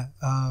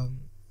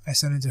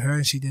sent it to her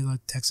and she did like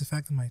text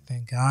effect. I'm like,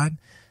 thank God.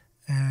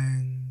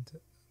 And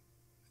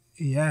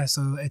yeah,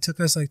 so it took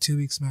us like 2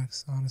 weeks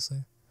max,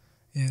 honestly.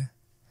 Yeah.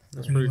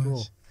 That's pretty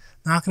cool.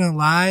 Not gonna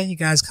lie, you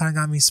guys kind of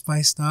got me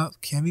spiced up.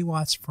 Can we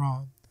watch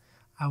Prom?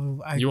 I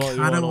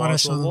kind of want to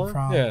show them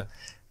Prom. Yeah.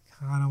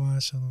 Kind of want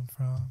to show them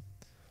Prom.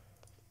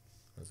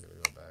 Let's go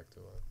back to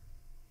it.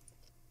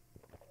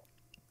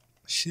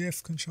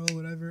 Shift, control,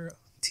 whatever,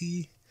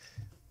 T,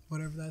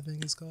 whatever that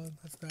thing is called.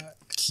 I forgot.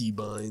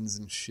 Keybinds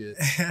and shit.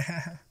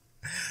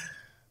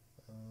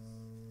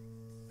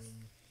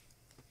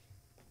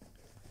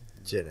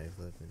 Jedi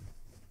flipping.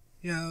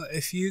 Yo,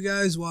 if you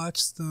guys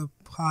watch the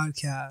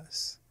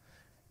podcast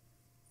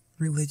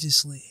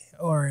religiously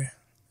or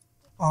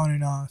on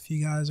and off,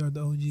 you guys are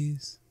the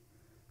OGs.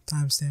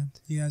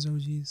 Timestamped. You guys are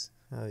OGs.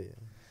 Oh yeah.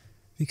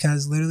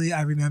 Because literally,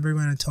 I remember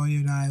when Antonio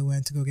and I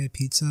went to go get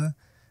pizza,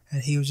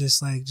 and he was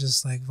just like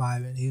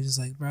vibing. He was just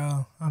like,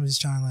 bro, I'm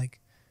just trying to like,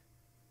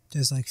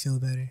 just like feel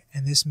better.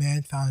 And this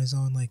man found his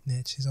own like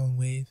niche, his own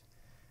wave.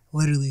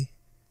 Literally,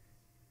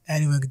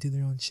 anyone could do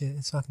their own shit.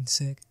 It's fucking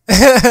sick.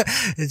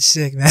 It's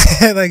sick,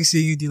 man. Like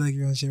seeing you do like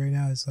your own shit right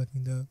now is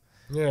fucking dope.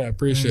 Yeah, I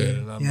appreciate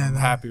it. I'm man.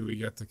 happy we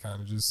get to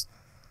kind of just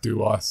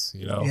do us,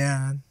 you know? Yeah,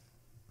 man.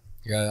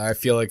 Yeah, I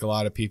feel like a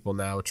lot of people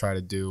now try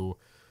to do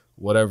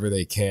whatever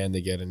they can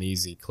to get an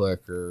easy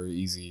click or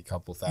easy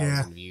couple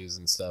thousand views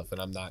and stuff, and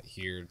I'm not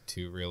here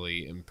to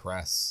really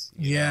impress.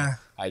 You know?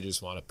 I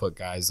just want to put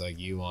guys like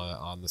you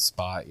on the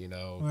spot, you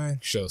know, Right.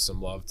 show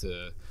some love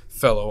to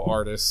fellow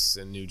artists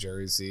in New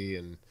Jersey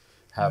and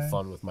have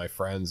fun with my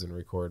friends and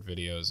record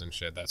videos and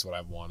shit. That's what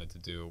I've wanted to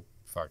do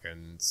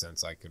fucking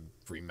since I could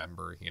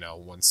remember, you know,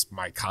 once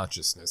my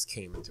consciousness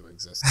came into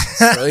existence.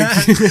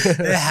 Like,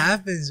 It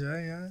happens,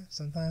 right? Yeah,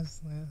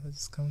 sometimes it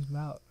just comes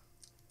about.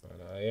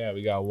 But yeah,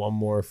 we got one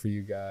more for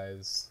you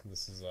guys.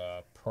 This is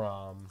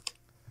Prom.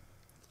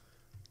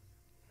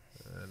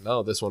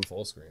 No, this one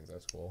full screens.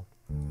 That's cool.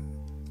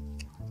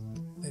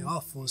 They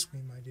all full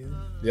screen, my dude.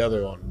 The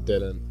other one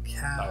didn't.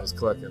 Cap. I was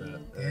clicking it.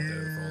 And it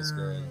did full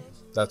screen.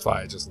 That's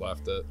why I just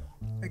left it.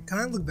 It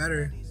kind of looked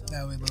better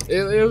that way.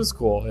 It was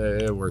cool.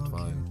 It worked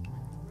fine.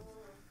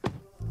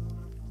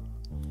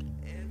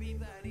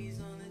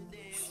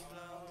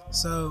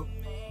 So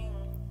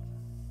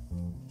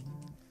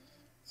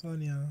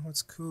yeah,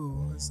 what's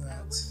cool is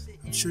that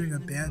I'm shooting a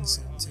band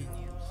soon too.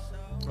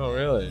 Oh,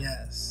 really?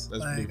 Yes.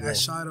 That's like pretty cool. I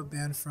shot a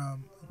band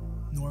from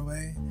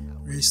Norway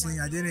recently.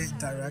 I didn't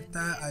direct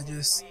that. I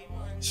just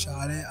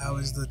shot it. I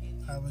was the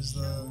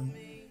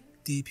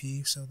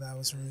DP, so that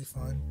was really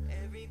fun.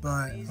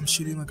 But I'm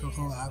shooting like a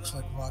whole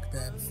actual like rock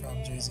band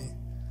from Jersey.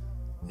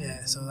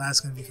 Yeah, so that's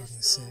gonna be fucking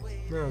sick.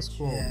 Yeah, that's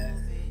cool. Yeah,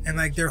 and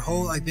like their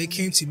whole like they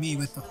came to me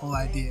with the whole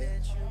idea,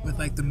 with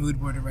like the mood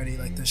board already,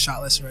 like the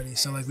shot list already.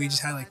 So like we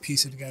just had like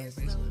piece it together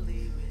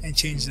basically and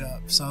changed it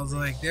up. So I was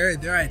like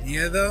their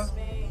idea though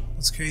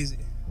was crazy.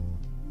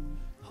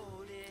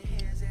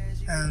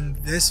 And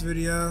this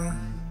video,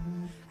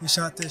 we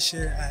shot this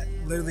shit at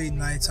literally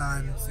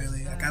nighttime in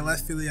Philly. Like I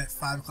left Philly at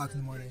 5 o'clock in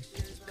the morning,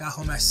 got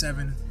home at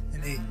 7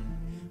 and 8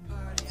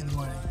 in the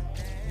morning.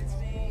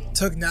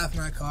 Took a nap in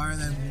my car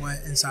and then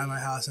went inside my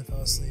house and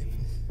fell asleep.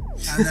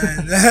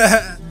 And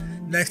then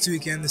next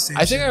weekend the same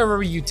I think shit. I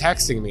remember you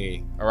texting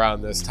me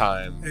around this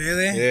time.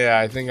 Really? Yeah,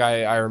 I think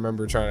I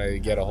remember trying to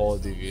get a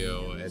hold of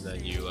you, and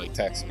then you like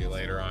texted me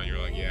later on. You were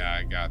like,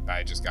 "Yeah,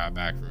 I just got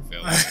back from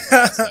Philly." I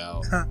passed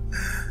out.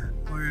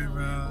 Weird,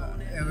 bro.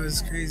 It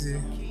was crazy.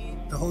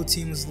 The whole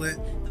team was lit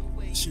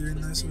shooting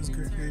this. It was a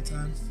great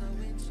time.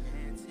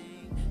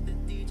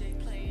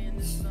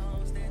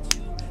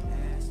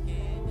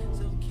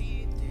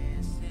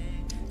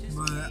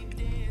 But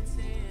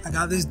I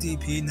got this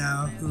DP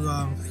now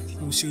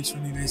who shoots for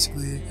me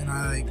basically, and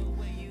I like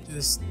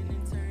just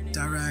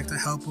direct. I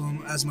help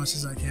him as much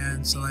as I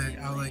can. So like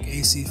I'll like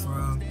AC for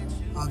him,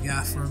 I'll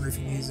gaff for him if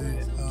he needs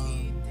it.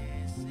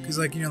 Cause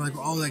like you know like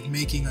we're all like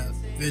making a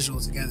visual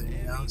together,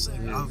 you know. So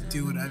like I'll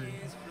do whatever.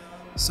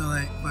 So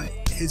like, but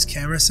his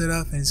camera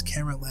setup and his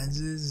camera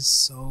lenses is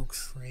so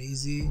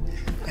crazy,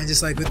 and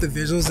just like with the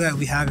visuals that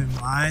we have in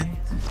mind,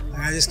 like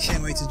I just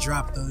can't wait to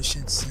drop those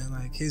shits. And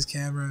like his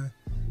camera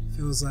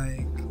feels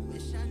like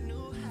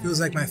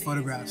my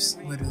photographs,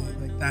 literally.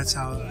 Like that's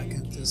how I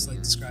could just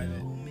like describe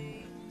it.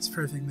 It's a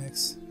perfect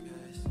mix.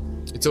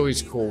 It's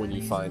always cool when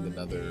you find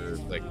another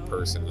like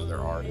person, another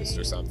artist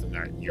or something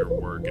that your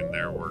work and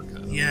their work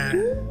kind of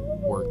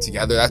work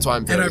together. That's why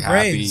I'm very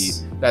happy.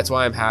 brains. That's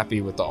why I'm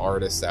happy with the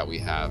artists that we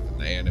have and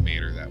the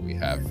animator that we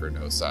have for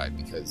Noside,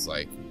 because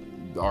like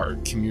our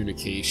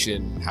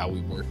communication, how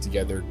we work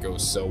together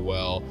goes so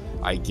well.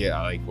 I get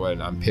like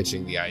when I'm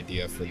pitching the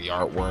idea for the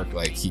artwork,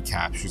 like he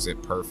captures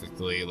it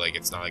perfectly. Like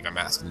it's not like I'm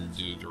asking him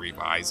to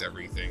revise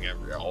everything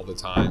all the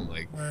time.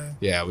 Like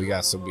yeah, we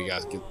got some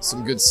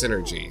good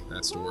synergy.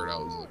 That's the word I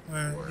was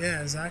looking for.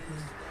 Yeah, exactly.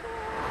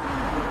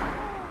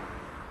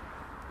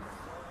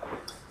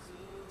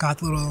 Got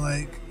the little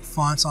like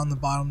fonts on the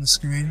bottom of the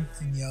screen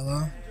in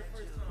yellow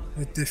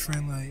with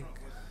different like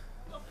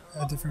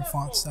a different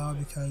font style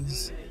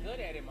because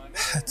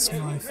that's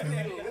my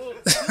favorite.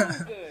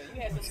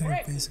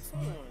 Okay, basic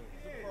font.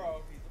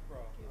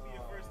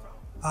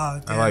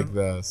 Oh, damn. I like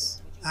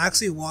this. I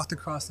actually walked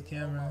across the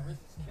camera.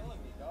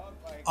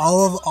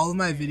 All of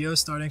my videos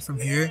starting from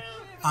here,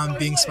 I'm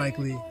being Spike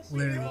Lee,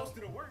 literally.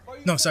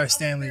 No, sorry,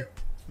 Stan Lee.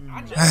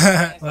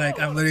 Like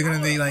I'm literally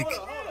gonna be like,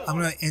 I'm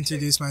gonna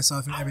introduce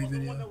myself in every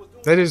video.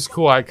 That is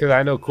cool, because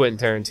I know Quentin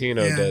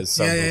Tarantino does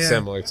something yeah.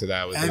 similar to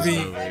that with Every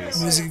his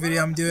movies. music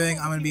video I'm doing,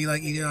 I'm gonna be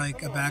like either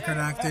like a background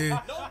actor,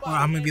 or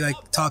I'm gonna be like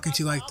talking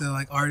to like the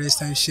like artist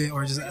type shit,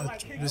 or just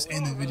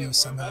in the video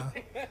somehow.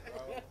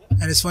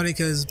 And it's funny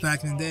because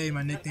back in the day,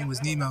 my nickname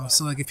was Nemo.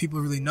 So like if people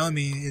really know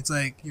me, it's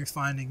like you're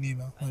finding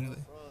Nemo,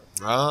 literally.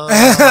 Oh,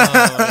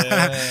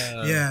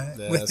 yeah.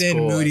 Yeah, within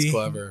cool. Moody, That's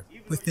clever.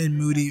 Within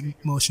Moody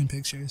Motion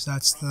Pictures.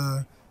 That's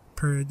the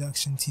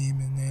production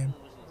team and name.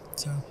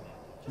 So.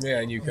 Yeah,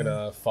 and you can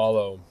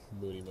follow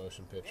Moody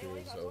Motion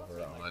Pictures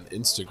over on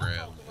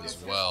Instagram as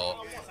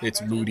well. It's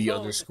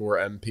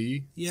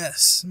Moody_MP.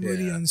 Yes,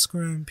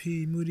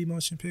 Moody_MP, Moody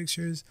Motion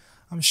Pictures.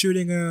 I'm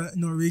shooting a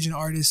Norwegian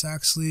artist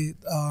actually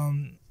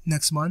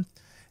next month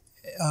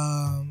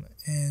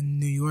in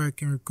New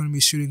York, and we're going to be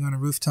shooting on a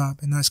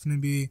rooftop, and that's going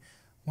to be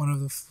one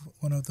of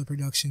the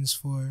productions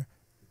for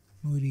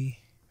Moody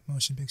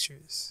Motion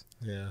Pictures.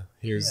 Yeah,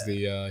 here's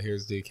the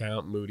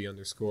account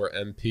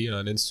Moody_MP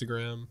on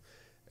Instagram.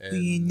 And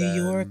we in New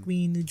York,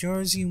 we in New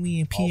Jersey,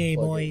 we in PA,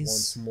 boys.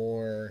 Once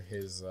more,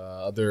 his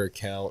other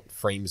account,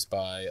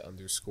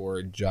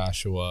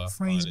 _Joshua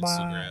Frames on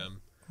by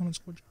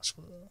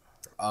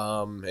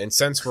Instagram. And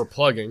since we're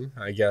plugging,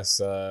 I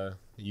guess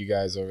you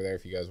guys over there,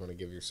 if you guys want to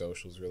give your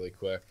socials really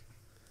quick,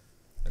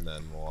 and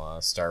then we'll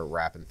start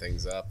wrapping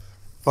things up.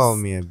 Follow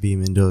me at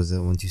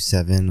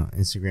bmendoza127 on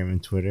Instagram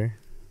and Twitter.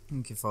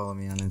 You can follow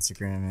me on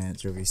Instagram at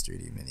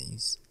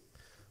Jovi's3D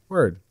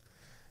Word.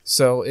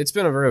 So it's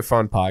been a very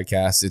fun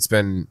podcast. It's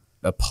been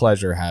a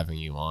pleasure having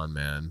you on,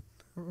 man.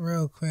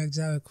 Real quick,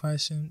 I have a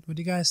question. What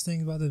do you guys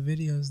think about the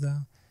videos,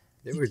 though?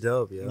 They were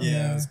dope, yo.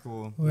 Yeah, it was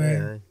cool.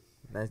 Yeah,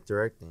 nice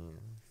directing.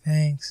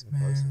 Thanks, I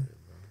posted man. it,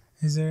 bro.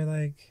 Is there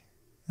like,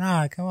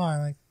 nah, come on,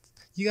 like,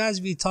 you guys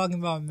be talking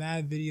about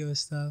mad video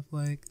stuff,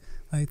 like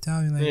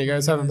tell me, like, Yeah, you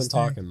guys what haven't been think.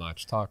 talking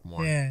much. Talk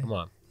more. Yeah. Come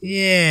on.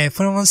 Yeah, put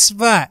them on the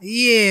spot.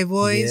 Yeah,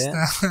 boys.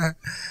 Yeah.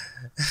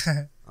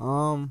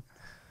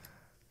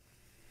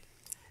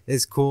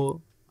 It's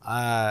cool.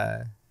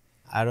 I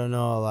don't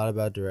know a lot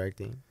about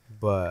directing,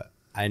 but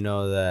I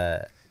know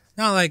that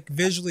Not like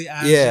visually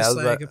as Yeah, I just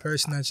was like about- a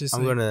person that's just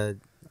I'm like, gonna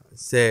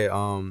say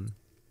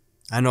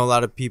I know a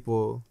lot of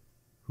people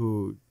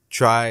who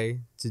try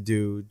to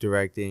do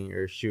directing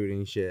or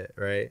shooting shit,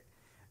 right?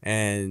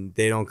 And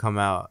they don't come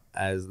out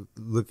as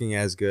looking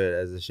as good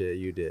as the shit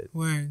you did.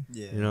 word.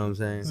 Yeah. You know what I'm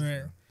saying?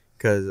 Right.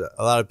 Because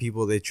a lot of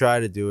people, they try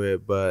to do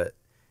it, but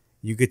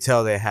you could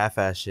tell they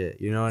half-ass shit.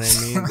 You know what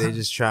I mean? They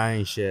just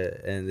trying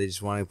shit and they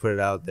just want to put it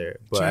out there.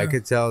 But I True.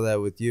 could tell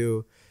that with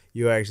you,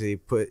 you actually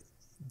put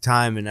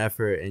time and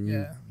effort, and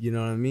Yeah. you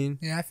know what I mean?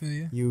 Yeah, I feel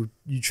you.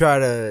 You try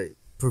to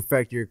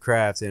perfect your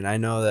craft, and I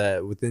know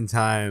that within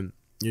time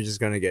you're just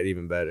gonna get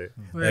even better.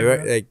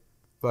 Word, bro. Like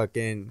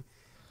fucking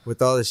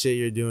with all the shit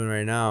you're doing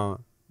right now,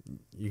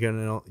 you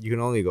can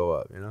only go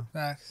up. You know?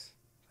 Facts.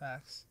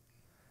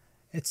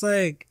 It's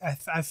like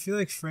I feel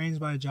like Frames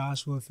by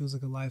Joshua feels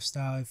like a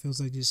lifestyle. It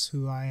feels like just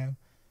who I am,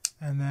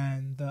 and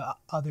then the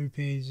other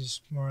page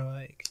is more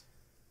like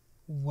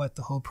what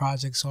the whole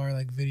projects are,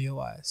 like video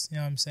wise. You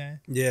know what I'm saying?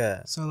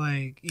 Yeah. So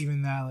like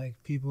even that, like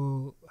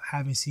people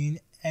haven't seen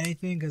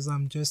anything because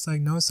I'm just like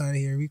Noside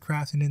here. We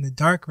crafting in the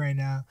dark right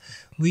now.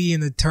 We in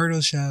the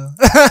turtle shell.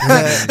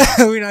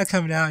 We're not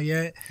coming out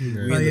yet. We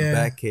in But the yeah.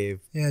 back cave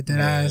Yeah, dead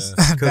Yeah. ass.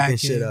 cooking Back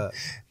shit in. up.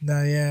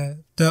 No, yeah.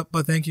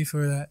 But thank you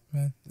for that,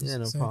 man. Yeah,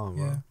 no So, problem,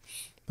 bro. Yeah.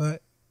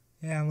 But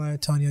yeah, I'm letting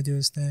Antonio do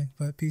his thing.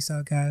 But peace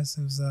out, guys.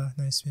 It was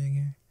nice being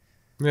here.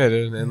 Yeah,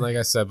 dude. And like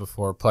I said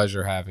before,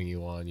 pleasure having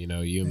you on. You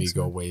know, you and me Thanks,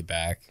 go man. way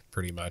back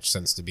pretty much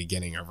since the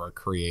beginning of our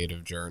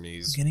creative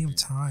journeys. Beginning of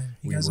time.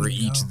 You We guys were don't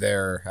each know.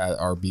 there at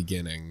our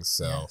beginnings.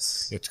 So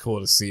Yes. it's cool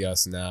to see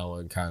us now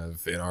and kind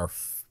of in our,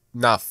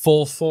 not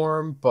full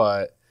form,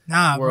 but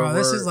Nah, We're- bro.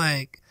 This we're- is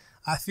like,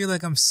 I feel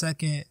like I'm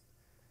second.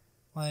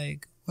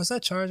 Like, what's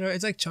that Charizard?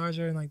 It's like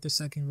Charizard and like the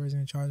second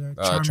version of Charizard.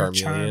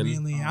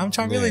 Charmeleon. I'm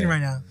Charmeleon Yeah.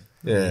 right now.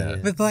 yeah.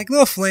 With like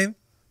little flame.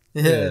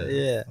 Yeah,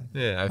 yeah.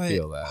 Yeah, I Like,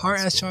 feel that. Hard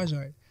That's ass cool.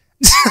 Charizard.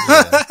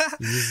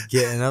 You're just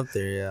getting up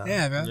there, yeah.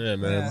 Yeah, bro. Yeah,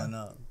 man. Why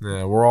not?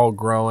 Yeah, we're all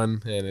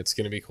growing, and it's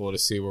going to be cool to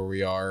see where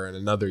we are in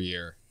another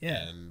year.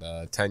 Yeah.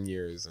 And 10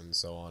 years and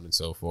so on and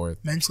so forth.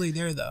 Mentally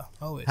there though.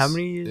 Always. How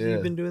many years have Yeah.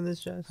 you been doing this,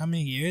 Josh? How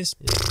many years?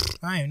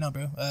 I don't even know,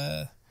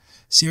 bro.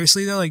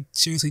 Seriously though, like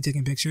seriously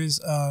taking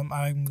pictures,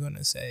 I'm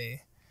gonna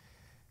say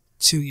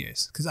 2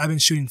 years because I've been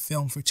shooting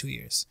film for 2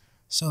 years.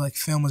 So like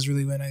film was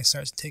really when I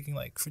started taking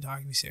like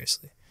photography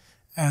seriously,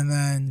 and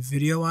then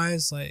video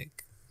wise,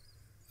 like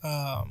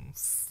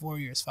 4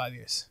 years, 5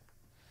 years.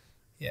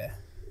 Yeah,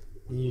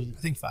 I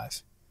think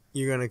 5.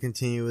 You're gonna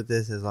continue with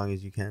this as long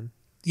as you can.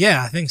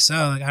 Yeah, I think so.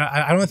 Like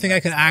I don't think I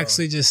could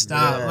actually just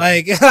stop. Yeah.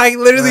 Like I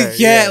literally Right, can't.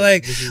 yeah.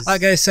 Like This is-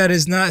 like I said,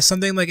 it's not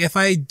something like if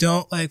I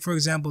don't like, for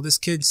example, this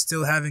kid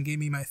still haven't gave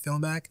me my film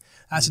back.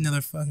 That's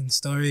another fucking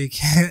story.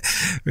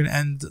 We're gonna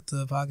end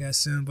the podcast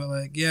soon, but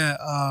like yeah,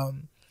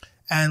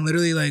 and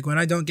literally like when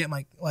I don't get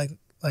my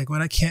like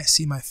when I can't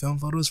see my film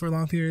photos for a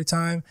long period of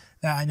time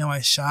that I know I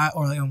shot,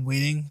 or like I'm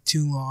waiting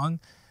too long,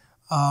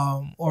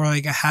 or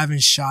like I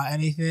haven't shot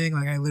anything,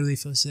 like I literally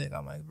feel sick.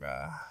 I'm like,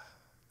 bruh,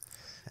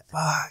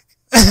 fuck.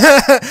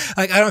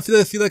 Like I don't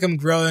feel like I'm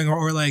growing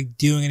or like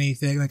doing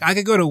anything. Like I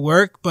could go to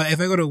work, but if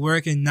I go to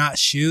work and not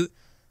shoot,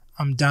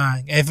 I'm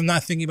dying. If I'm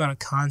not thinking about a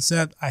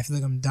concept, I feel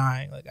like I'm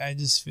dying. Like I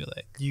just feel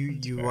like You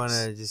embarrassed. want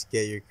to just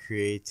get your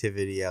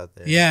creativity out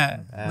there.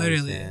 Yeah, I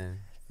literally. understand,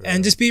 bro.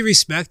 and just be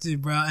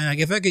respected, bro. And like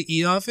if I could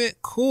eat off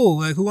it, cool.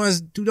 Like who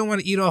don't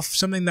want to eat off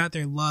something that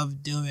they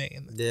love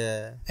doing?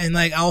 yeah. And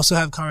like I also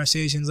have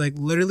conversations like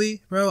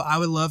literally, bro, I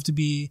would love to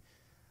be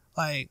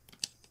like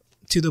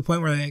to the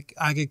point where like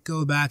I could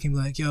go back and be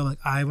like, yo, like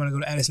I want to go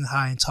to Edison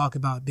High and talk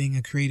about being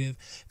a creative,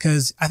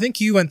 because I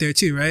think you went there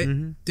too, right?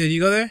 Mm-hmm. Did you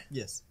go there?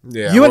 Yes.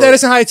 Yeah, You went to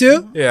Edison High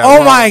too? Yeah, Oh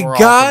we're my all from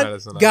god,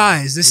 Edison High.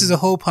 guys, this is a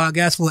whole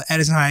podcast full of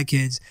Edison High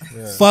kids.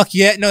 Yeah. Fuck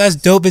yeah, no, that's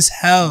dope as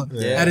hell.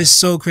 Yeah. That is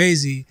so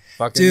crazy,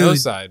 Fucking dude.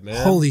 Noside,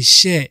 man. Holy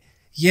shit,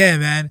 yeah,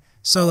 man.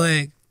 So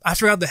like, I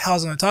forgot the hell I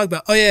was gonna talk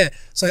about. Oh yeah,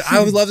 so like,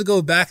 I would love to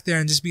go back there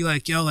and just be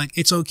like, yo, like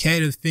it's okay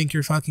to think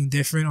you're fucking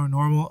different or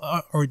normal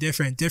or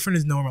different. Different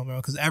is normal, bro,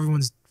 because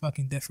everyone's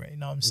fucking different. You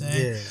know what I'm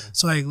saying? Yeah.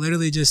 So like,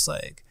 literally, just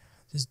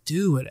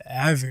do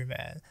whatever,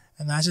 man.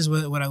 And that's just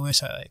what I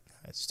wish I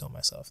just told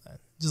myself then.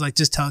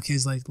 Just tell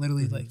kids like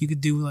literally like you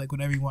could do like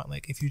whatever you want.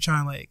 Like if you're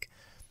trying like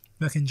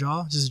fucking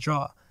draw, just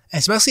draw.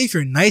 Especially if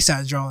you're nice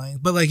at drawing,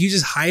 but like you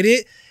just hide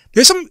it.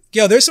 There's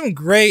some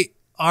great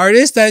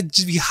artists that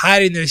just be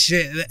hiding their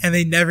shit and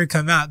they never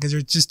come out because they're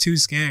just too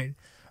scared.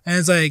 And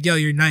it's like, yo,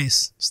 you're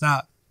nice.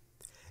 Stop.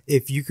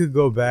 If you could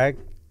go back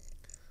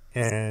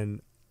and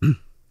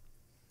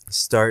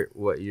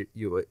what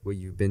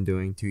you've been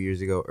doing 2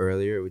 years ago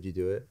earlier, would you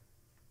do it?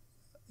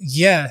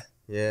 Yeah.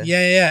 Yeah.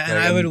 Yeah. And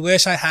Like, I would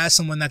wish I had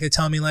someone that could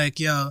tell me like,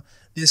 yo,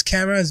 this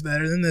camera is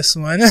better than this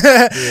one.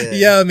 Yeah.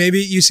 Yo, maybe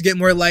you should get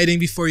more lighting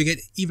before you get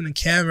even a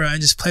camera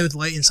and just play with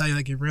light inside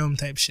like your room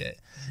type shit.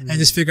 And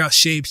just figure out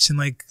shapes and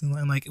like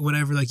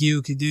whatever like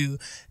you could do.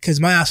 Cause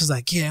my ass was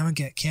like, yeah, I'm gonna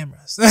get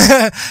cameras.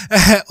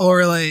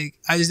 Or like,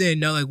 I just didn't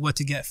know like what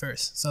to get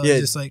first. So Yeah.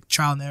 it's just like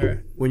trial and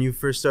error. When you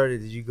first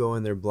started, did you go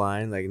in there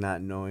blind, like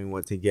not knowing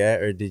what to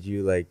get, or did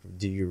you like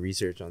do your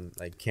research on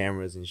like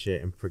cameras and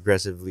shit and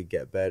progressively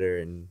get better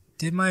and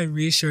Did my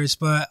research,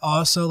 but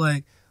also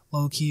like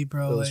low key,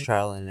 bro, it was like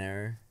trial and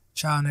error?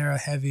 trial and error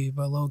heavy,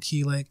 but low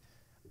key, like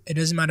it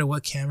doesn't matter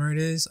what camera it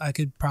is. I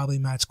could probably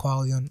match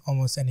quality on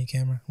almost any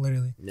camera,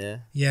 literally. Yeah.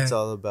 Yeah. It's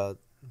all about.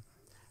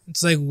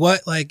 It's like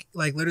what, like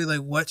literally,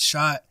 like what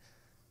shot.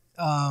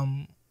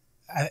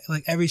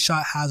 Like every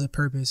shot has a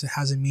purpose. It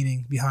has a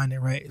meaning behind it,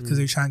 right? Because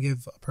they're trying to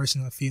give a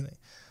person a feeling.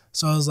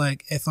 So I was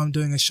like, if I'm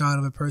doing a shot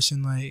of a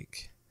person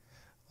like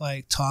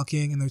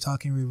talking and they're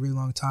talking a really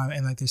long time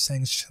and like they're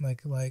saying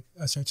like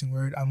a certain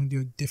word, I'm gonna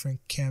do a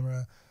different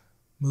camera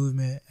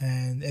movement.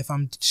 And if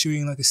I'm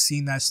shooting like a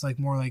scene that's like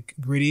more like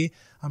gritty,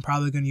 I'm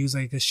probably gonna use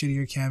like a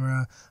shittier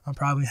camera. I'm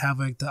probably have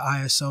like the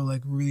ISO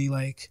like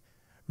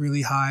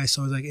really high,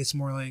 so like it's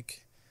more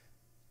like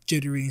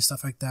jittery and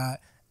stuff like that.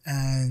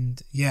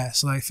 And yeah,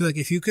 so like, I feel like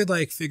if you could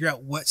like figure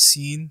out what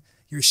scene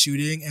you're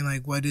shooting and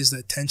like what is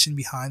the tension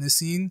behind the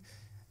scene,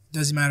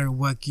 doesn't matter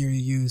what gear you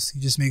use,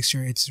 you just make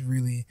sure it's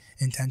really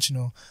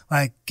intentional.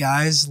 Like,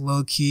 guys,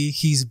 low key,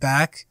 he's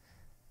back.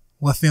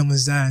 What film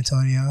was that,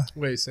 Antonio?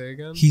 Wait, say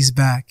again? He's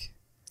back.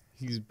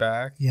 He's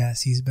back?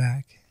 Yes, he's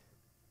back.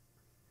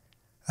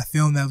 A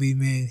film that we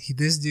made.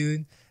 This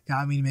dude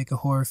got me to make a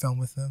horror film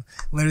with him.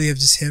 Literally of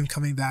just him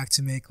coming back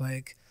to make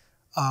like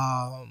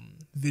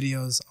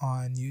videos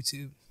on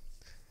YouTube.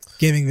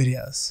 Gaming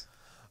videos.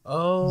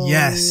 Oh,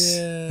 yes.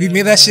 yeah. We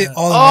made that shit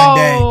all in one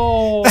day.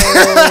 Oh,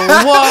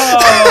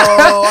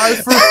 whoa. I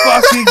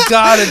fucking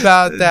forgot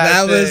about that.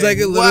 That was like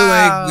a little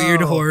Wow. like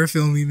weird horror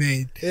film we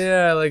made.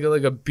 Yeah, like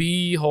a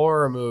B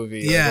horror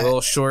movie. Yeah. Like a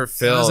little short It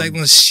film. was like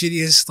one of the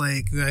shittiest,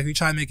 like we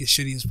try to make it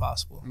shitty as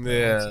possible.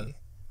 Yeah.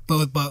 Low-key.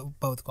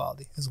 But with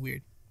quality. It's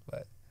weird.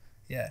 But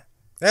yeah.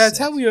 Yeah,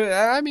 tell me.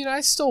 I mean, I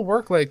still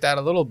work like that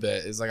a little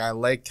bit. Is like I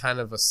like kind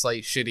of a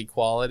slight shitty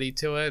quality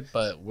to it,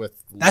 but with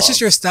That's love.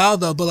 just your style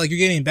though, but like you're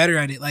getting better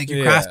at it. Like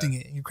you're crafting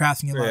it. You're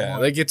crafting it a lot Yeah,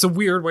 more. like it's a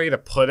weird way to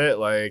put it.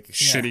 Like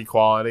shitty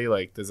quality.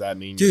 Like does that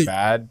mean Dude, you're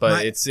bad? But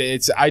my-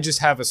 it's. I just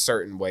have a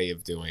certain way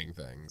of doing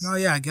things. No,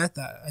 yeah, I get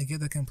that. I get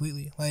that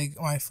completely. Like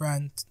my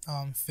friend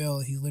Phil,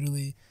 he's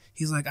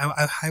like,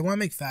 I want to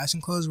make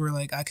fashion clothes where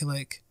like I could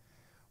like,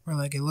 where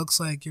like it looks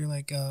like you're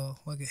like a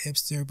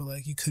hipster, but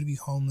like you could be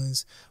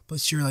homeless,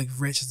 but you're like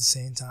rich at the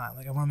same time.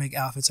 Like I want to make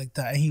outfits like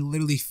that, and he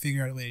literally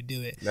figured out a way to do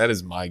it. That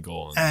is my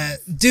goal.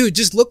 Dude,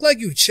 just look like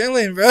you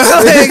chilling, bro.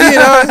 Like, you know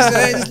what I'm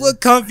saying? Just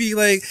look comfy.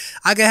 Like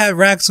I could have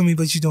racks on me,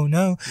 but you don't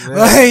know. Yeah.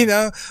 Like, you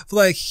know, but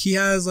like he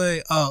has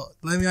like,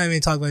 let me not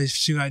even talk about his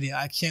shoot idea.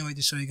 I can't wait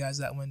to show you guys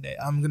that one day.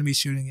 I'm gonna be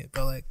shooting it,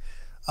 but like,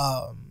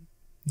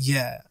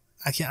 yeah,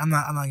 I can't. I'm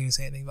not gonna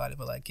say anything about it,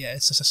 but like, yeah,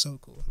 it's just so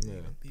cool. Yeah.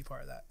 To be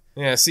part of that.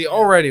 Yeah, see,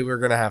 already we're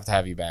gonna have to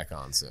have you back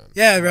on soon.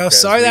 Yeah, bro.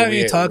 Because Sorry that I'm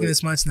even we- talking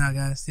this much now,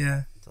 guys.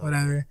 Yeah,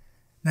 whatever.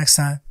 Next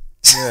time.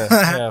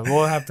 Yeah,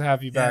 we'll have to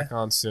have you back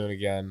on soon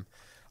again.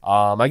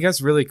 I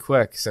guess really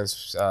quick,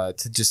 since to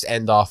just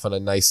end off on a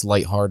nice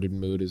lighthearted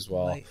mood as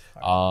well.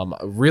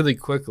 Really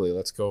quickly,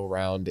 let's go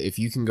around. If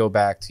you can go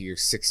back to your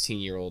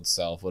 16-year-old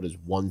self, what is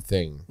one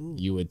thing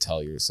you would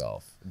tell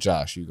yourself?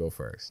 Josh, you go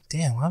first.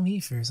 Damn, why me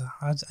first?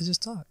 I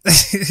just talked.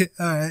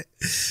 All right.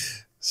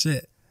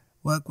 Shit.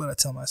 What would I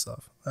tell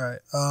myself? All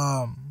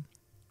right.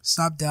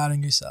 Stop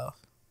doubting yourself.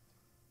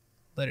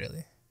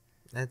 Literally.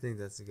 I think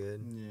that's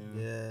good.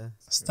 Yeah.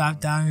 Stop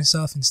doubting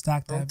yourself and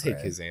stack Don't that take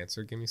bread. his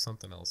answer. Give me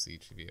something else,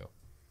 each of you.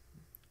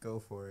 Go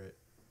for it.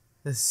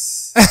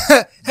 This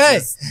Hey!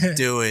 Just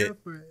do it.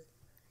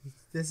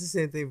 That's the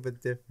same thing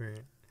but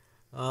different.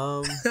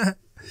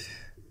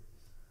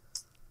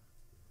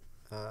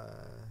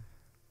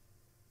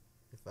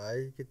 If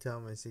I could tell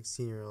my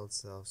 16-year-old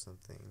self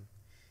something,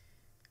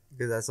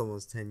 because that's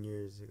almost 10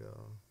 years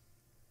ago,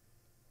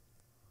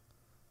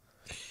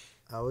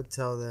 I would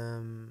tell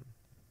them,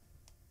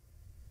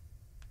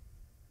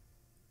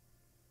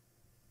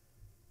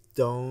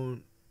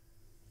 don't.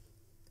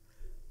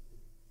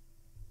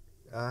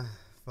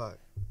 Fuck.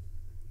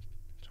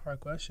 It's a hard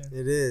question.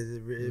 It is.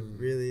 It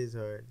really is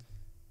hard.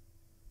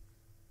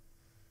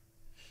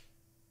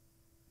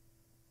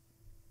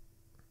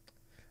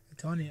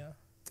 Antonio.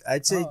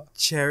 I'd say Oh.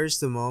 cherish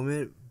the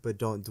moment, but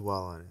don't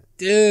dwell on it.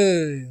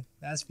 Dude,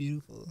 that's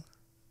beautiful.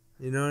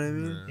 You know what I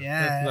mean?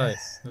 Yeah. That's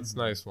nice. That's a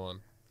nice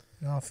one.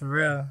 No, for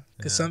real.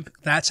 Because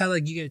that's how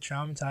like you get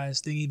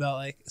traumatized thinking about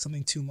like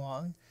something too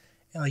long,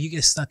 and like you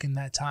get stuck in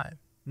that time,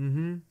 Mm-hmm.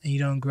 and you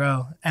don't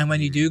grow. And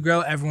when you do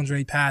grow, everyone's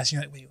already past.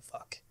 You're like, wait,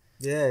 fuck.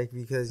 Yeah,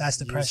 because That's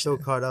you're depression. so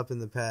caught up in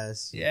the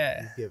past.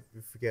 Yeah. You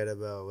forget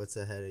about what's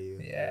ahead of you.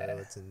 Yeah.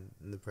 What's in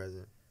the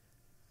present.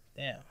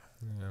 Damn,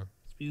 Yeah.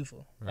 it's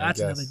beautiful. I That's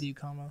guess. another deep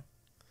combo.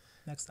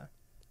 Next time.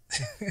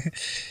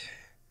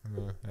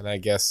 And I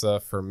guess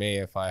for me,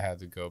 if I had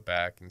to go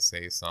back and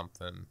say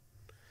something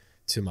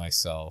to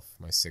myself,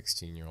 my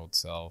 16-year-old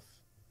self,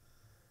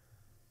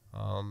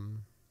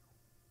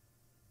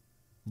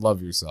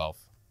 love yourself.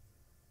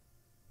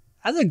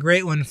 That's a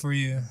great one for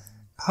you.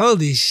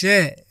 Holy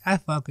shit. I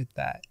fuck with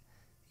that.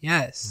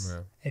 Yes.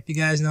 Yeah. If you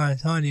guys know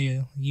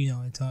Antonio, you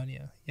know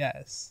Antonio.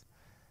 Yes.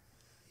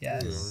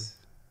 Yes.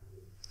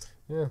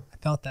 Yeah. I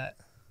felt that.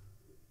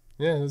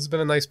 Yeah, this has been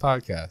a nice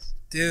podcast.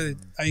 Dude,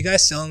 are you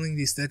guys selling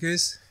these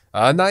stickers?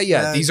 Not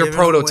yet. Yeah, These are give it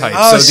away. prototypes.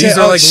 Oh, so shit. these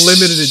are Oh, like shh,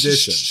 limited shh,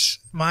 edition. shh.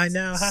 Mine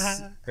now.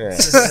 Haha. Yeah.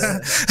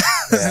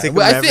 Stick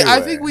Well, them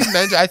I think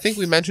everywhere.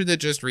 we mentioned it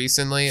just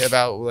recently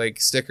about like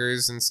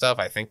stickers and stuff.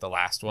 I think the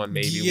last one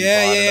maybe.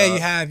 Yeah,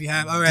 you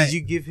have. All right. Did you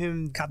give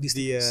him Copy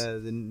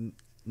the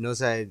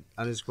Noside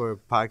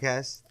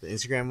 _podcast, the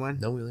Instagram one?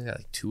 No, we only got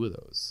like 2 of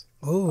those.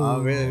 Oh,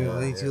 really?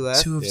 Only 2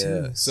 left? 2 of 2.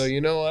 Yeah. So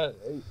you know what?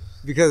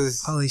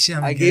 Because Holy shit,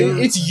 I gave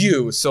It's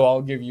you, so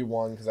I'll give you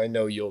one because I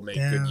know you'll make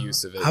good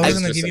use of it. I was It's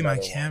gonna just give you my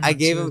another one. camera. I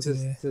gave too them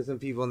today. to some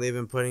people and they've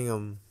been putting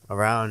them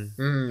around.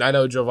 I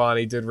know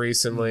Giovanni did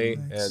recently,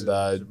 Nice.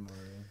 and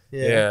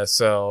yeah,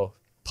 so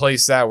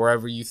place that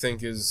wherever you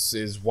think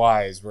is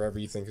wise, wherever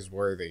you think is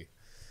worthy.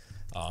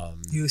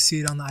 You'll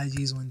see it on the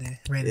IGs one day.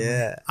 Randomly.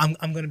 Yeah.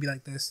 I'm gonna be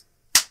like this.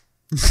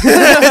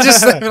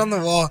 Just slap it on the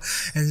wall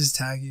and just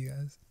tag you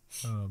guys.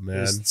 Oh man!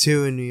 There's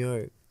 2 in New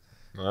York.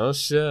 Oh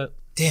shit!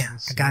 Damn,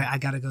 I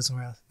gotta go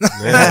somewhere else. Yeah,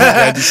 you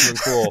gotta do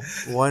something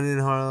cool. 1 in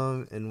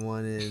Harlem and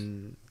 1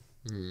 in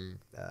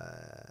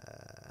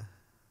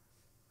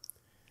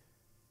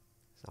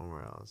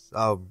somewhere else.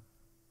 Oh,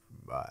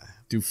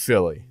 Do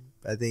Philly.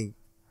 I think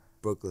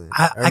Brooklyn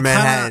I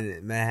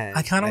Manhattan.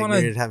 I kinda like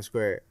wanna- near Times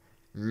Square.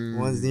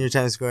 One's near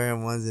Times Square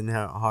and one's in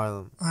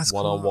Harlem. That's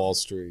One cool. on Wall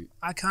Street.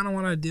 I kind of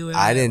want to do it.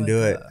 I at, didn't like,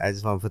 do it. I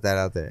just want to put that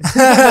out there.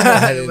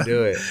 I didn't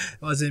do it.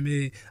 It wasn't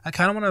me. I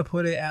kind of want to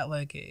put it at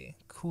like a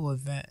cool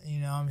event.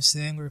 You know what I'm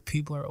saying, where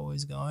people are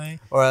always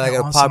going. Or like I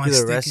a want someone popular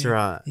sticking-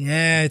 restaurant.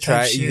 Yeah, type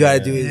Try. shit. You gotta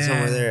do it Yeah,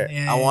 somewhere there.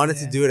 yeah, I wanted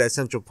yeah. to do it at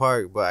Central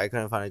Park, but I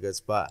couldn't find a good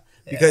spot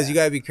because Yeah. you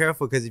gotta be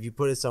careful because if you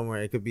put it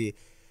somewhere, it could be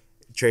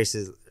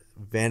traces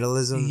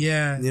vandalism.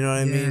 Yeah, You know what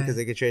I mean? yeah. Because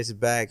they could trace it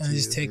back. And to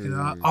just take it you.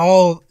 off.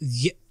 Oh,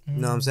 yeah. You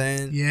know what I'm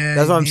saying? Yeah,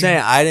 That's what I'm yeah.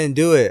 saying. I didn't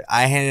do it.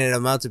 I handed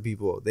them out to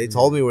people. They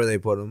told me where they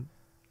put them.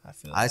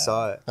 I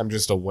saw it. I'm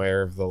just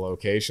aware of the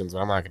locations, but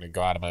I'm not gonna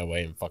go out of my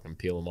way and fucking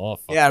peel them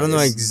off. Yeah, I don't know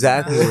fuckers.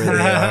 exactly where they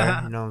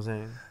are. You know what I'm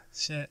saying?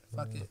 Shit,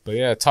 fuck it. But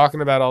yeah,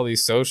 talking about all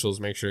these socials,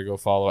 make sure to go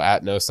follow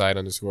at Noside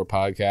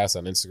 _podcast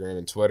on Instagram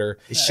and Twitter.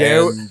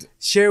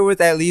 Share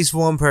with at least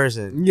one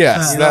person.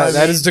 Yes, You know what I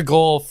that mean? is the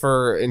goal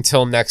for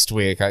until next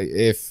week.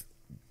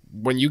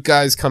 When you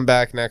guys come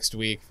back next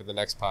week for the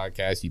next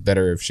podcast, you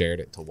better have shared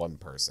it to one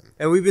person.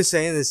 And we've been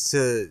saying this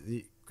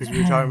because we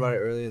were talking about it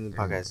earlier in the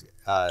podcast.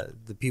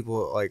 The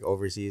people like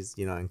overseas,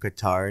 you know, in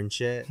Qatar and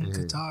shit.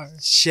 Qatar.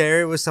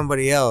 Share it with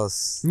somebody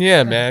else.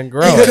 Yeah, man,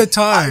 grow In it.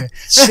 Qatar.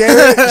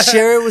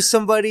 Share it with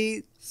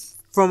somebody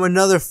from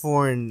another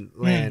foreign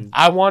land.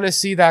 I want to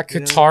see that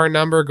You know? Qatar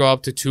number go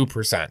up to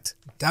 2%.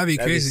 That'd be That'd be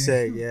crazy.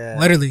 sick, yeah.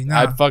 Literally, no.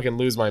 I'd fucking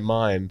lose my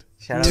mind.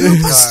 Shout out to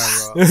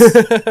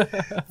Qatar, bro.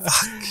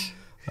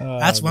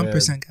 That's Oh, man.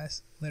 1%,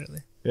 guys.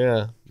 Literally.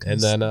 Yeah, and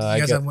then you I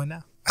guys guess, have one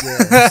now. Yeah,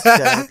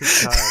 shout out to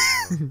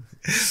Qatar, bro.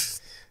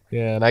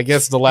 yeah, and I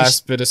guess the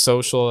last bit of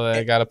social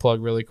I gotta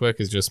plug really quick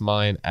is just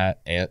mine at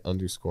ant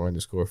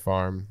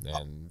 __farm.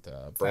 And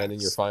Brandon,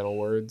 your final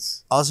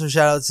words. Also,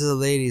 shout out to the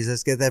ladies.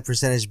 Let's get that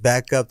percentage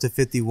back up to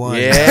 51.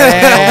 Yeah,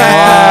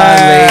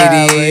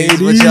 Come on,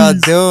 ladies. What y'all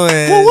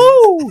doing?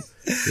 Woo!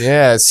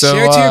 Yeah, so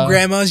Share it to your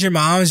grandmas, your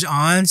moms, your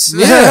aunts.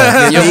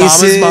 yeah, your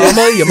mama's Nieces.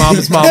 mama, your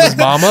mama's mama's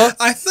mama.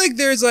 I feel like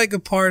there's like a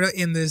part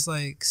in this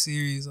like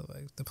series of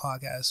like the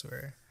podcast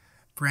where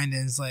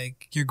Brandon's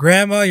like your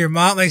grandma, your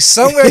mom, like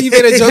somewhere you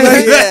made a joke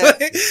like that.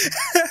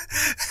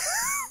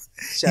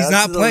 Shout He's out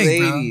not to the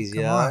playing, bro. ladies,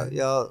 Come y'all. on.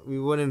 Y'all, we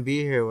wouldn't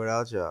be here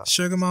without y'all.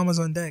 Sugar mama's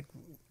on deck.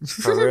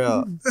 For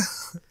real.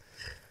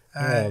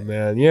 Oh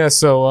man, yeah.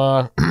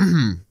 So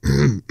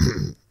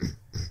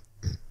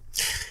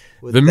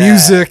With the that,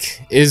 music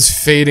is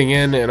fading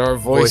in, and our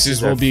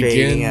voices Voices are will begin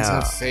fading to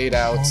out. fade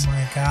out. Oh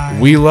my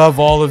god. We love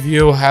all of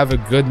you. Have a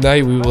good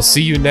night. We will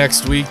see you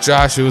next week.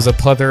 Josh, it was a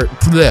pleasure It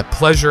having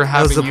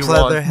was a you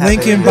pleasure on. having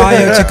Link in you.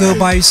 bio to go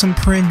buy you some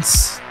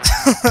prints.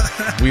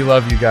 We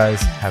love you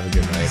guys. Have a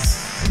good night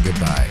and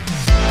goodbye.